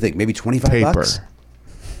what do you think? Maybe $25? Paper.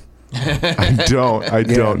 I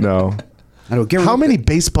don't know. I don't. How many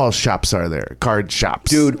baseball shops are there? Card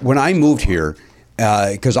shops, Dude, when I moved here,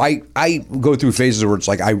 because I go through phases where it's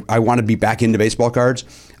like I want to be back into baseball cards.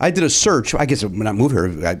 I did a search. I guess when I moved here,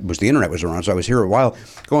 the internet was around, so I was here a while.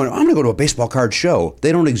 Going, I'm going to go to a baseball card show.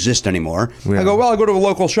 They don't exist anymore. Yeah. I go, well, I'll go to a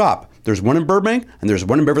local shop. There's one in Burbank and there's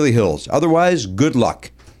one in Beverly Hills. Otherwise, good luck.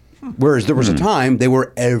 Whereas there was a time they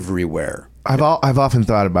were everywhere. I've often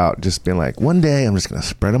thought about just being like, one day I'm just going to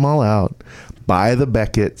spread them all out, buy the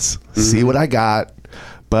Beckett's, see what I got.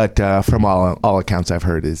 But from all accounts I've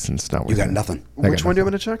heard, it's not worth You got it. nothing. Which one do you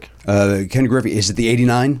want me to check? Ken Griffey, is it the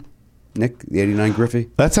 89? Nick, the 89 Griffey?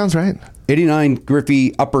 That sounds right. 89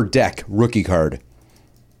 Griffey Upper Deck rookie card.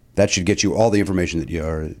 That should get you all the information that you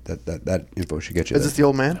are. That info should get you. Is this the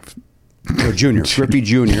old man? No, Junior. Griffey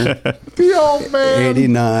Junior. The old man.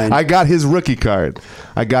 89. I got his rookie card.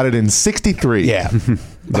 I got it in 63. Yeah.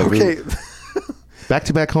 Okay.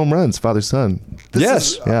 Back-to-back home runs, father-son.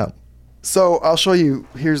 Yes. Yeah. So I'll show you.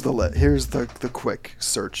 Here's the quick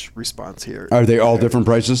search response here. Are they all different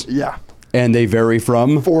prices? Yeah. And they vary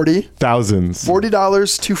from? Thousands.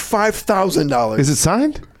 $40 to $5,000. Is it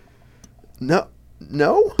signed? No.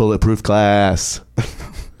 Bulletproof glass.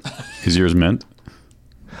 Is yours mint?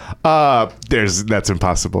 That's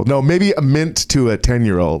impossible. No, maybe a mint to a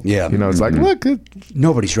 10-year-old. Yeah. It's like, look,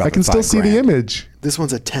 Nobody's dropping I can still see the image. This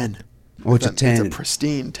one's a 10. Oh, it's a 10. It's a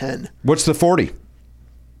pristine 10. What's the 40?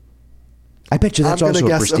 I bet you that's I'm also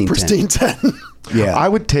gonna a guess pristine 10. 10. Yeah. I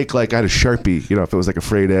would take I had a Sharpie, if it was like a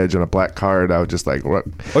frayed edge on a black card, I would just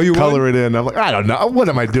you color it in. I'm like, I don't know. What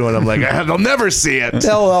am I doing? I'm like, they'll never see it.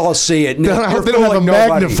 They'll all see it. They don't have a Nobody.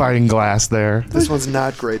 magnifying glass there. This one's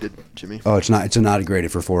not graded, Jimmy. Oh, it's not. It's not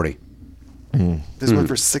graded for 40. There's one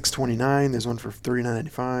for $6.29. There's one for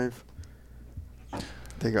 $39.95.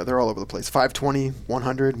 They're all over the place. $5.20,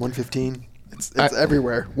 $100, $115. It's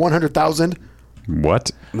everywhere. $100,000.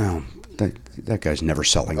 What? No, that guy's never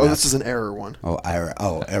selling Oh, that. this is an error one. Oh,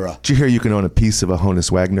 era. Did you hear you can own a piece of a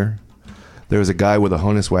Honus Wagner? There was a guy with a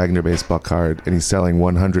Honus Wagner baseball card, and he's selling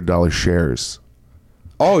 $100 shares.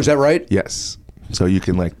 Oh, is that right? Yes. So you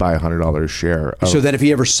can buy $100 share. So that if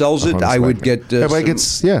he ever sells it, Honus I would Wagner. get Everybody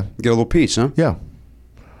gets, yeah. get a little piece, huh? Yeah.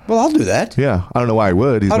 Well, I'll do that. Yeah. I don't know why I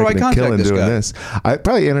would. He's How do making I a contact killing this doing guy? this.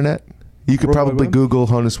 Probably internet. You could World Wide probably Web? Google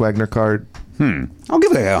Honus Wagner card. I'll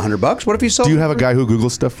give that guy $100. What if he sells? Do you have a guy who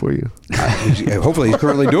Googles stuff for you? Hopefully, he's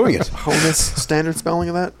currently doing it. Honus standard spelling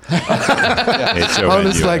of that?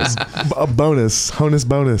 Honus a bonus. Honus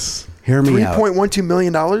bonus. Hear me out. $3.12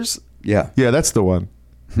 million? Yeah, Yeah, that's the one.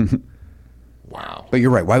 but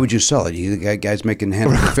you're right. Why would you sell it? The guy's making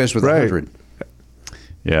hand over fist with Right. 100.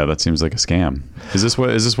 Yeah, that seems like a scam. Is this one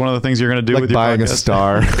of the things you're going to do Like with your buying a podcast?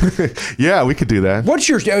 star. Yeah, we could do that. What's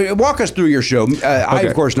your walk us through your show? I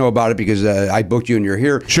of course know about it because I booked you and you're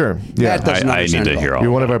here. Sure. Yeah. Matt doesn't I understand need to it all. hear all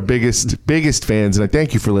You're one of that. our biggest fans, and I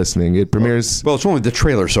thank you for listening. It premieres. Well, it's only the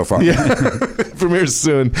trailer so far. Premieres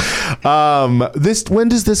soon. When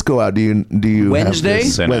does this go out? Do you Wednesday? Have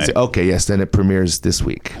this? Wednesday night. Wednesday. Okay, yes. Then it premieres this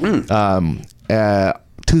week. Tuesday,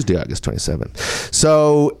 August 27th.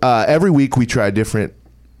 So every week we try a different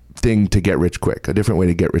thing to get rich quick, a different way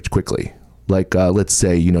to get rich quickly. Like let's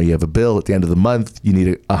say you have a bill at the end of the month. You need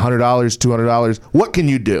 $100, $200. What can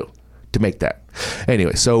you do to make that?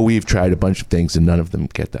 Anyway, so we've tried a bunch of things and none of them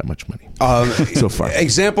get that much money so far.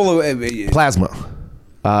 Example of Plasma.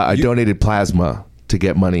 I donated plasma to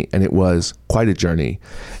get money, and it was quite a journey.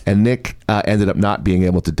 And Nick ended up not being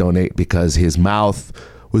able to donate because his mouth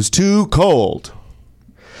was too cold.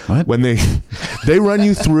 What? When they run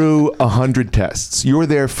you through 100 tests. You're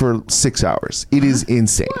there for 6 hours. It is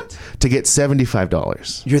insane to get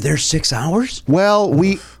 $75. You're there 6 hours? Well,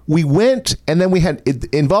 we went, and then we had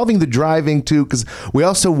involving the driving too, because we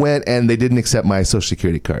also went and they didn't accept my Social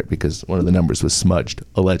Security card because one of the numbers was smudged,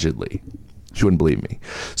 allegedly. She wouldn't believe me.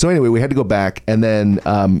 So anyway, we had to go back, and then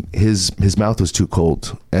his mouth was too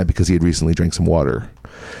cold because he had recently drank some water.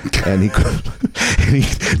 And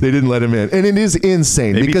they didn't let him in, and it is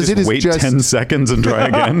insane. Maybe because just it is wait just 10 seconds and try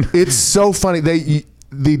again. It's so funny. They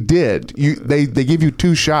give you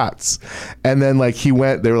 2 shots, and then like he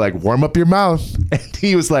went. They were like, warm up your mouth, and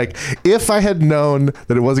he was like, if I had known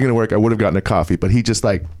that it wasn't going to work, I would have gotten a coffee. But he just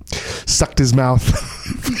like sucked his mouth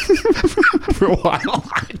for a while.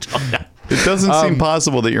 I don't know. It doesn't seem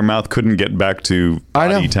possible that your mouth couldn't get back to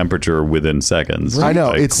body temperature within seconds. I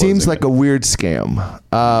know. by It seems closing like a weird scam.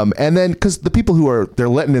 And then, because the people who they're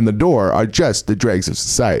letting in the door are just the dregs of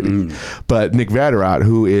society. But Nick Vatterott,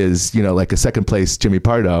 who is, like a second place Jimmy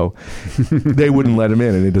Pardo, they wouldn't let him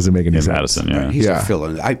in, and it doesn't make any in sense. Madison, yeah. He's a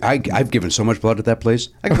fill-in. I've given so much blood at that place.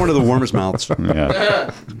 I got one of the warmest mouths.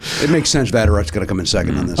 Yeah. It makes sense Vatterott's going to come in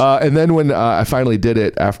second on this. And then when I finally did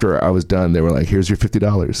it, after I was done, they were like, here's your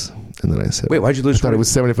 $50. And then I said, Wait, why'd you lose I thought it was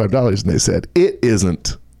 $75. And they said, it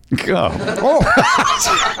isn't.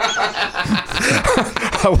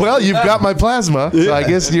 Well, you've got my plasma, so I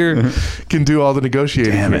guess you can do all the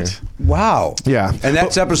negotiating. Damn here. it. Wow. Yeah. And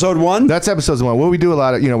that's episode 1? That's episode 1. Well, we do a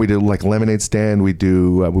lot of, we do like lemonade stand. We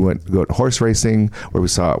do, we go to horse racing, where we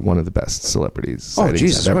saw one of the best celebrities. Oh,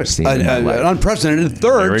 Jesus I've ever Christ. seen in my life. An unprecedented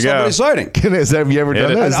third Here we celebrity go. sighting. Have you ever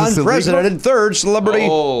done it. that? An Is this illegal? unprecedented third celebrity.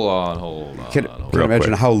 Hold on. Can you imagine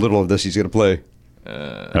quick. how little of this he's going to play?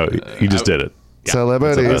 Oh, he just did it.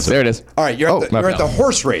 Celebrities. There it is. All right, you're at the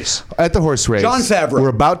horse race. At the horse race. Jon Favreau. We're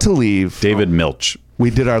about to leave. David Milch. We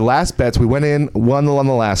did our last bets. We went in, won on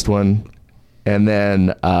the last one, and then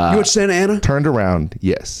You at Santa Ana? turned around.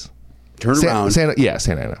 Yes. Around. Santa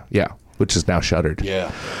Ana. Yeah. Which is now shuttered.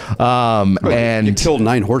 Yeah. And You killed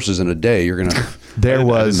 9 horses in a day. You're going to... there I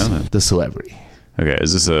was didn't know that. the celebrity. Okay,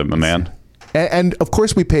 is this a man? And of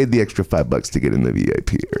course, we paid the extra $5 to get in the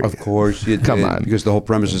VIP area. Of course you did. Come on. Because the whole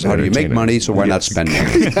premise is how do you make Entertaining. money, so why not spend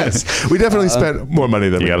money? Yes. We definitely spent more money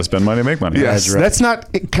than You we got to spend money to make money. Yes. That's right. That's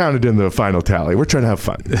not counted in the final tally. We're trying to have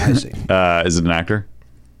fun. I see. Is it an actor?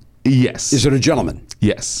 Yes. Is it a gentleman?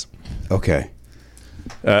 Yes. Okay.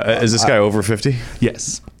 Is this guy over 50?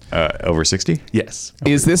 Yes. Over 60? Yes.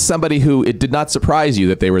 Is this somebody who it did not surprise you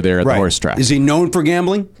that they were there at the horse track? Is he known for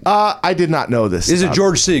gambling? I did not know this. Is it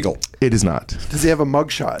George Siegel? It is not. Does he have a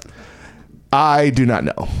mugshot? I do not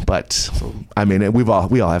know, but I mean, we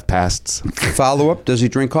all have pasts. Follow up, does he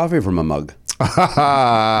drink coffee from a mug?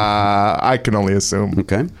 I can only assume.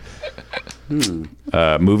 Okay.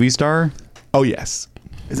 Movie star? Oh yes.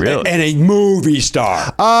 Really? And a movie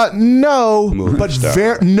star. No, Movie but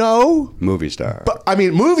star. no. Movie star. But I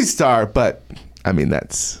mean, movie star. But I mean,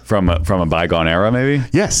 that's From a bygone era, maybe?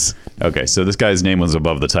 yes. Okay, so this guy's name was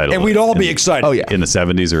above the title. And we'd all be excited. Oh yeah. In the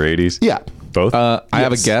 70s or 80s? Yeah. Both? I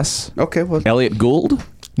have a Yes. guess. Okay, well. Elliot Gould?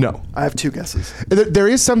 No. I have 2 guesses. There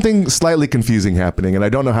is something slightly confusing happening, and I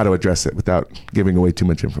don't know how to address it without giving away too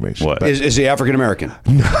much information. What? But- Is he African American?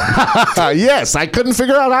 yes, I couldn't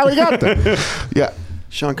figure out how he got there. Yeah.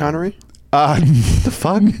 Sean Connery? The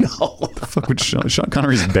fuck? No. What the fuck would Sean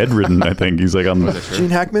Connery's bedridden, I think. He's like on the... Gene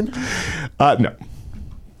Hackman? No.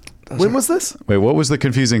 When was this? Wait, what was the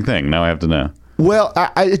confusing thing? Now I have to know. Well,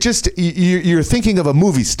 I just you're thinking of a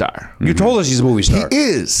movie star. You told us he's a movie He star.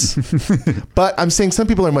 is, but I'm saying some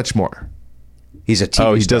people are much more. He's a TV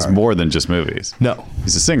Oh, he star. does more than just movies. No,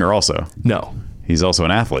 He's a singer also. no, He's also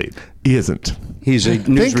an athlete. he isn't. He's a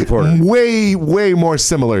news Think reporter. way more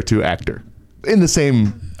similar to actor in the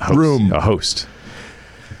same room. A host.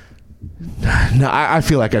 No, I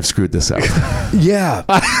feel like I've screwed this up. Yeah.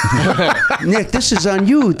 Nick, this is on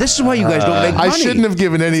you. This is why you guys don't make money. I shouldn't have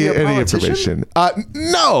given any he a information.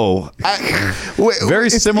 No. Very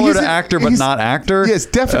similar to he's- actor, but he's- not actor. Yes,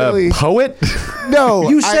 definitely. Poet? No.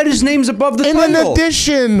 You said his name's above the in title. an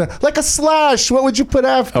addition, like a slash. What would you put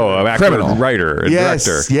after? Oh, an actor, Criminal. writer, yes,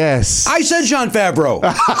 director. yes. I said Jon Favreau.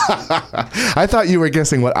 I thought you were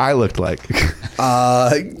guessing what I looked like.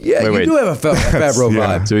 Yeah, you wait. do have a Favreau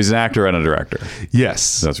Yeah. vibe. So he's an actor and a director.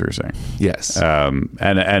 Yes. That's what you're saying. Yes.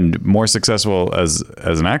 And more successful as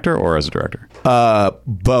an actor or as a director?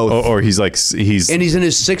 Both. Or he's like he's And he's in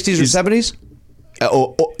his 60s or 70s?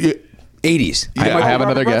 Yeah. 80s. I have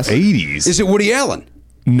another guess. 80s. Is it Woody Allen?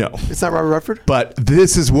 No. It's not Robert Redford? But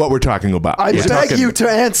this is what we're talking about. I We're beg talking- you to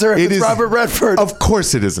answer if It it's is- Robert Redford. Of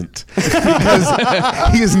course it isn't.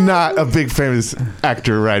 Because he is not a big famous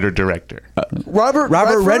actor, writer, director. Robert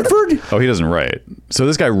Redford? Oh, he doesn't write. So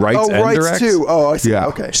this guy writes Oh, and writes directs? too. Oh, I see. Yeah.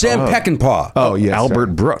 Okay. Sam Peckinpah. Oh, yes. Albert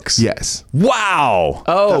sir. Brooks. Yes. Wow.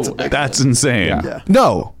 Oh, That's insane. Yeah.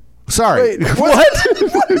 No. Sorry. Wait, What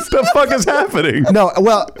the fuck is happening? No,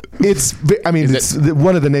 well, it's. I mean, it's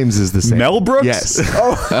one of the names is the same. Mel Brooks? Yes.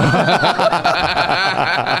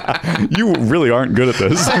 You really aren't good at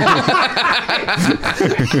this.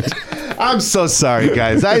 I'm so sorry,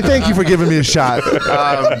 guys. I thank you for giving me a shot.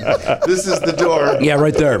 This is the door. Yeah,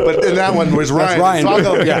 right there. But in that one was Ryan. Ryan. So I'll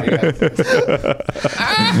go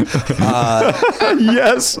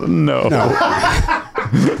Yes. No.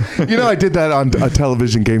 You know, I did that on a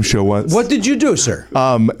television game show once. What did you do, sir?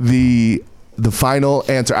 The final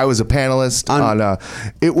answer. I was a panelist on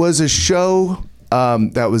it was a show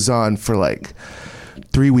that was on for like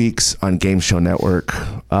 3 weeks on Game Show Network.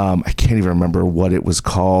 I can't even remember what it was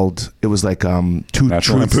called. It was like Two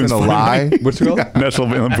National Truths and Lampoon's a Funny Lie. Money. What's it called? National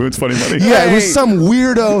Lampoon's Funny Money. Yeah, it was some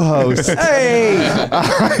weirdo host. Hey,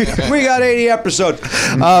 we got 80 episodes.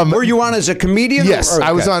 Were you on as a comedian? Yes, Or-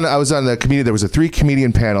 I was on the comedian. There was a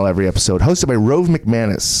 3-comedian panel every episode, hosted by Rove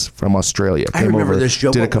McManus from Australia. I remember over, this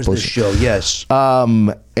show. Did What a couple was this of show? Yes.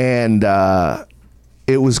 and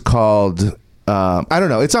it was called I don't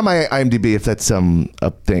know. It's on my IMDb if that's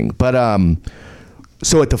a thing. But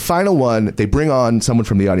so at the final one, they bring on someone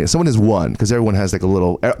from the audience. Someone has won because everyone has like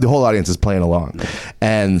the whole audience is playing along.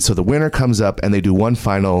 And so the winner comes up and they do one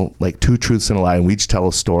final, like 2 truths and a lie, and we each tell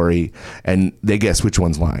a story and they guess which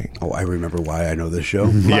one's lying. Oh, I remember why I know this show.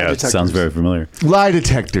 Yeah, it detectors. sounds very familiar. Lie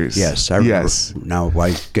detectors. Yes, I remember. Yes. Now,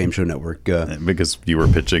 why Game Show Network? Because you were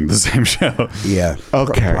pitching the same show. Yeah.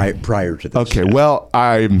 Okay. Prior to this. Okay, well,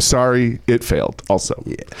 I'm sorry it failed also.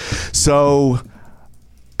 Yeah. So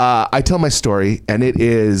I tell my story, and it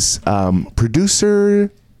is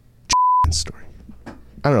producer story. I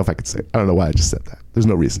don't know if I could say it. I don't know why I just said that. There's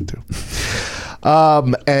no reason to.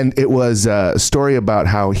 And it was a story about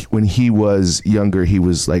how when he was younger, he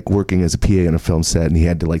was like working as a PA on a film set, and he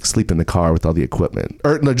had to like sleep in the car with all the equipment,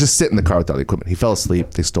 or no, just sit in the car with all the equipment. He fell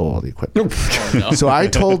asleep. They stole all the equipment. So I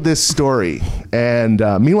told this story, and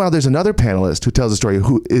meanwhile, there's another panelist who tells a story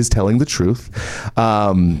who is telling the truth.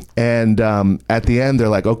 And at the end, they're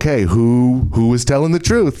like, "Okay, who is telling the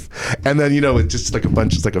truth?" And then it's just like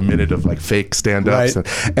it's like a minute of like fake stand-ups,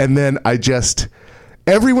 Right. and then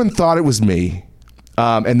everyone thought it was me.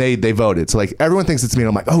 And they voted. So like everyone thinks it's me. And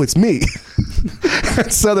I'm like, oh, it's me.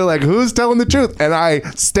 So they're like, who's telling the truth? And I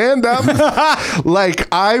stand up like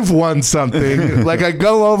I've won something. Like I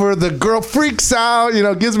go over, the girl freaks out,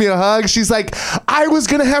 gives me a hug. She's like, I was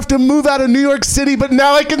going to have to move out of New York City, but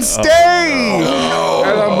now I can stay.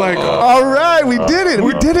 And I'm like, all right, we did it.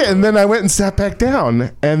 We did it. And then I went and sat back down.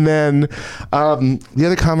 And then the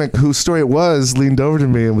other comic whose story it was leaned over to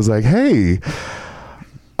me and was like, hey,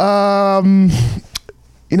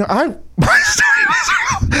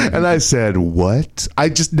 and I said, what? I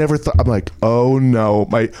just never thought. I'm like, oh no,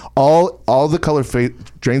 all the color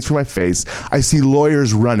drains from my face. I see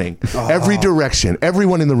lawyers running every direction.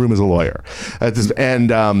 Everyone in the room is a lawyer.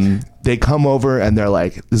 And they come over and they're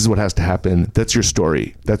like, this is what has to happen. That's your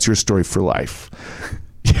story. That's your story for life.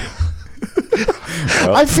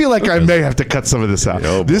 I feel like I may have to cut some of this out.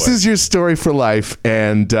 Oh, this boy. is your story for life,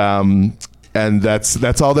 and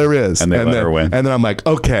that's all there is. And they let her win. And then I'm like,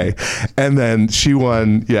 okay. And then she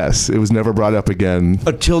won. Yes, it was never brought up again.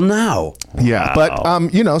 Until now. Yeah, but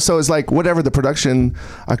so it's like whatever the production,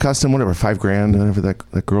 I cost him whatever $5,000, whatever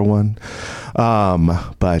that girl won.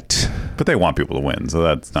 But they want people to win, so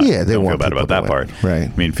that's not. Yeah, they don't feel want bad people about to that win. part. Right.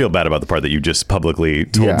 I mean, feel bad about the part that you just publicly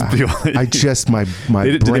told yeah, people. I just my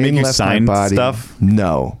Did they brain make you left sign my body. stuff?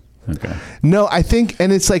 No. Okay. No, I think,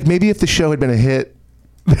 and it's like maybe if the show had been a hit.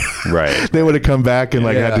 Right. They would have come back and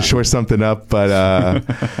had to shore something up, but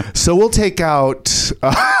so we'll take out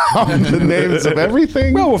the names of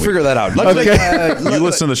everything. Well, we'll figure that out. You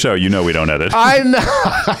listen to the show, we don't edit. I know.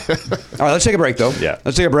 All right, let's take a break, though. Yeah.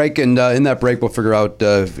 Let's take a break, and in that break, we'll figure out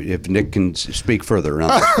if Nick can speak further on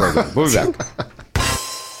this program. We'll be back.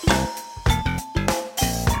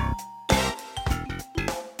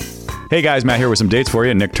 Hey guys, Matt here with some dates for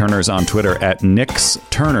you. Nick Turner's on Twitter at Nick's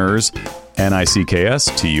Turners,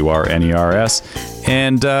 NickSturners.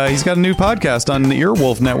 And he's got a new podcast on the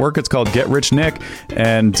Earwolf Network. It's called Get Rich Nick,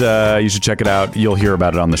 and you should check it out. You'll hear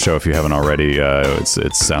about it on the show if you haven't already.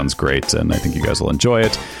 It sounds great, and I think you guys will enjoy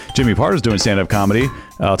it. Jimmy Pardo's doing stand-up comedy.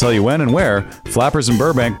 I'll tell you when and where. Flappers in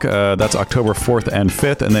Burbank, that's October 4th and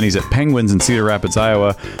 5th, and then he's at Penguins in Cedar Rapids,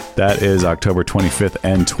 Iowa. That is October 25th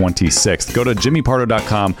and 26th. Go to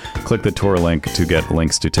jimmypardo.com, click the tour link to get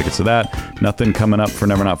links to tickets to that. Nothing coming up for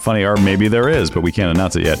Never Not Funny, or maybe there is, but we can't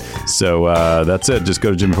announce it yet. So that's it. Just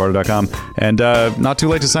go to jimmypardo.com. And not too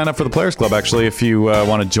late to sign up for the Players Club, actually, if you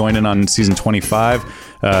want to join in on season 25.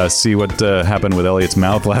 See what happened with Elliot's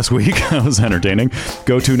mouth last week. That was entertaining.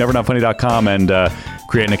 Go to nevernotfunny.com and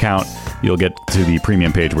create an account. You'll get to the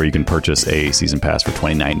premium page where you can purchase a season pass for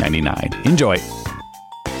 $29.99. Enjoy.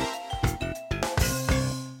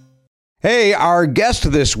 Hey, our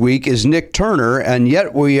guest this week is Nick Turner, and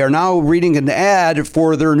yet we are now reading an ad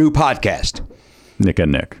for their new podcast. Nick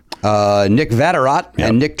and Nick. Nick Vatterott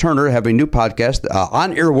and Nick Turner have a new podcast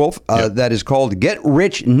on Earwolf that is called Get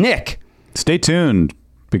Rich Nick. Stay tuned,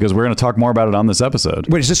 because we're going to talk more about it on this episode.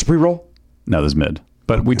 Wait, is this a pre-roll? No, this is mid.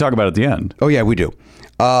 But we talk about it at the end. Oh, yeah, we do.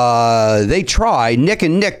 Nick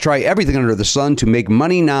and Nick try everything under the sun to make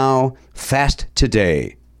money now, fast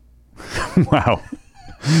today. Wow.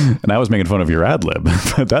 And I was making fun of your ad lib.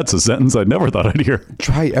 That's a sentence I never thought I'd hear.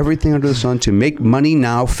 Try everything under the sun to make money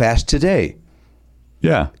now, fast today.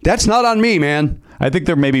 Yeah. That's not on me, man. I think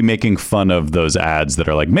they're maybe making fun of those ads that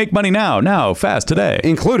are like, make money now, fast today.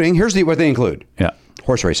 Including, here's what they include. Yeah.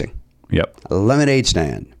 Horse racing. Yep. A lemonade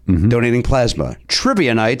stand. Donating plasma.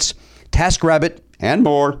 Trivia nights. TaskRabbit. And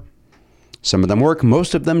more. Some of them work.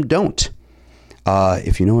 Most of them don't.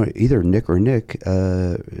 If you know either Nick or Nick,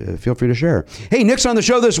 feel free to share. Hey, Nick's on the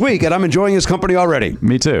show this week, and I'm enjoying his company already.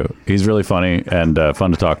 Me too. He's really funny and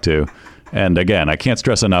fun to talk to. And again, I can't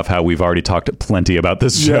stress enough how we've already talked plenty about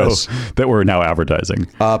this show that we're now advertising.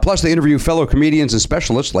 Plus, they interview fellow comedians and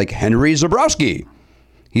specialists like Henry Zebrowski.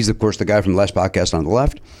 He's, of course, the guy from the last podcast on the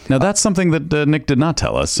left. Now, that's something that Nick did not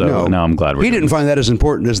tell us, so now I'm glad we're He didn't find that as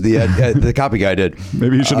important as the copy guy did.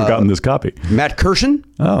 Maybe he should have gotten this copy. Matt Kirshen.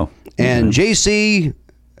 Oh. And J.C.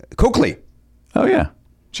 Coakley. Oh, yeah.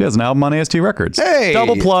 She has an album on AST Records. Hey!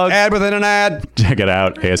 Double plug. Ad within an ad. Check it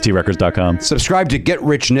out, astrecords.com. Subscribe to Get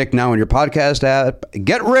Rich Nick now in your podcast app.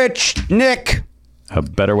 Get Rich Nick. A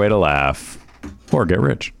better way to laugh. Or get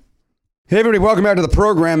rich. Hey, everybody. Welcome back to the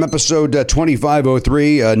program, episode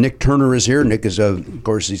 2503. Nick Turner is here. Nick is, of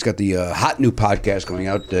course, he's got the hot new podcast coming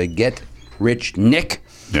out, Get Rich Nick.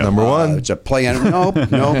 Yeah. Number one. It's a play on it.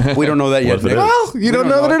 No, we don't know that yet. What if it Nick. is? Well, you don't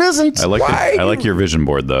know that it isn't. I like your vision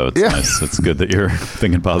board, though. It's Yeah. nice. It's good that you're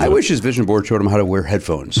thinking I positive. wish his vision board showed him how to wear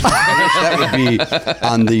headphones. I wish that would be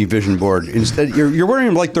on the vision board. Instead, you're wearing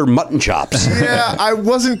them like they're mutton chops. Yeah, I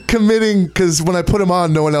wasn't committing because when I put them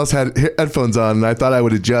on, no one else had headphones on, and I thought I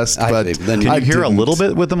would adjust. But Then Can I you hear a didn't. little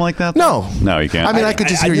bit with them like that? No. No, you can't. I mean, I could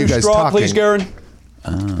just hear you New guys straw, talking. please, Garen.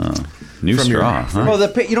 New straw. Huh?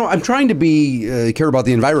 Well, I'm trying to be care about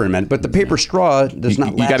the environment, but the paper straw does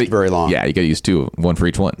not last very long. Yeah, you got to use two, one for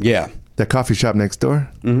each one. Yeah. That coffee shop next door,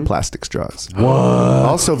 plastic straws.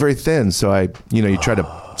 Also very thin, so you try to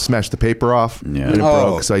smash the paper off, Yeah. and it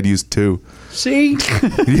Oh. broke, so I'd use two. See, You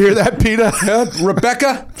hear that, PETA?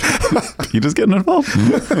 Rebecca, You just getting involved?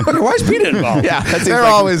 why is Peter involved? Yeah, that's They're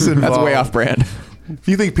always That's involved. way off brand. If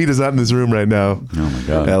you think PETA's not in this room right now, Oh, my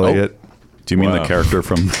God. Elliot. Do you mean Wow. the character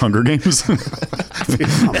from Hunger Games? Come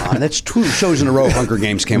on, that's 2 shows in a row. Hunger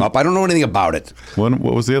Games came up. I don't know anything about it. What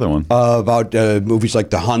was the other one? About movies like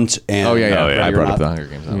The Hunt and. Oh, yeah. Oh, yeah. I Ready or brought up Not. the Hunger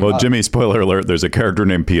Games. Well, Jimmy, spoiler alert, there's a character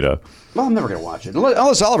named PETA. Well, I'm never gonna watch it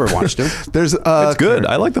unless Oliver wants to. There's It's good.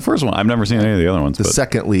 I like the first one. I've never seen any of the other ones. the but,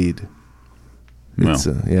 second lead. No. It's,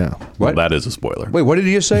 yeah. Well, that is a spoiler. Wait, what did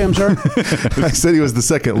you say? I'm sorry. I said he was the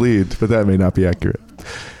second lead, but that may not be accurate.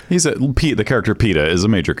 The character PETA is a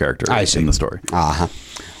major character I see. in the story. Uh-huh.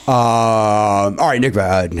 All right, Nick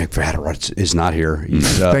Vatterott is not here.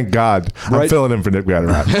 He's, Thank God. I'm right. filling in for Nick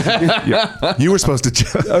Vatterott. Yeah. You were supposed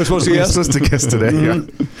to. I was supposed to you were guess? supposed to guess today.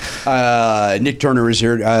 Yeah. Nick Turner is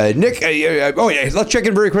here. Nick, let's check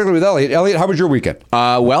in very quickly with Elliot. Elliot, how was your weekend?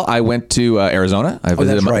 Well, I went to Arizona. I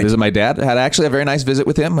visited, that's right. visited my dad. Had actually a very nice visit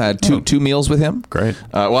with him. I had two meals with him. Great.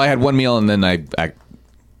 Well, I had one meal and then I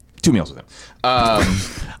 2 meals with him.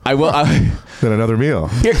 I will. Then another meal.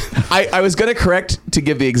 I was going to correct to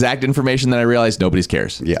give the exact information, then I realized nobody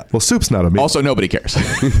cares. Yeah. Well, soup's not a meal. Also, nobody cares.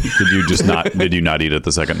 Did you not eat at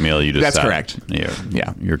the second meal? You just That's sat? correct.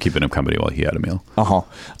 Yeah. You're keeping him company while he had a meal.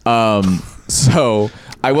 So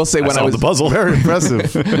I will say when I was the puzzle. Very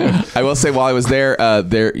impressive. I will say while I was there,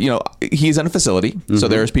 he's in a facility, so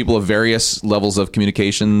there's people of various levels of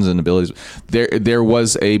communications and abilities. There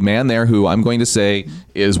was a man there who I'm going to say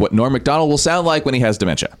is what Norm Macdonald will sound like when he has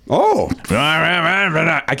dementia. Oh,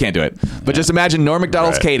 I can't do it, but just imagine Norm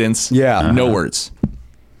Macdonald's cadence. Yeah. No words.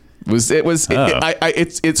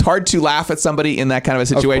 It's hard to laugh at somebody in that kind of a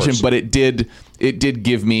situation, but it did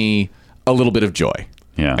give me a little bit of joy.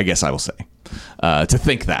 Yeah. I guess I will say. To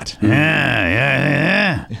think that.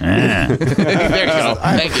 Yeah. There you go.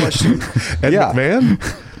 Thank you. Question. Ed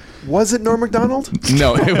McMahon? Was it Norm Macdonald?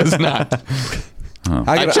 No, it was not.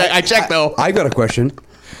 I checked though. I got a question.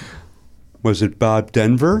 Was it Bob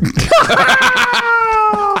Denver?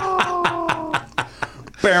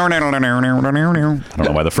 I don't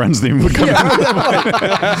know why the Friends theme would come.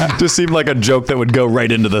 Just seemed like a joke that would go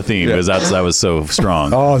right into the theme because that was so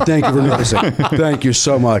strong. Oh, thank you for noticing. Thank you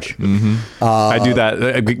so much. I do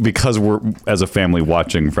that because we're as a family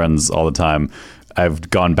watching Friends all the time. I've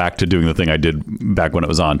gone back to doing the thing I did back when it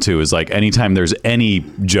was on too. Is like anytime there's any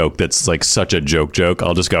joke that's like such a joke,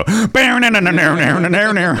 I'll just go because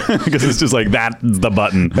it's just like that's the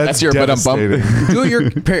button. That's your bump. Do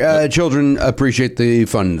your children appreciate the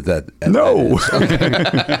fun that? No.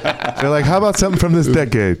 They're like, how about something from this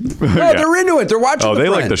decade? No, they're into it. They're watching. Oh, they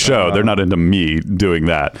like the show. They're not into me doing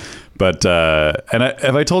that. But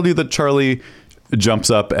have I told you that Charlie jumps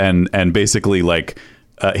up and basically like.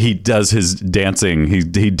 He does his dancing. He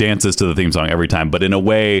dances to the theme song every time, but in a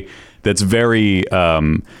way that's very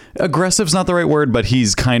aggressive's not the right word, but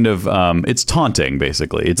he's kind of it's taunting.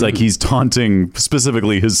 Basically, it's like he's taunting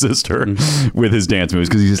specifically his sister with his dance moves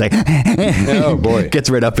because he's just like, oh boy, gets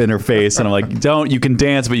right up in her face, and I'm like, you can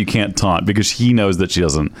dance, but you can't taunt because he knows that she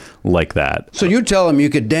doesn't like that. So you tell him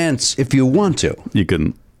you could dance if you want to. You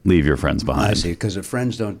can leave your friends behind. I see, because if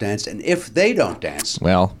friends don't dance, and if they don't dance,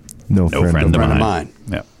 Well. No friend of mine.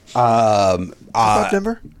 Yeah. Bob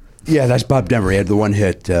Denver? Yeah, that's Bob Denver. He had the one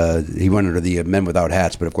hit. He went under the Men Without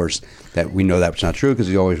Hats, but of course, that we know that's not true because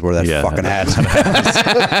he always wore that fucking hat.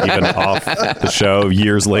 Even off the show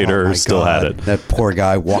years later, still had it. That poor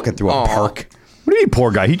guy walking through a park. What do you mean,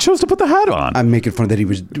 poor guy? He chose to put the hat on. I'm making fun that he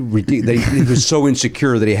was he was so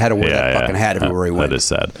insecure that he had to wear that fucking hat everywhere he went. That is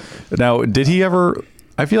sad. Now, did he ever?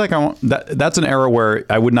 I feel like that's an era where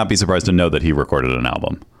I would not be surprised to know that he recorded an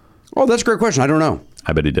album. Oh, that's a great question. I don't know.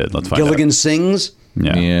 I bet he did. Let's find Gilligan out. Sings?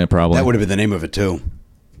 Yeah, probably. That would have been the name of it, too.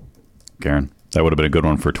 Karen, that would have been a good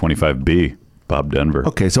one for 25B. Bob Denver.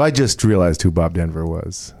 Okay, so I just realized who Bob Denver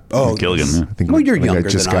was. Oh, Gilligan. Yeah. I think well, you're I younger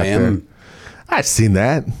just than got I am. there. I've seen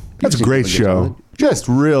that. That's a seen great Gilligan's show. Island. Just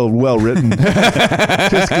real well written.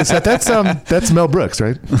 That's Mel Brooks,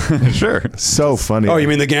 right? Sure. So funny. Oh, you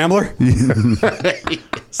mean The Gambler?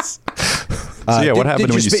 So what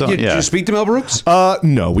happened when you saw? Did you speak to Mel Brooks?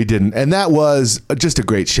 No, we didn't, and that was just a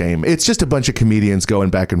great shame. It's just a bunch of comedians going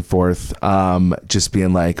back and forth, just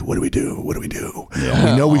being like, "What do we do? What do we do?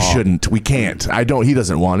 We know we shouldn't. We can't. I don't. He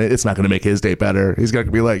doesn't want it. It's not going to make his day better. He's going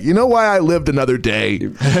to be like, you know why I lived another day?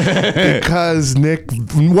 Because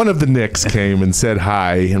one of the Nicks came and said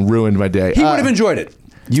hi and ruined my day. He would have enjoyed it.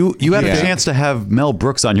 You had a chance to have Mel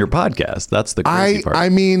Brooks on your podcast. That's the crazy part. I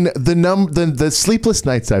mean, the sleepless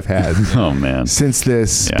nights I've had. Oh man. Since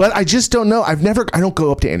this, Yeah. but I just don't know. I don't go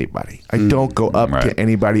up to anybody. I don't go up Right. to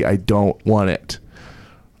anybody. I don't want it.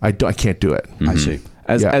 I can't do it. I see.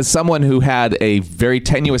 As someone who had a very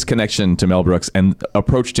tenuous connection to Mel Brooks and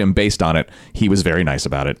approached him based on it, he was very nice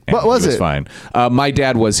about it. And What was he was it? Fine. My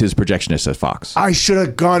dad was his projectionist at Fox. I should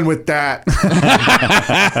have gone with that.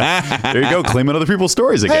 There you go, claiming other people's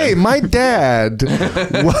stories again. Hey, my dad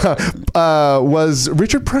was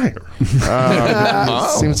Richard Pryor.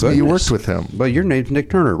 Seems to be you worked with him. But your name's Nick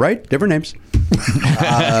Turner, right? Different names.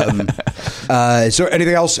 So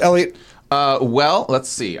anything else, Elliot? Well, let's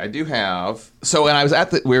see. I do have. So, and I was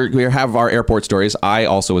at we have our airport stories. I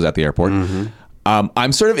also was at the airport.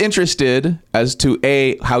 I'm sort of interested as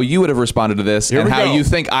to how you would have responded to this and we how go. you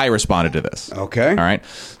think I responded to this. Okay. All right.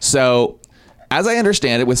 So, as I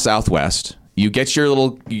understand it, with Southwest, you get your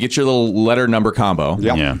little letter number combo.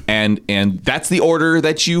 Yep. Yeah. And that's the order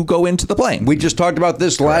that you go into the plane. We just talked about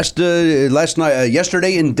this last night,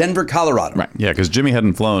 yesterday in Denver, Colorado. Right. Yeah, because Jimmy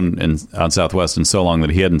hadn't flown on Southwest in so long that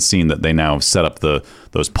he hadn't seen that they now set up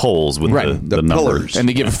those poles with Right. the The numbers. pillars. And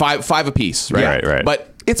they give five apiece, right? Right.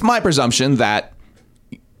 But it's my presumption that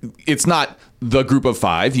it's not the group of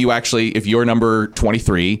five. You actually, if you're number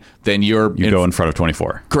 23, then you go in front of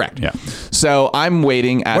 24. Correct. Yeah. So I'm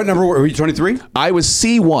waiting at. What number were you, 23? I was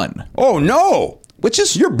C1. Oh, no. which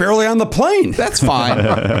is You're barely on the plane. that's fine.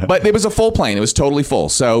 But it was a full plane. It was totally full.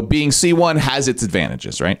 So being C1 has its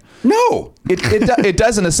advantages, right? No. It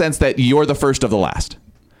does in the sense that you're the first of the last.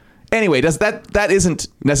 Anyway, that isn't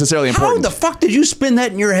necessarily How important. the fuck did you spin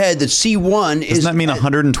that in your head that C1 is... Doesn't that mean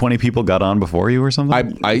 120 people got on before you or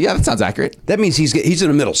something? Yeah, that sounds accurate. That means he's in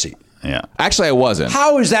a middle seat. yeah. Actually, I wasn't.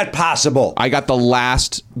 How is that possible? I got the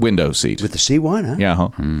last window seat. With the C1, huh? Yeah.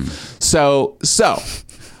 So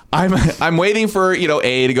I'm waiting for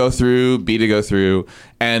A to go through, B to go through,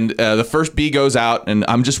 and the first B goes out, and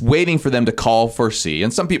I'm just waiting for them to call for C.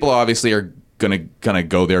 And some people obviously are gonna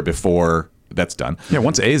go there before that's done. Yeah,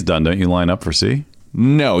 once A's done, don't you line up for C?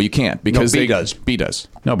 No, you can't because B does. B does.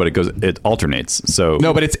 No, but it alternates. So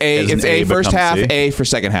No, but it's A. doesn't It's A first become half, C? A for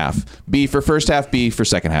second half, B for first half, B for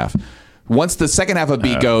second half. Once the second half of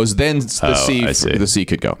B goes, then I see. the C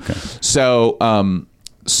could go. Okay. So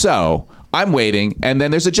I'm waiting, and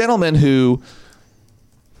then there's a gentleman who,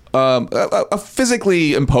 a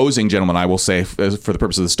physically imposing gentleman, I will say, for the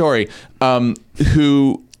purpose of the story,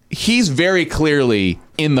 who he's very clearly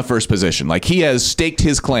in the first position. Like he has staked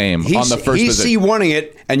his claim on the first He's position. C1ing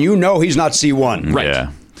it, and you know he's not C1. Right.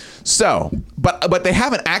 Yeah. So, but they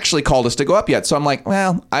haven't actually called us to go up yet. So I'm like,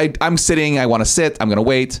 well, I'm sitting. I want to sit. I'm going to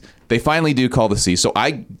wait. They finally do call the C. So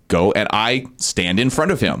I go and I stand in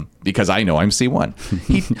front of him because I know I'm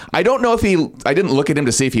C1. I don't know if I didn't look at him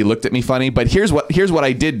to see if he looked at me funny, but here's what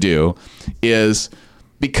I did do is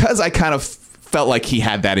because I kind of felt like he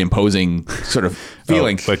had that imposing sort of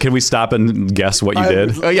feeling. But can we stop and guess what you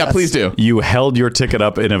did? Oh, yeah, please do. You held your ticket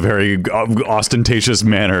up in a very ostentatious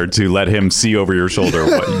manner to let him see over your shoulder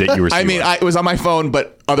that you were I mean, C1. it was on my phone,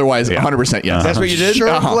 but otherwise 100% yes. That's what you did? Sure,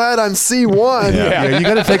 glad I'm C1. Yeah, you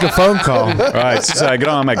got to take a phone call. All right, so I get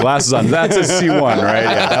on my glasses on. That's a C1, right?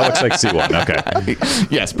 Yeah, that looks like C1. Okay.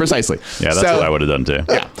 Yes, precisely. Yeah, that's what I would have done too.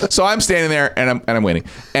 Yeah. So I'm standing there and I'm waiting,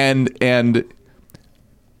 and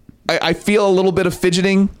I feel a little bit of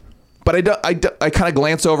fidgeting, but I kind of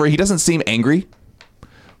glance over. He doesn't seem angry,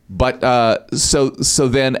 but so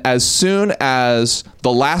then as soon as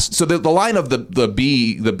the line of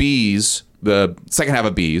the B's, the second half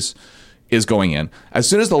of B's is going in. As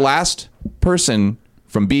soon as the last person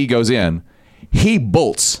from B goes in, he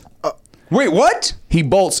bolts. Wait, what? He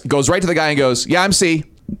bolts, goes right to the guy and goes, "Yeah, I'm C."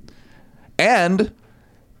 And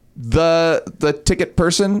the ticket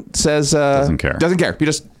person says Doesn't care. He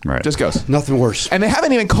just goes. Nothing worse. And they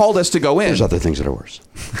haven't even called us to go in. There's other things that are worse.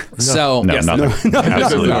 So No, nothing.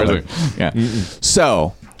 Absolutely nothing. Yeah.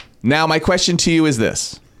 So now my question to you is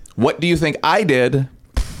this: what do you think I did?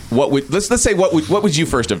 Let's say what would you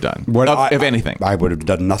first have done, if anything? I would have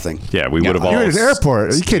done nothing. Yeah, we would have all. You're at an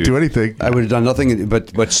airport. You can't do anything. I would have done nothing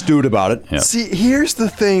but stewed about it. Yeah. See, here's the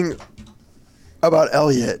thing about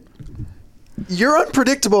Elliot. You're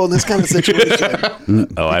unpredictable in this kind of situation. Oh, I don't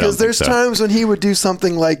Because there's think so. times when he would do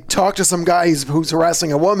something like talk to some guy who's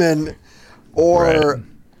harassing a woman or Right.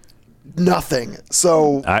 nothing.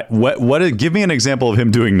 So, What? Give me an example of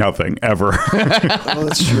him doing nothing ever. well,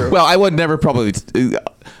 that's true. Well, I would never probably.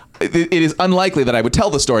 It is unlikely that I would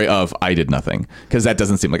tell the story of I did nothing because that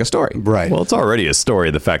doesn't seem like a story. Right. Well, it's already a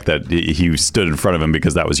story. The fact that he stood in front of him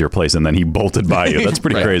because that was your place, and then he bolted by you. That's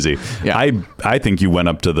pretty Right. crazy. Yeah. I think you went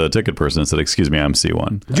up to the ticket person and said, "Excuse me, I'm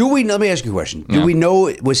C1." Let me ask you a question. Do we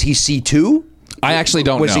know, was he C2? I actually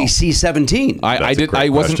don't Was know. he C17? I That's a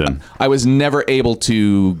great question. I was never able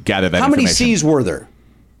to gather that. How many information. C's were there?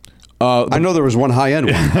 I know there was one high-end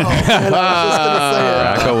one. Man, I was just gonna say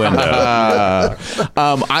it. Crack a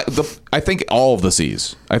window. I think all of the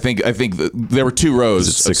C's. I think there were 2 rows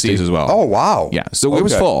Is it of 60? C's as well. Oh, wow. Yeah, so it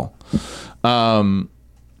was Okay. full.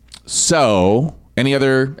 So any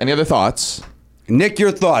other thoughts? Nick,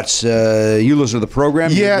 your thoughts? You listen to the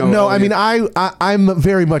program? Yeah, You know no, I mean, I'm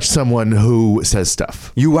very much someone who says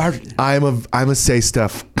stuff. You are. I'm a say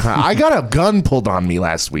stuff. I got a gun pulled on me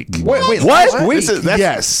last week. Wait, last week?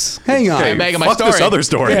 Yes. Hang on. Hey, Megan, my Fuck this story. other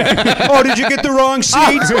story. Oh, did you get the wrong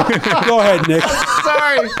seat? Go ahead, Nick.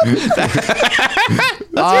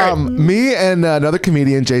 Me and another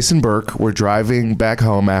comedian, Jason Burke, were driving back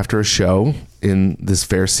home after a show in this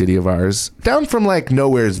fair city of ours, down from like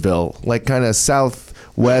Nowheresville, like kind of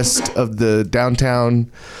southwest of the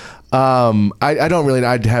downtown. I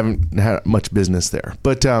haven't had much business there,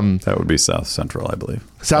 but That would be South Central, I believe.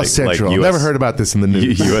 South Central. US Never heard about this in the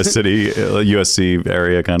news. U.S. City, USC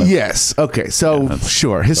area, kind of. Yes. Okay. So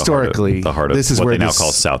sure. Historically, the heart of this is what where they now this,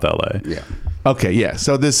 call South LA. Yeah. Okay, yeah.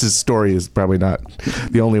 So this story is probably not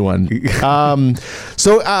the only one. I'm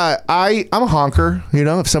a honker. You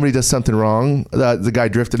know, if somebody does something wrong, the guy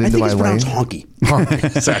drifted I into think my it's lane. pronounced honky.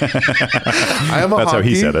 I am a That's how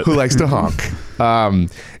he honky said it. who likes to honk.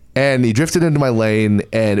 And he drifted into my lane,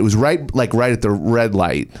 and it was right at the red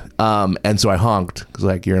light. And so I honked because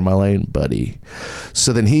like, you're in my lane, buddy.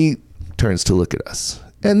 So then he turns to look at us.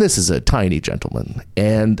 And this is a tiny gentleman,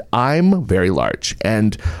 and I'm very large.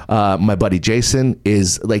 And my buddy Jason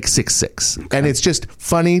is like 6'6", and it's just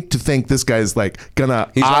funny to think this guy's like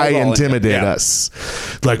gonna intimidate us.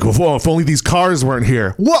 Like, if only these cars weren't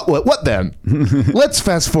here. What then? Let's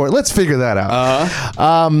fast forward. Let's figure that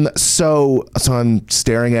out. So I'm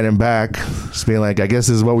staring at him back, just being like, I guess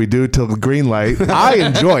this is what we do till the green light. I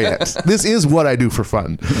enjoy it. This is what I do for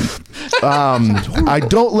fun. I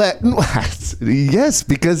don't let yes.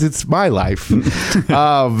 Because it's my life.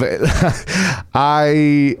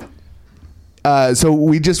 So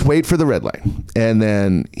we just wait for the red light, and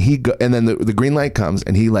then the green light comes,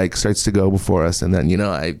 and he like starts to go before us, and then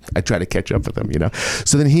I try to catch up with him,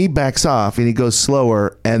 So then he backs off and he goes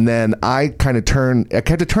slower, and then I had to turn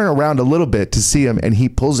around a little bit to see him, and he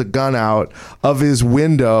pulls a gun out of his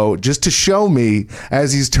window just to show me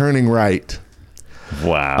as he's turning right.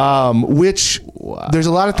 Wow. There's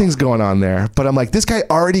a lot of things going on there, but I'm like, this guy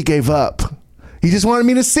already gave up. He just wanted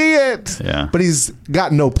me to see it. Yeah. But he's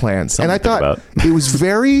got no plans. Something and I thought it was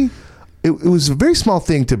it was a very small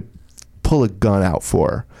thing to pull a gun out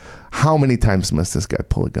for. How many times must this guy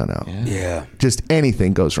pull a gun out? Yeah. Just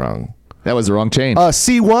anything goes wrong. That was the wrong chain.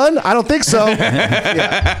 C1? I don't think so.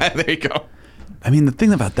 There you go. I mean, the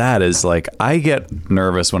thing about that is, like, I get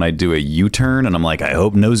nervous when I do a U-turn, and I'm like, I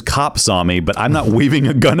hope no cop saw me, but I'm not waving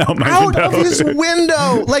a gun out my window. Out of his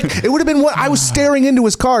window. Like, it would have been what I was staring into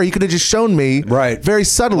his car. He could have just shown me very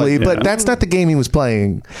subtly, but that's not the game he was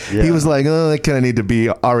playing. Yeah. He was like, I kind of need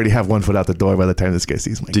to already have one foot out the door by the time this guy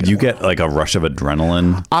sees me. Did you get, like, a rush of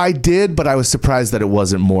adrenaline? I did, but I was surprised that it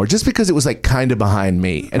wasn't more, just because it was, like, kind of behind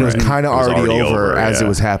me, and it was kind of already over as it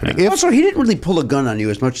was happening. Yeah. Also, he didn't really pull a gun on you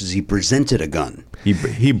as much as he presented a gun.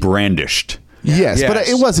 He brandished. Yes, but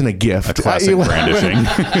it wasn't a gift. A classic brandishing.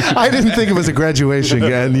 I didn't think it was a graduation,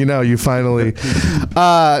 and you finally.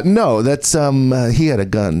 No, that's he had a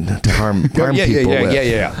gun to harm people with.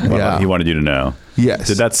 Yeah. He wanted you to know. Yes.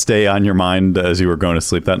 Did that stay on your mind as you were going to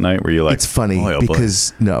sleep that night? Were you like, it's funny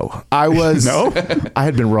because no, I was no, I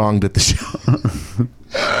had been wronged at the show.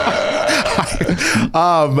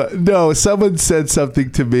 No, someone said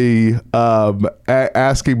something to me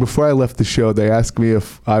asking before I left the show. They asked me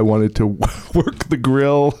if I wanted to work the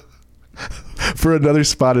grill for another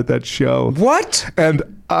spot at that show. What? And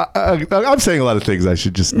I'm saying a lot of things I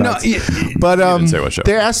should just not. No, but didn't say what show.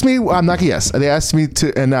 They asked me. I'm not. Yes, they asked me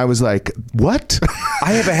to, and I was like, "What?"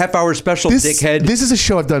 I have a half-hour special, dickhead. This is a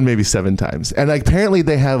show I've done maybe 7 times, and like apparently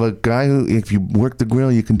they have a guy who, if you work the grill,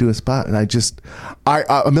 you can do a spot. And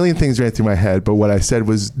a million things ran through my head, but what I said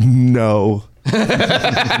was no. And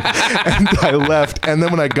I left, and then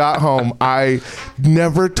when I got home, I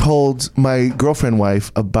never told my girlfriend wife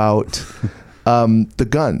about the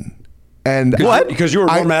gun. And what? Because you were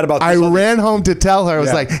more mad about this. I ran home to tell her. I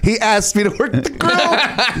was like, he asked me to work the grill.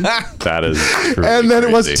 That is truly And then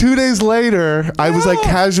crazy. it was 2 days later, I was like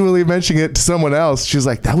casually mentioning it to someone else. She was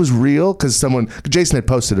like, that was real? Because Jason had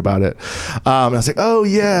posted about it. And I was like, oh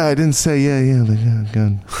yeah, I didn't say the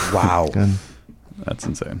gun. Wow. Gun. That's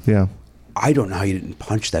insane. Yeah. I don't know how you didn't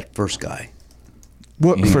punch that first guy.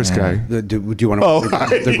 What first guy? Do you want to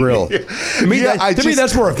the grill? To me,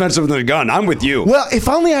 that's more offensive than the gun. I'm with you. Well, if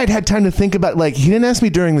only I'd had time to think about. Like, he didn't ask me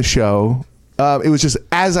during the show. It was just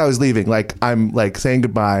as I was leaving. Like, I'm like saying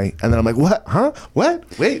goodbye, and then I'm like, what? Huh? What?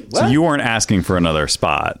 Wait. What? So you weren't asking for another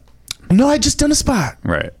spot, No, I'd just done a spot.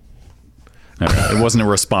 right? It wasn't a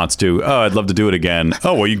response to, oh, I'd love to do it again.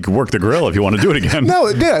 Oh, well, you can work the grill if you want to do it again. No,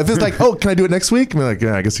 yeah. If it's like, oh, can I do it next week? I'm like,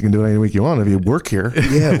 yeah, I guess you can do it any week you want if you work here.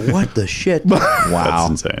 Yeah, what the shit? Wow.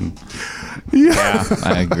 That's insane. Yeah,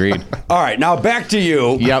 I agreed. All right, now back to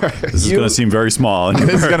you. Yep. This is going to seem very small. In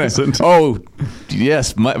comparison. Oh,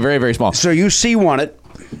 yes, very, very small. So you C1 it.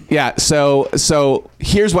 Yeah, so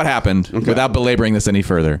here's what happened without belaboring this any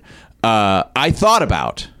further. I thought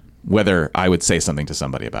about whether I would say something to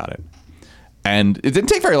somebody about it. And it didn't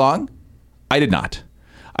take very long. I did not.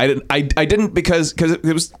 I didn't because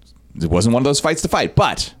it wasn't one of those fights to fight.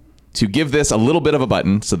 But to give this a little bit of a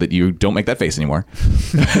button so that you don't make that face anymore.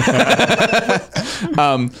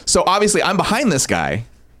 So obviously I'm behind this guy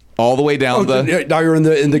all the way down now you're in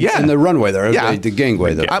the runway there, the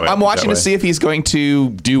gangway there. I'm watching to see if he's going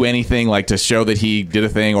to do anything like to show that he did a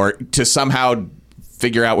thing or to somehow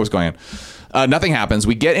figure out what's going on. Nothing happens.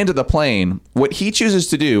 We get into the plane. What he chooses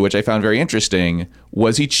to do, which I found very interesting,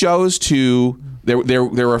 was he chose to... There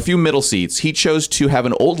were a few middle seats. He chose to have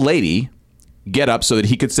an old lady get up so that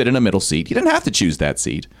he could sit in a middle seat. He didn't have to choose that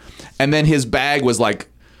seat. And then his bag was like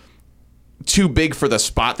too big for the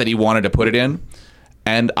spot that he wanted to put it in.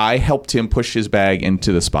 And I helped him push his bag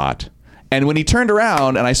into the spot. And when he turned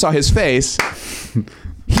around and I saw his face,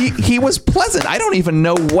 he was pleasant. I don't even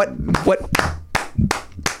know what.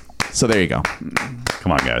 So there you go.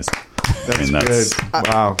 Come on, guys. That's good.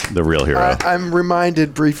 Wow. The real hero. I'm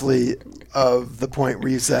reminded briefly of the point where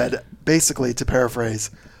you said, basically, to paraphrase,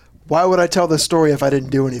 why would I tell this story if I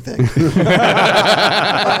didn't do anything? and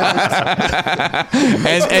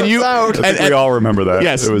you I think we all remember that.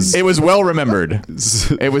 Yes, it was well remembered.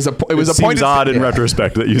 It was a seems odd in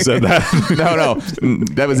retrospect that you said that. No,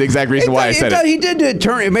 that was the exact reason why I said it. He did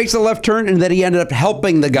turn. It makes the left turn, and then he ended up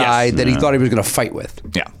helping the guy that he thought he was going to fight with.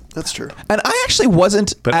 Yeah. That's true. And I actually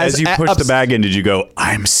wasn't. But as you pushed the bag in, did you go,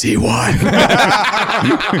 I'm C1?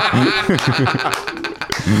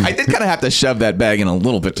 I did kind of have to shove that bag in a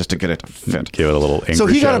little bit just to get it to fit. Give it a little angry So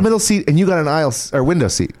he got a shove. middle seat and you got an aisle or window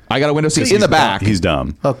seat. I got a window seat in the back. He's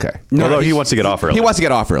dumb. Okay. Although he wants to get off early. He wants to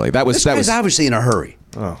get off early. That was obviously in a hurry.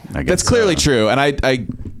 I guess that's clearly true. And I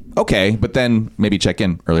okay, but then maybe check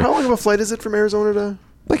in earlier. How long of a flight is it from Arizona to?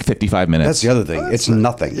 Like 55 minutes. That's the other thing. It's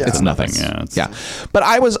nothing. Yeah. It's nothing. Yeah, Yeah. But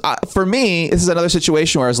I was, for me, this is another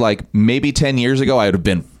situation where I was like, maybe 10 years ago, I would have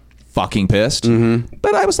been fucking pissed. Mm-hmm.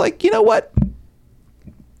 But I was like, you know what?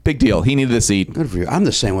 Big deal. He needed a seat. Good for you. I'm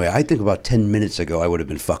the same way. I think about 10 minutes ago, I would have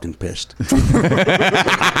been fucking pissed. At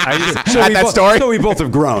that story? So we both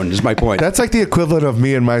have grown, is my point. That's like the equivalent of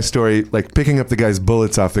me and my story, like picking up the guy's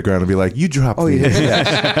bullets off the ground and be like, you dropped these.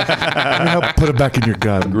 Let me help put it back in your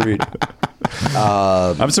gun. Agreed.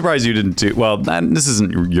 I'm surprised you didn't do well. This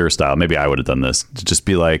isn't your style. Maybe I would have done this to just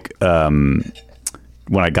be like,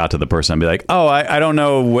 when I got to the person, I'd be like, "Oh, I don't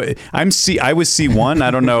know. I was C1.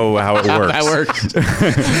 I don't know how it works." That worked.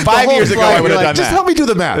 5 years ago, I would have done Just that. help me do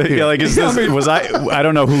the math. Yeah, like was I? I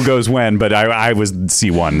don't know who goes when, but I was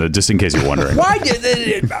C1. Just in case you're wondering. Why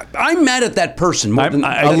did I'm mad at that person more than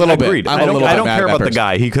a little bit. Agreed. I'm I a don't, little I bit don't mad care at that about the person.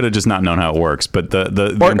 guy. He could have just not known how it works. But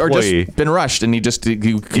the Or employee, just been rushed and he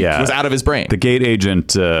was out of his brain. The gate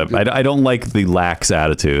agent, I don't like the lax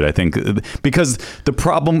attitude. I think because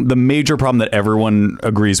the major problem that everyone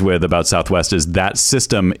agrees with about Southwest is that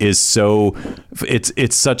system is so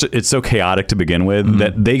chaotic to begin with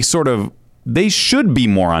that they should be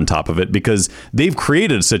more on top of it because they've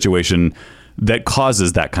created a situation that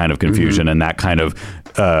causes that kind of confusion and that kind of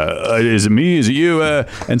is it me, is it you,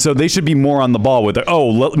 and so they should be more on the ball with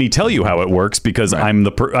let me tell you how it works because I'm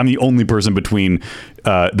the only person between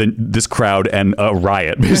this crowd and a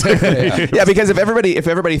riot basically. Yeah, because if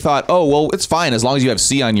everybody thought, oh well, it's fine as long as you have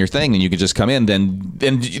C on your thing and you can just come in, then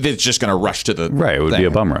it's just going to rush to the right. It would be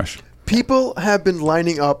a bum rush. People have been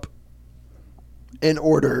lining up in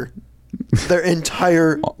order their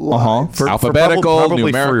entire lives. Alphabetical,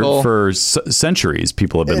 probably numerical. for centuries,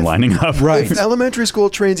 people have been lining up. If elementary school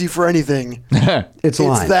trains you for anything, it's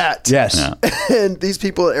that. Yes. Yeah. And these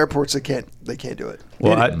people at airports, they can't do it.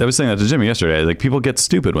 Well, I was saying that to Jimmy yesterday. Like, people get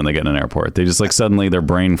stupid when they get in an airport. They just like suddenly their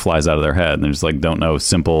brain flies out of their head, and they just like don't know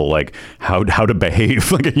simple like how to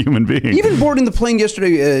behave like a human being. Even boarding the plane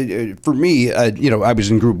yesterday, for me, I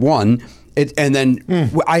was in Group 1. And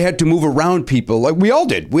then I had to move around people like we all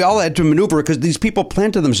did. We all had to maneuver because these people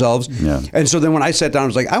planted themselves. Yeah. And so then when I sat down, I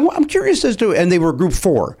was like, I'm curious as to, and they were Group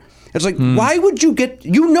 4. It's like, why would you get,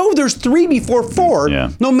 there's 3 before 4,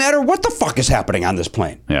 no matter what the fuck is happening on this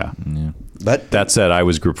plane. Yeah. But that said, I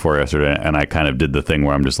was Group 4 yesterday, and I kind of did the thing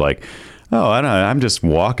where I'm just like, oh, I don't know. I'm just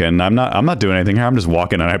walking. I'm not doing anything here. I'm just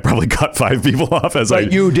walking, and I probably cut 5 people off as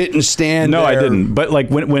you didn't stand. No, there. I didn't. But like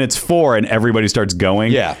when it's 4 and everybody starts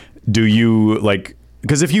going, do you like?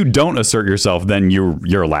 Because if you don't assert yourself, then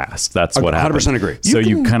you're last. That's what happens. 100% agree. So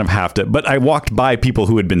you kind of have to. But I walked by people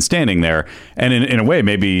who had been standing there, and in a way,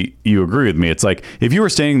 maybe you agree with me. It's like if you were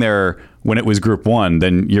standing there when it was Group 1,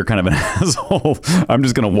 then you're kind of an asshole. I'm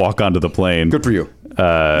just going to walk onto the plane. Good for you.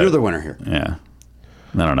 You're the winner here. Yeah.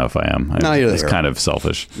 I don't know if I am. No, you're It's kind of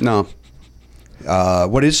selfish. No.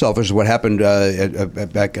 What is selfish is what happened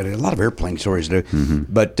back at a lot of airplane stories do.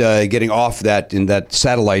 But getting off in that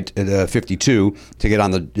satellite at 52 to get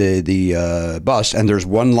on the bus, and there's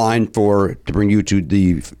one line to bring you to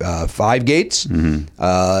the 5 gates, and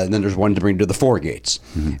then there's one to bring you to the 4 gates,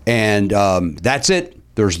 and that's it.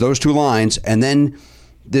 There's those 2 lines, and then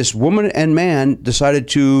this woman and man decided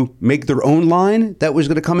to make their own line that was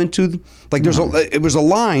going to come into it was a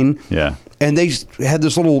line, and they had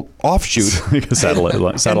this little offshoot, like a satellite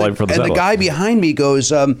for the satellite. And the guy behind me goes,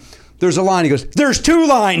 "There's a line." He goes, "There's 2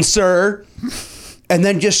 lines, sir," and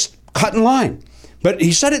then just cut in line. But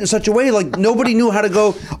he said it in such a way like nobody knew how to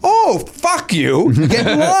go, "Oh, fuck you, get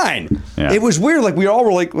in line." Yeah. It was weird. Like we all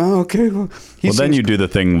were like, well, okay. Well, Then you do the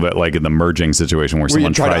thing that, like in the merging situation where you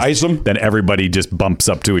someone try to tries, ice 'em? then everybody just bumps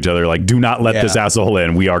up to each other, like, do not let this asshole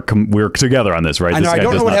in. We're together on this, right? I know. This I guy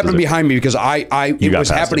don't does know what not happened deserve- behind me because it got was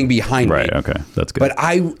past happening it. behind me. Right. Okay. That's good. But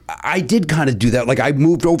I did kind of do that. Like I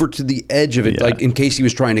moved over to the edge of it, Yeah. like in case he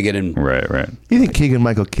was trying to get in. Right. You think Keegan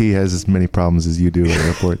Michael Key has as many problems as you do at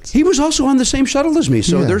airports? He was also on the same shuttle as me,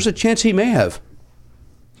 so Yeah. there's a chance he may have.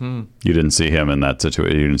 You didn't see him in that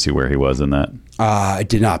situation. You didn't see where he was in that. I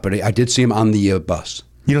did not, but I did see him on the bus.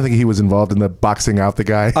 You don't think he was involved in the boxing out the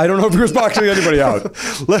guy? I don't know if he was boxing anybody out.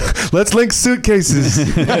 Let's link suitcases.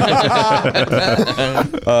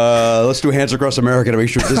 Let's do Hands Across America to make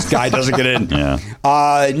sure this guy doesn't get in.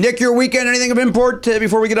 Yeah. Nick, your weekend, anything of import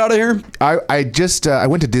before we get out of here? I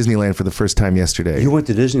went to Disneyland for the first time yesterday. You went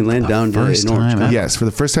to Disneyland down in Orange County. Yes, for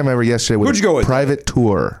the first time ever yesterday with Who'd you go with? private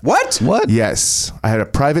tour. What? Yes, I had a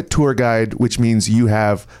private tour guide, which means you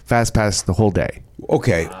have fast pass the whole day.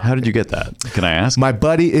 Okay. How did you get that? Can I ask? My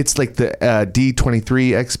buddy, it's like the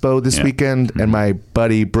D23 Expo this weekend, and my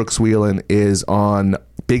buddy Brooks Wheelan is on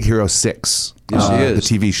Big Hero 6, Yes, he is.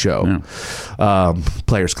 the TV show,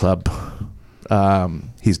 Players Club.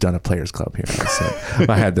 He's done a Players Club here. So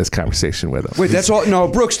I had this conversation with him. Wait, that's all? No,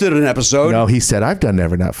 Brooks did an episode. No, he said, I've done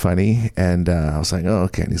Never Not Funny. And I was like, oh,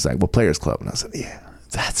 okay. And he's like, well, Players Club. And I said, yeah.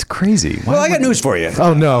 That's crazy. Well, I got news for you.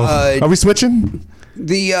 Oh, no. Are we switching?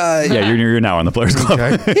 Yeah, you're now on the Players Club.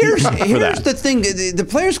 Okay. Here's that. the thing. The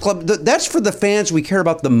Players Club, that's for the fans we care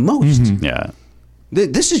about the most. Yeah.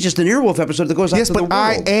 This is just an Earwolf episode that goes out Yes, to the but world.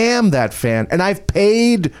 I am that fan, and I've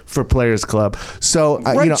paid for Players Club. So,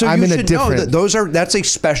 Right, so I'm you in a should know different... that that's a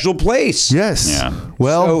special place. Yes. Yeah.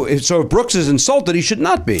 Well... So if Brooks is insulted, he should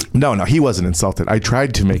not be. No, he wasn't insulted. I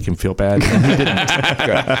tried to make him feel bad, and he didn't.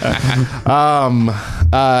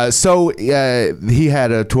 So he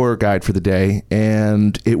had a tour guide for the day,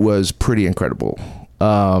 and it was pretty incredible.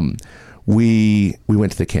 We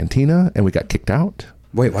went to the cantina, and we got kicked out.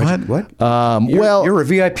 Wait, what? You're a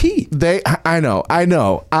VIP. I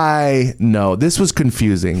know. This was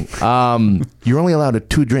confusing. You're only allowed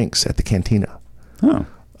 2 drinks at the cantina. Oh.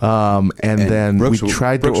 And then Brooks, we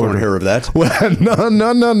tried Brooks to won't order. hear of that. Well,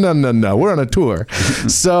 no. We're on a tour.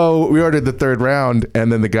 So we ordered the 3rd round,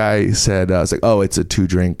 and then the guy said, I was like, oh, it's a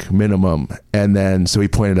 2-drink minimum. And then, so he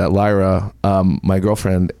pointed at Lyra, my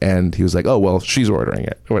girlfriend, and he was like, oh, well, she's ordering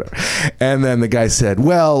it, or whatever. And then the guy said,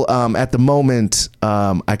 well, at the moment,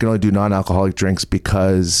 I can only do non-alcoholic drinks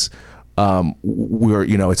because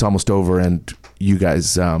it's almost over, and you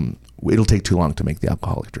guys, it'll take too long to make the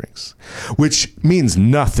alcoholic drinks, which means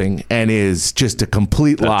nothing and is just a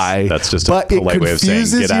complete lie. That's just a but polite it way of saying,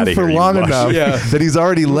 confuses "Get outta you for here, you long mush." enough Yeah. that he's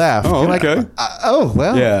already left. Oh, You're okay.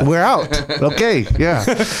 Like, Yeah. we're out. Okay, yeah.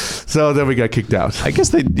 So then we got kicked out. I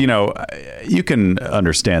guess you can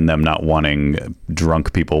understand them not wanting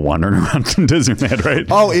drunk people wandering around Disneyland, right?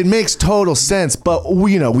 Oh, it makes total sense, but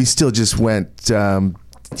we still just went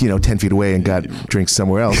 10 feet away and got drinks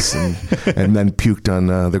somewhere else and then puked on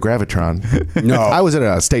the Gravitron. No. I was at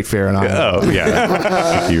a state fair in Iowa. Oh,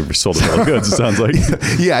 yeah. You sold a lot of goods, it sounds like.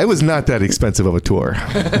 Yeah, it was not that expensive of a tour.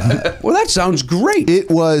 Well, that sounds great. It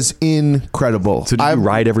was incredible. So did you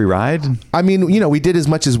ride every ride? I mean, we did as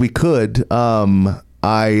much as we could. We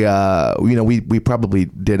probably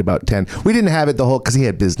did about 10. We didn't have it the whole because he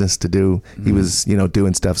had business to do. He was,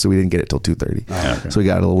 doing stuff, so we didn't get it till 2:30. So we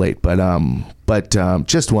got a little late. But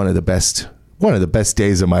just one of the best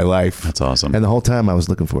days of my life. That's awesome. And the whole time I was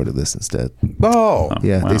looking forward to this instead. Oh.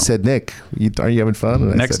 Yeah, wow. They said, Nick, are you having fun?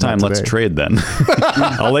 And I Next said, "Not time, let's today." trade then.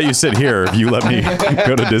 I'll let you sit here if you let me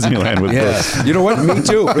go to Disneyland with Brooks. Yeah. You know what? Me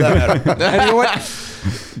too, for that matter. And you know what?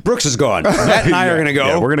 Brooks is gone. Matt and I are going to go.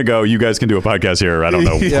 Yeah, we're going to go. You guys can do a podcast here. I don't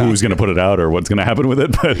know Yeah. who's going to put it out or what's going to happen with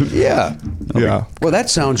it, but Yeah. Yeah. Well, that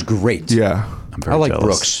sounds great. Yeah. I'm very I like jealous.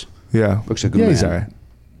 Brooks. Yeah. Brooks is a good yeah, he's man. all right.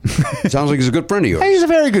 Sounds like he's a good friend of yours. Hey, he's a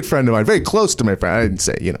very good friend of mine, very close to my friend. I didn't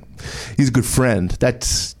say, he's a good friend.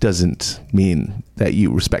 That doesn't mean that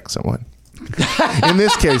you respect someone. In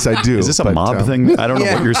this case, I do. Is this a mob thing? I don't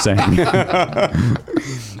know what you're saying.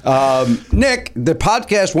 Nick, the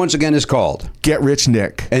podcast once again is called Get Rich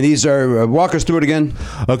Nick. And these are, walk us through it again.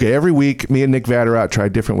 Okay, every week, me and Nick Vatterott try a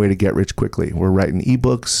different way to get rich quickly. We're writing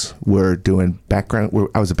ebooks. We're doing background.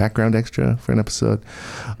 I was a background extra for an episode.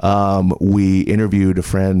 We interviewed a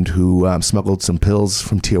friend who smuggled some pills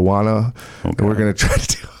from Tijuana. And we're going to try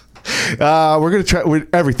to do we're going to try with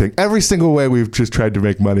everything. Every single way we've just tried to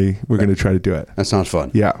make money, we're going to try to do it. That sounds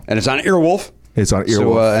fun. Yeah. And it's on Earwolf. It's on Earwolf.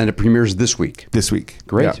 So, and it premieres this week. This week.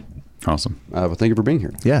 Great. Yeah. Awesome. Well, thank you for being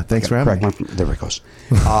here. Yeah, thanks for having me. There it goes.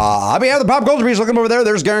 On behalf of the Pop Culture Piece, look him over there.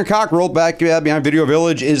 There's Garen Cockrell. Back behind Video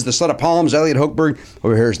Village is the Son of Palms, Elliot Hochberg.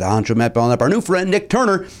 Over here is the honcho Matt Belknap, our new friend Nick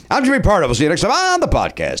Turner. I'm Jimmy Pardo. We'll see you next time on the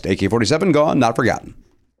podcast. AK-47, gone, not forgotten.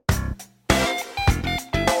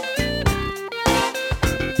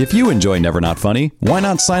 If you enjoy Never Not Funny, why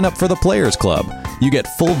not sign up for the Players Club? You get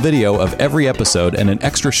full video of every episode and an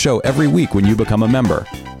extra show every week when you become a member.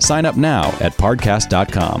 Sign up now at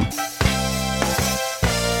Podcast.com.